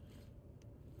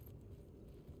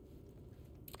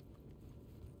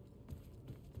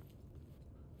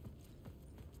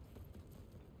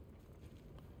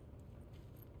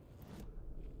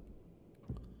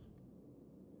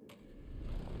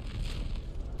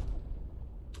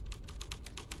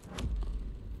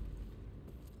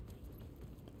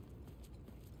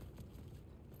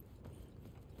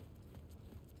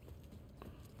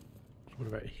 What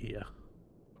about here?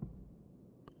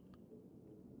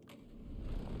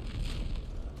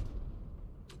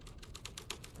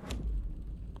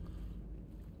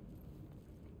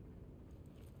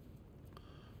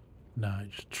 No,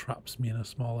 it just traps me in a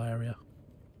small area.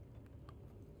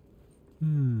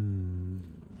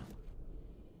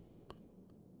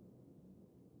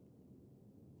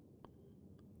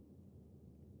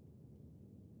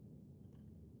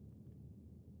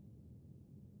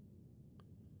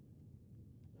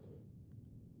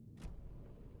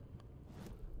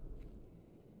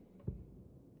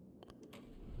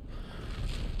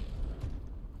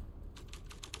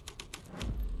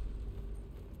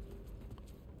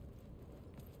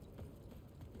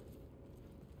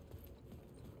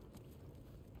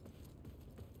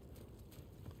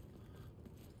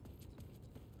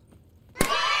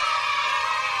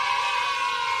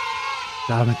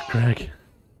 Damn it, Craig.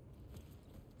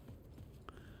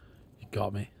 You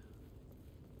got me.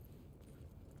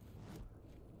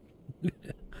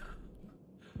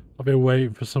 I've been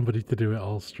waiting for somebody to do it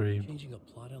all stream. Changing a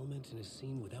plot element in a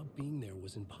scene without being there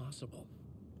was impossible.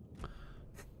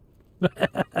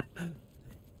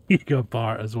 You got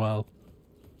Bart as well.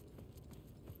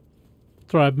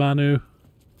 That's right, Manu.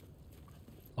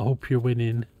 I hope you're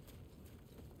winning.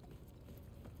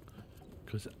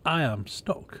 Because I am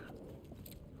stuck.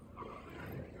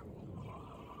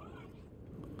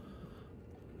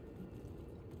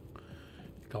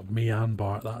 Got me and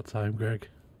Bart that time, Greg.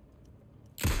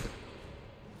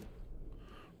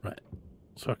 Right,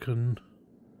 so I can...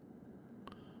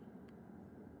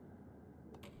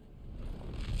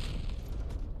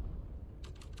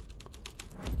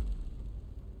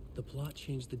 The plot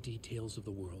changed the details of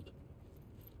the world.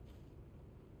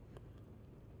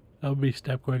 Help me,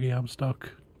 Step Greggy, I'm stuck.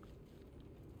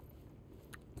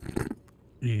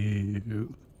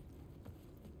 Ew.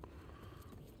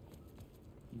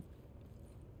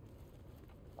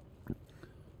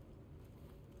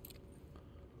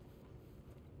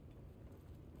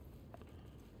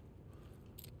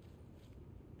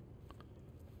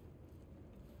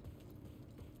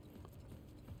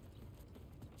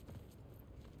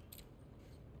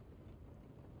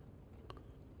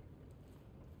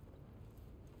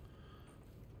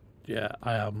 Yeah,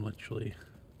 I am literally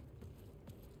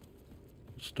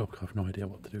stuck. I have no idea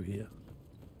what to do here.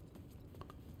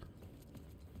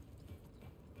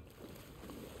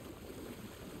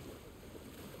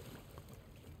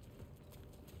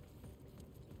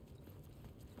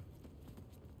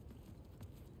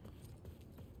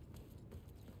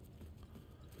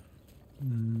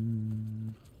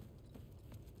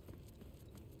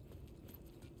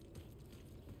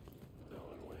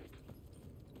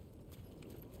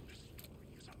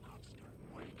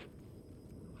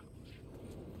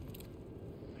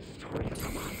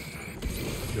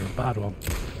 You're a bad one.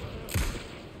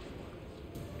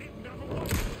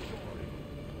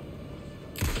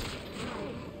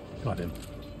 Got him.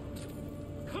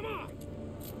 Come on!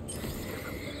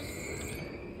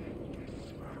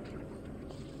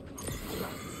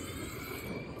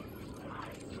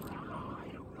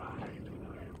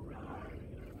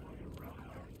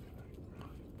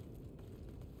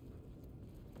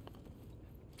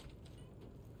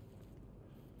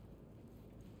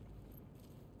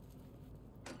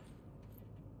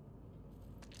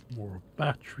 More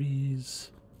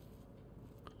batteries.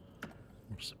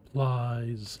 More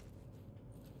supplies.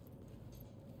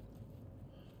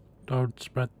 Don't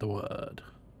spread the word.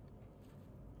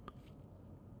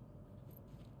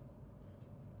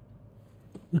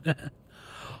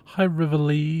 Hi,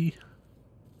 Riverly.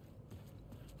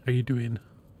 How you doing?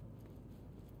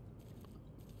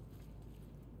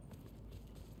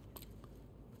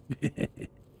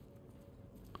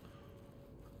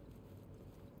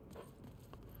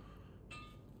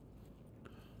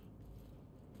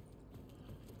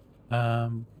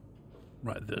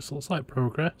 Right, this looks like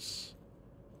progress.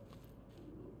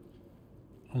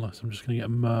 Unless I'm just gonna get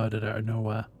murdered out of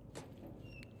nowhere.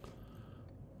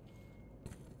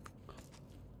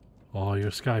 Oh,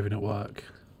 you're skiving at work.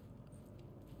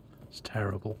 It's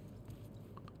terrible.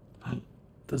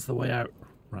 There's the way out.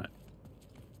 Right.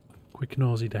 Quick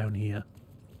nosy down here.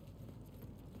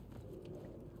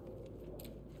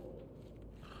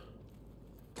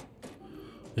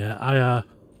 Yeah,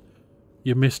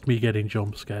 you missed me getting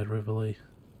jump scared, Riverly.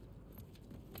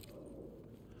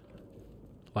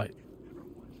 Like,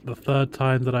 the third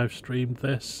time that I've streamed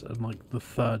this, and like the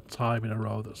third time in a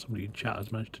row that somebody in chat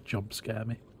has managed to jump scare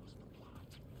me.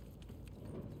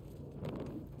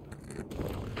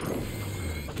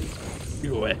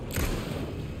 You away.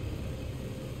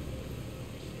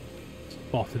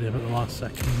 Spotted him at the last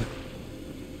second.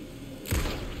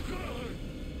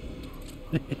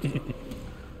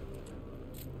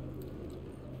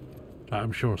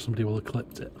 I'm sure somebody will have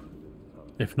clipped it.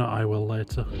 If not, I will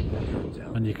later.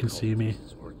 And you can see me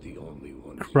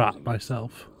crap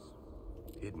myself.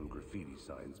 Hidden graffiti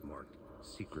signs marked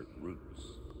secret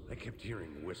routes. I kept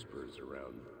hearing whispers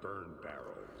around burn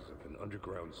barrels of an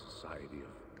underground society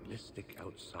of mystic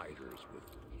outsiders with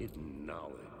hidden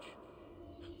knowledge.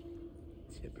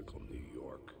 Typical New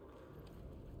York.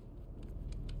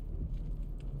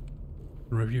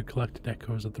 Review collected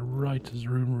echoes of the writer's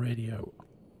room radio.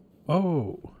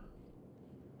 Oh.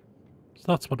 So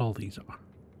that's what all these are.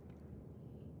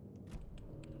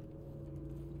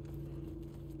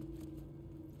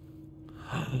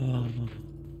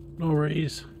 No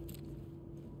worries.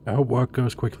 I hope work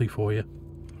goes quickly for you.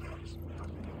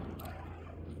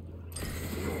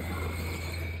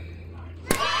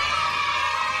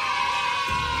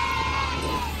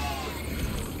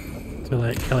 Too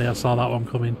late, Kelly, I saw that one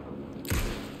coming.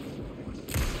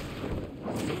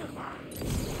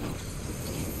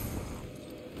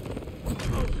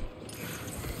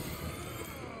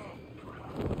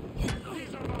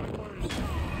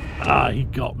 Ah, he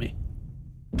got me.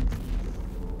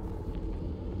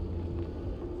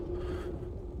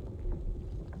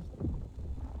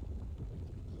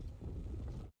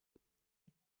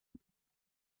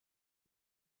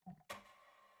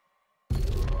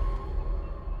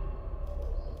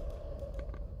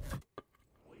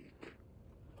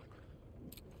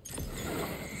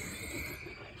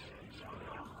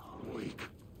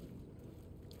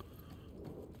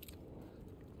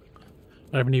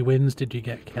 How many wins did you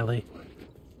get, Kelly?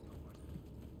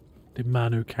 Did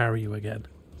Manu carry you again?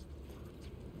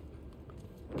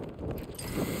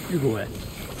 You go away.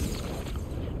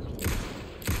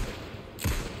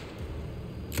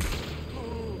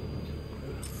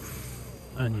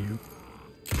 And you.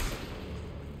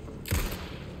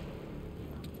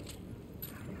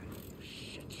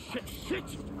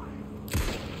 Shit!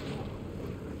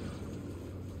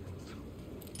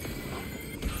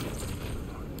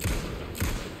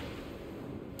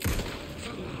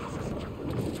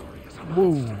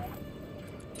 Whoa.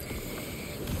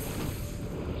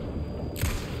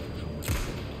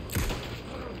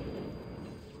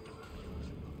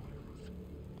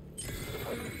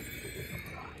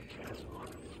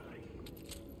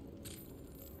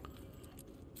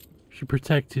 She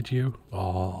protected you.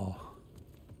 Oh.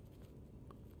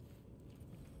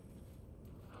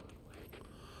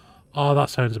 Oh, that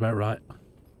sounds about right.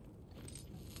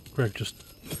 Greg just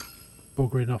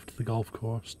buggering off to the golf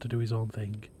course to do his own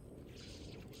thing.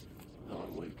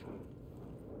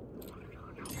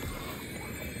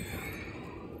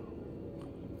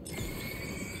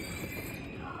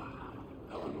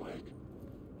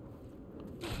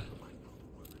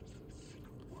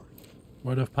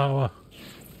 Word of power.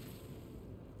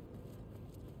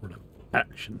 Word of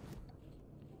action.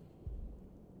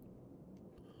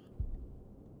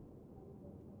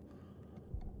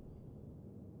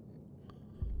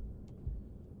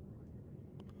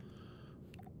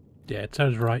 Yeah, it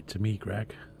sounds right to me,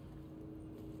 Greg.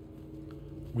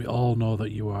 We all know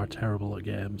that you are terrible at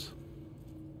games.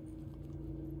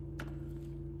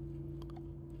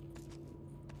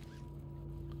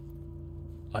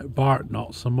 Like Bart,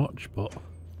 not so much, but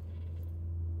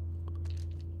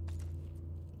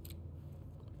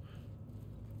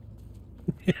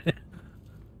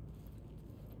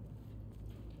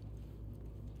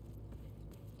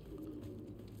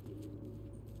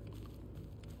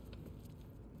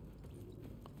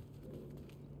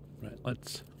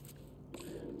Let's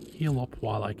heal up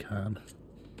while I can.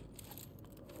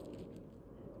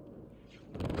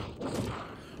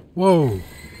 Whoa!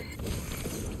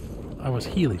 I was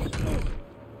healing.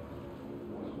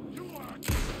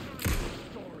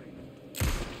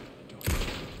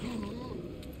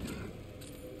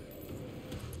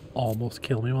 Almost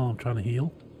kill me while I'm trying to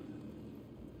heal.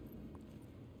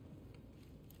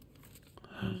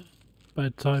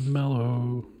 Bedtime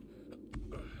mellow.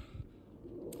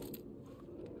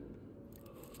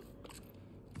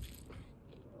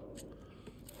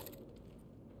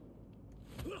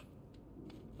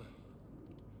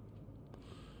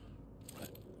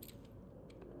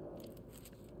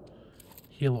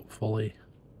 Heal up fully.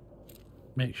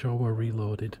 Make sure we're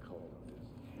reloaded.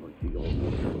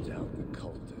 Turns out the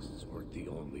cultists weren't the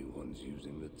only ones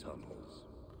using the tunnels.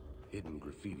 Hidden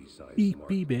graffiti signs Beep marked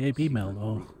beep baby secret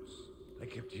mellow. routes. I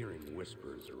kept hearing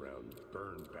whispers around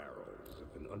burn barrels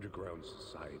of an underground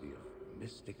society of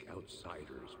mystic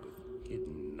outsiders with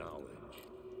hidden knowledge.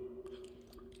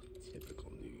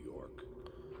 Typical New York.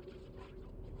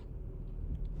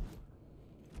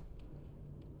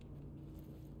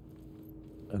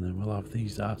 And then we'll have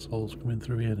these assholes coming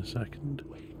through here in a second.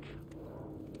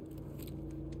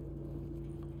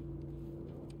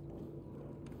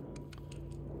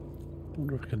 I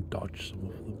wonder if I can dodge some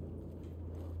of them.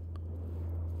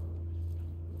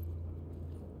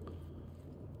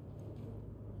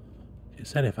 It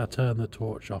said if I turn the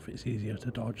torch off, it's easier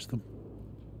to dodge them.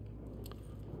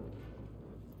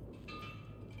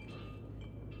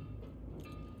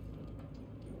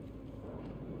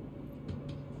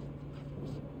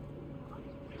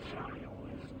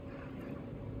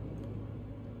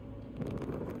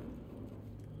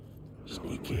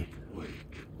 Sneaky.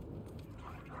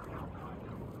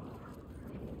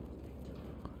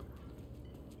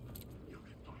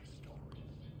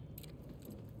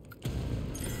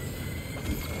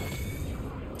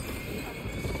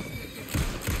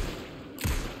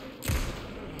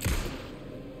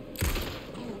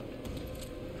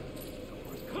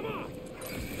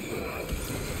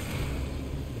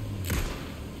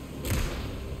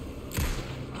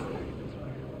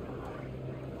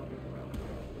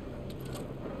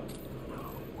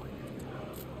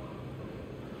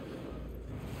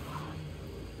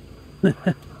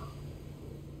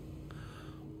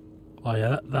 Oh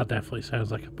yeah, that definitely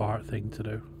sounds like a Bart thing to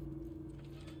do.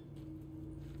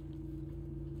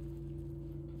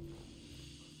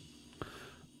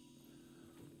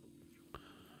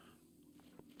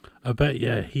 I bet,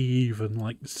 yeah, he even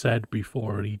like said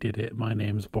before he did it, my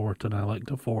name's Bort and I like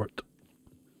to fort.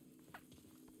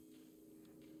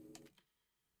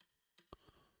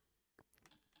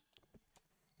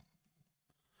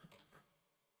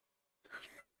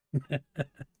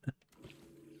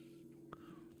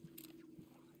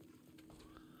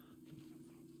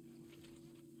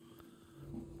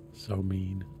 So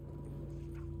mean.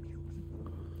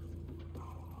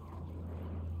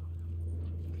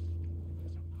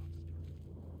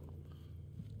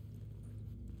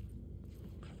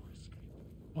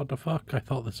 What the fuck? I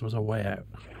thought this was a way out.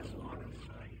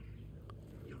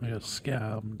 I got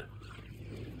scammed.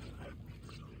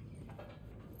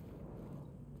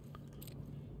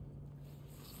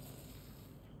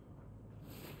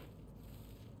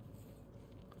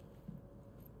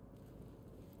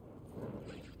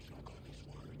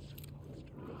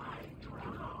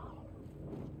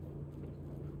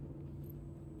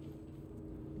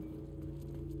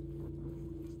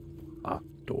 Ah,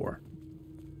 door.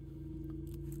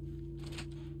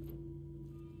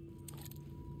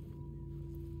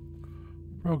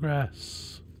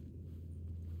 Progress.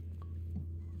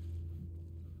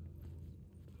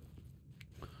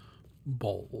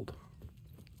 Bold.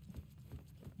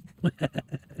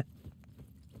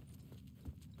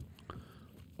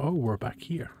 Oh, we're back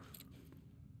here.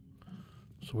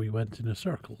 So we went in a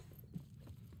circle.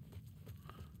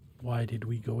 Why did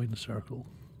we go in a circle?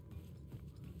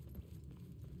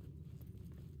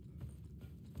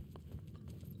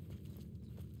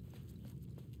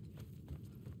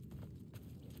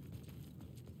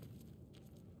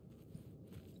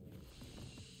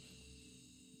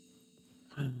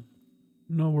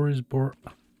 No worries, Bort.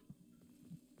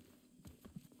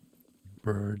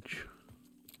 Burge.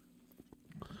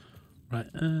 Right,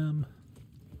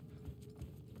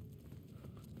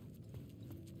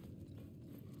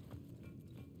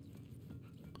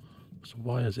 so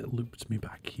why has it looped me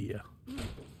back here?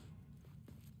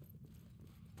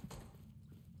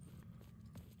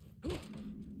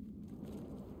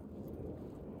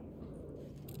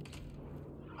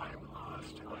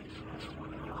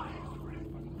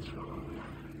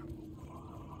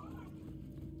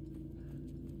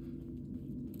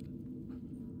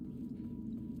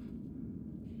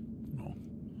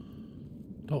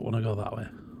 don't want to go that way.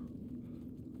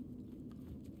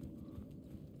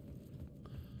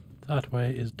 That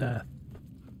way is death.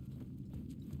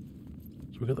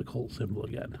 So we got the cult symbol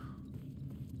again.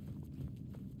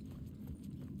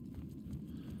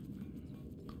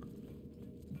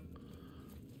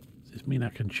 Does this mean I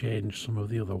can change some of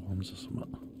the other ones or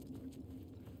something?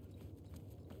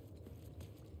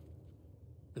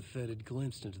 The Fed had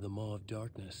glimpsed into the maw of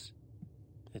darkness.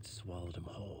 It swallowed him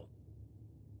whole.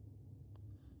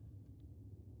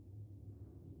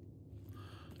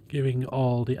 Giving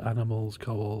all the animals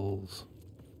calls.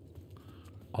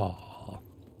 Aww.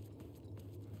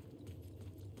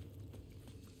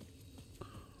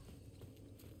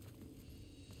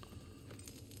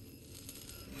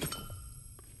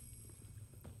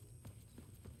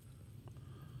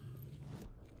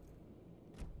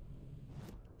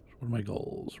 One of my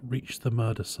goals. Reach the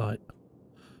murder site.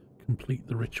 Complete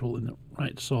the ritual in the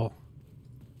right, so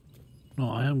no,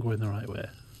 I am going the right way.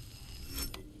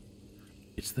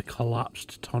 It's the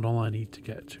collapsed tunnel I need to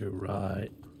get to, right.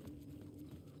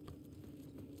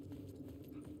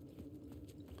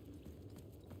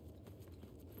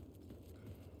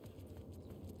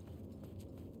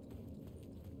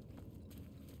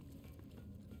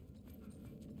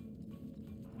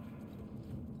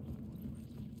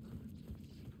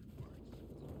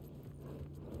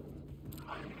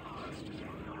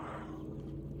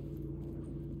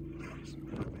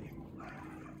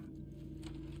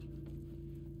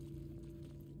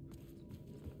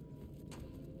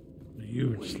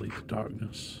 You just lead to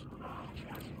darkness.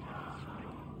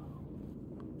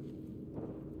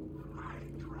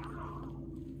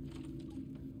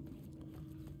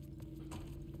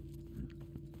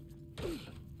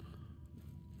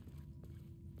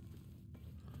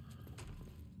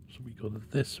 So we go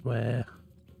this way,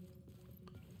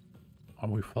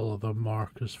 and we follow the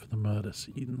markers for the murder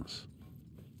scenes.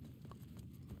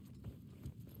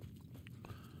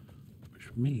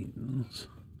 Which means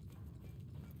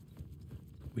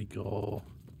we go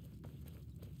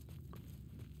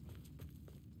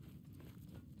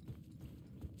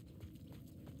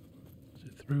is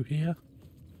it through here?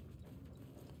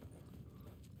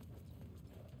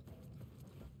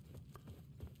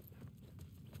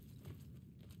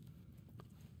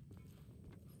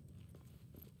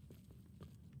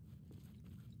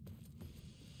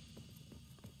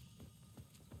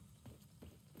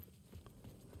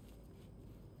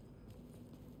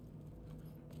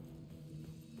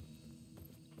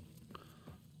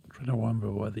 I don't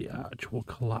remember where the actual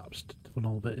collapsed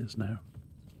tunnel bit is now.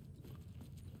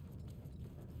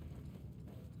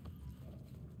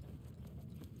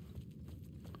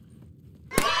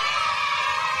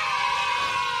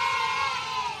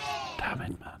 Damn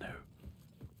it, Manu.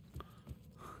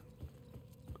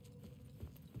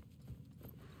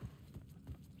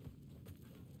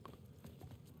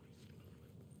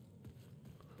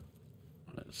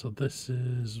 Right, so this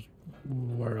is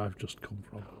where I've just come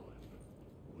from.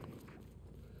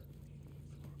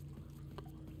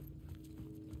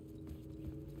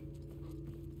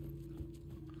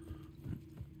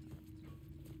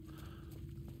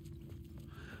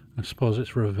 I suppose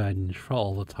it's revenge for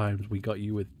all the times we got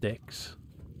you with dicks.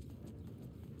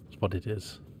 That's what it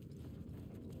is.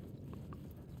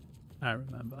 I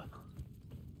remember.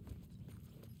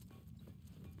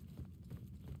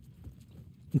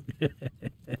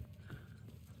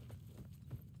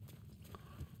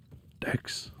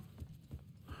 Dicks.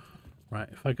 Right,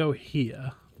 if I go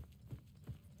here,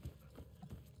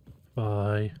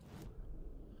 I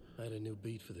had a new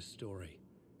beat for the story.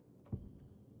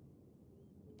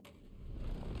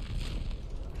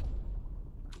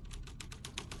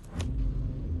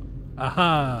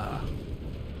 Aha!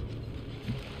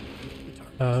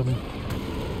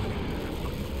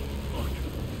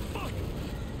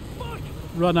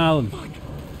 Run, Alan.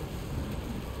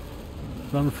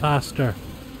 Run faster.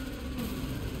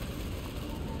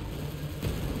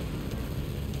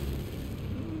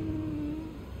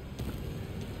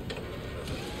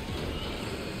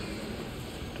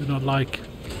 Do not like.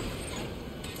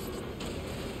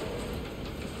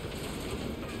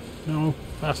 No,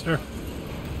 faster.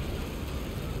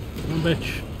 Run,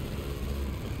 bitch.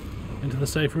 Into the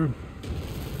safe room.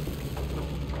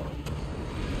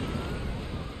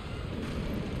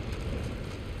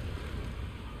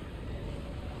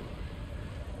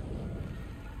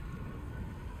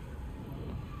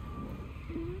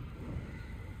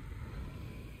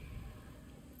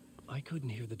 I couldn't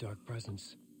hear the dark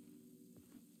presence.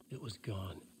 It was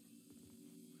gone.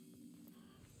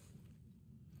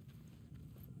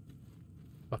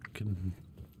 Fucking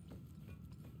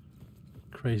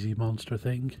crazy monster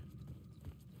thing.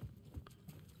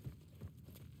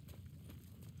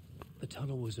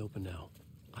 tunnel was open now.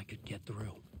 I could get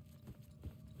through.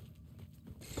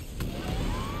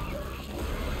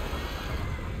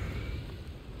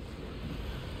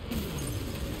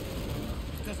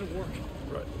 It doesn't work.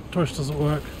 Right. Torch doesn't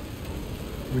work.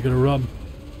 We're gonna run.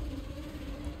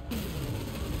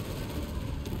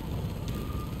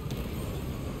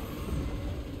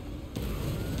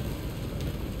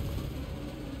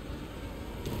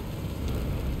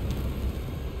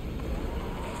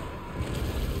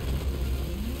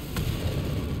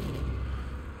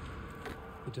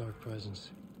 The dark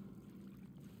presence.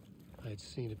 I had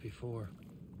seen it before.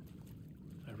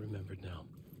 I remembered now.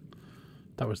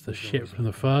 That was the shit from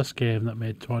the first game that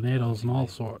made tornadoes and all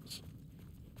sorts.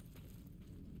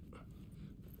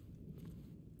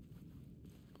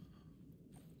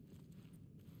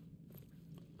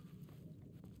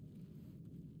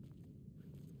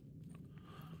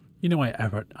 You know,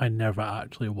 I never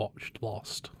actually watched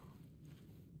Lost.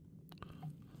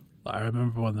 I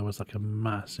remember when there was like a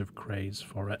massive craze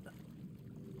for it.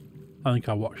 I think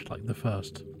I watched like the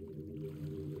first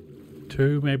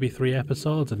 2, maybe 3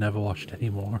 episodes and never watched any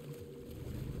more.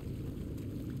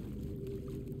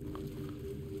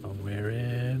 And we're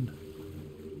in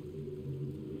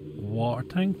water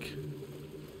tank.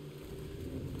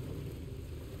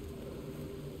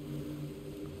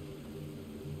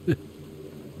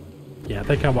 Yeah, I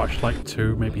think I watched like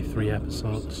 2, maybe 3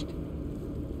 episodes.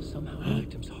 Somehow the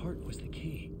victim's heart was the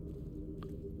key.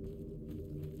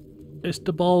 It's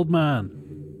the bald man.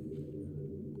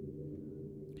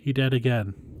 He dead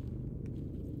again.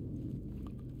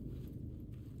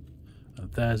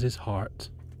 And there's his heart.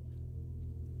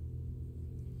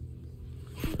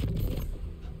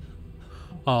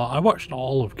 I watched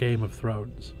all of Game of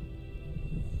Thrones.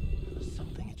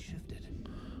 Something had shifted.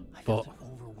 I But felt an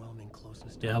overwhelming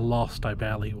closeness to yeah, Lost I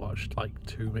barely watched like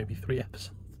 2, maybe 3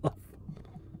 episodes. an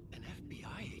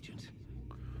FBI agent.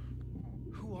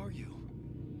 Who are you?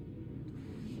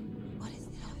 What is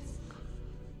this?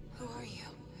 Who are you?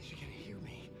 She can hear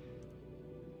me.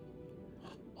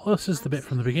 Oh, this is the bit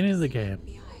from the beginning of the game.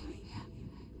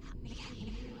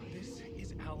 This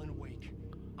is Alan Wake.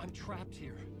 I'm trapped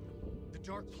here. The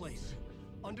dark place.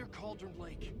 Under Cauldron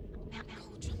Lake.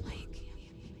 Cauldron Lake.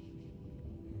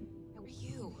 Who are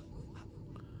you?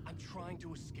 I'm trying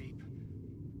to escape.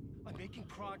 I'm making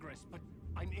progress, but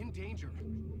I'm in danger.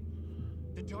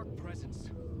 The dark presence.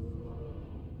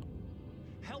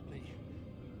 Help me.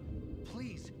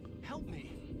 Please, help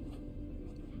me.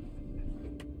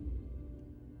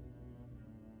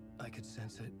 I could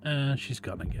sense it. She's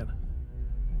gone again.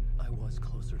 I was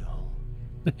closer to home.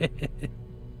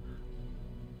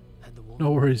 Had the woman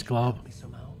No worries, helped Glob. me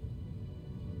somehow?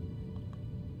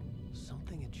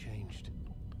 Something had changed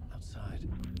outside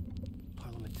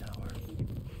Parliament Tower,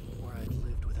 where I'd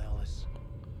lived with Alice.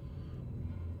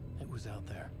 It was out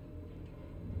there,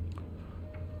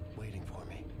 waiting for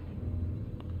me.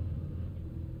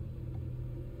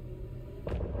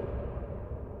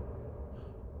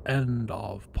 End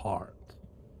of part.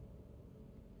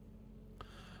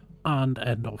 And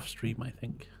end of stream, I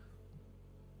think.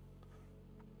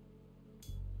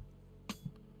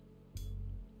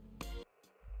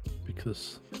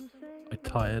 Because I'm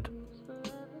tired.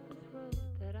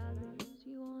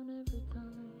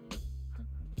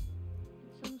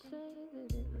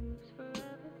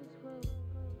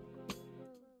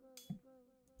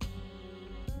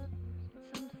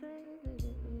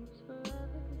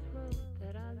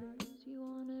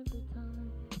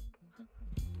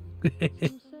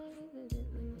 It's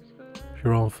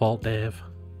your own fault, Dave.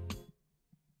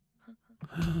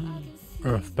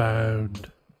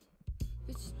 Earthbound.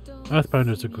 Earthbound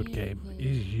is a good game. It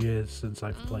is years since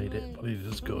I've played it, but it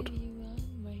is good.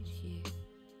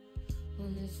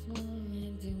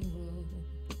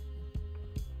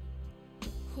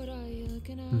 What are you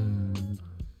looking at?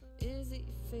 Is it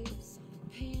your face on a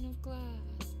pane of glass?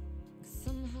 'Cause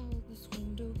somehow this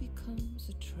window becomes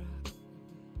a trap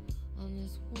on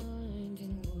this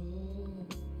winding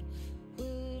road. Will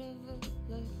it ever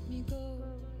let me go?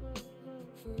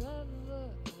 Forever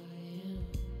I am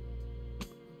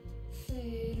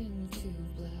fading to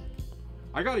black.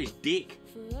 I got his dick.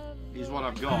 Is what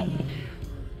I've got.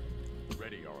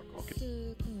 Ready, Oracle.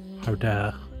 How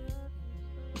dare.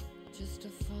 Just to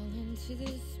fall into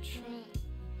this trap.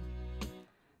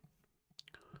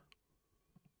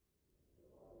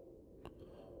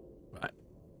 Right.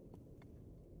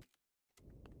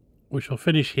 We shall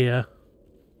finish here,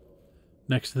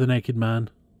 next to the naked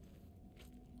man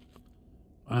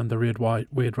and the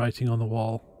weird writing on the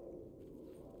wall.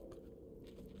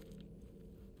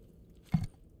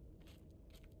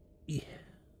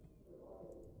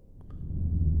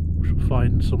 We shall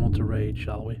find someone to raid,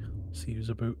 shall we? See who's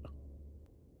a boot.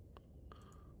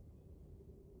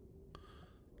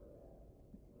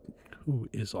 Who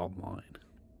is online?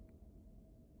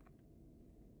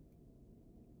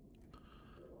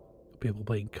 People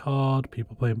playing COD,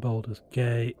 people playing Baldur's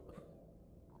Gate.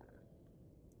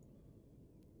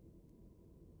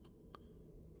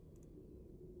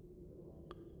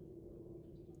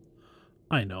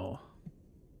 I know.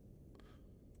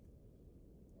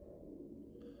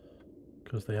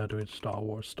 Because they are doing Star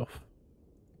Wars stuff.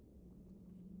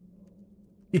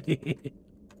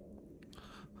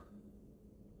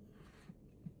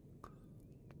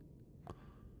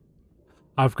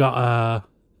 I've got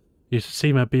you should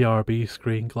see my BRB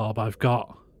screen, Glob. I've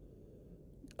got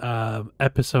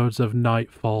episodes of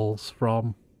Nightfalls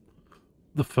from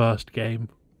the first game,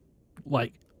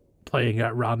 like playing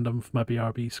at random for my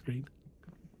BRB screen.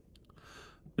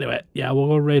 Anyway, yeah, we'll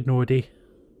go raid Nordy.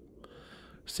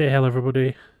 Say hello,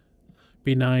 everybody.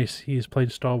 Be nice. He's playing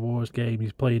Star Wars game.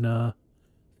 He's playing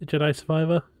Jedi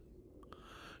Survivor.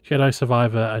 Jedi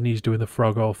Survivor, and he's doing the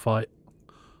Froggo fight,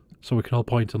 so we can all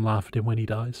point and laugh at him when he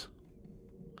dies.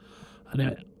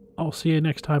 Anyway, I'll see you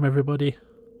next time, everybody.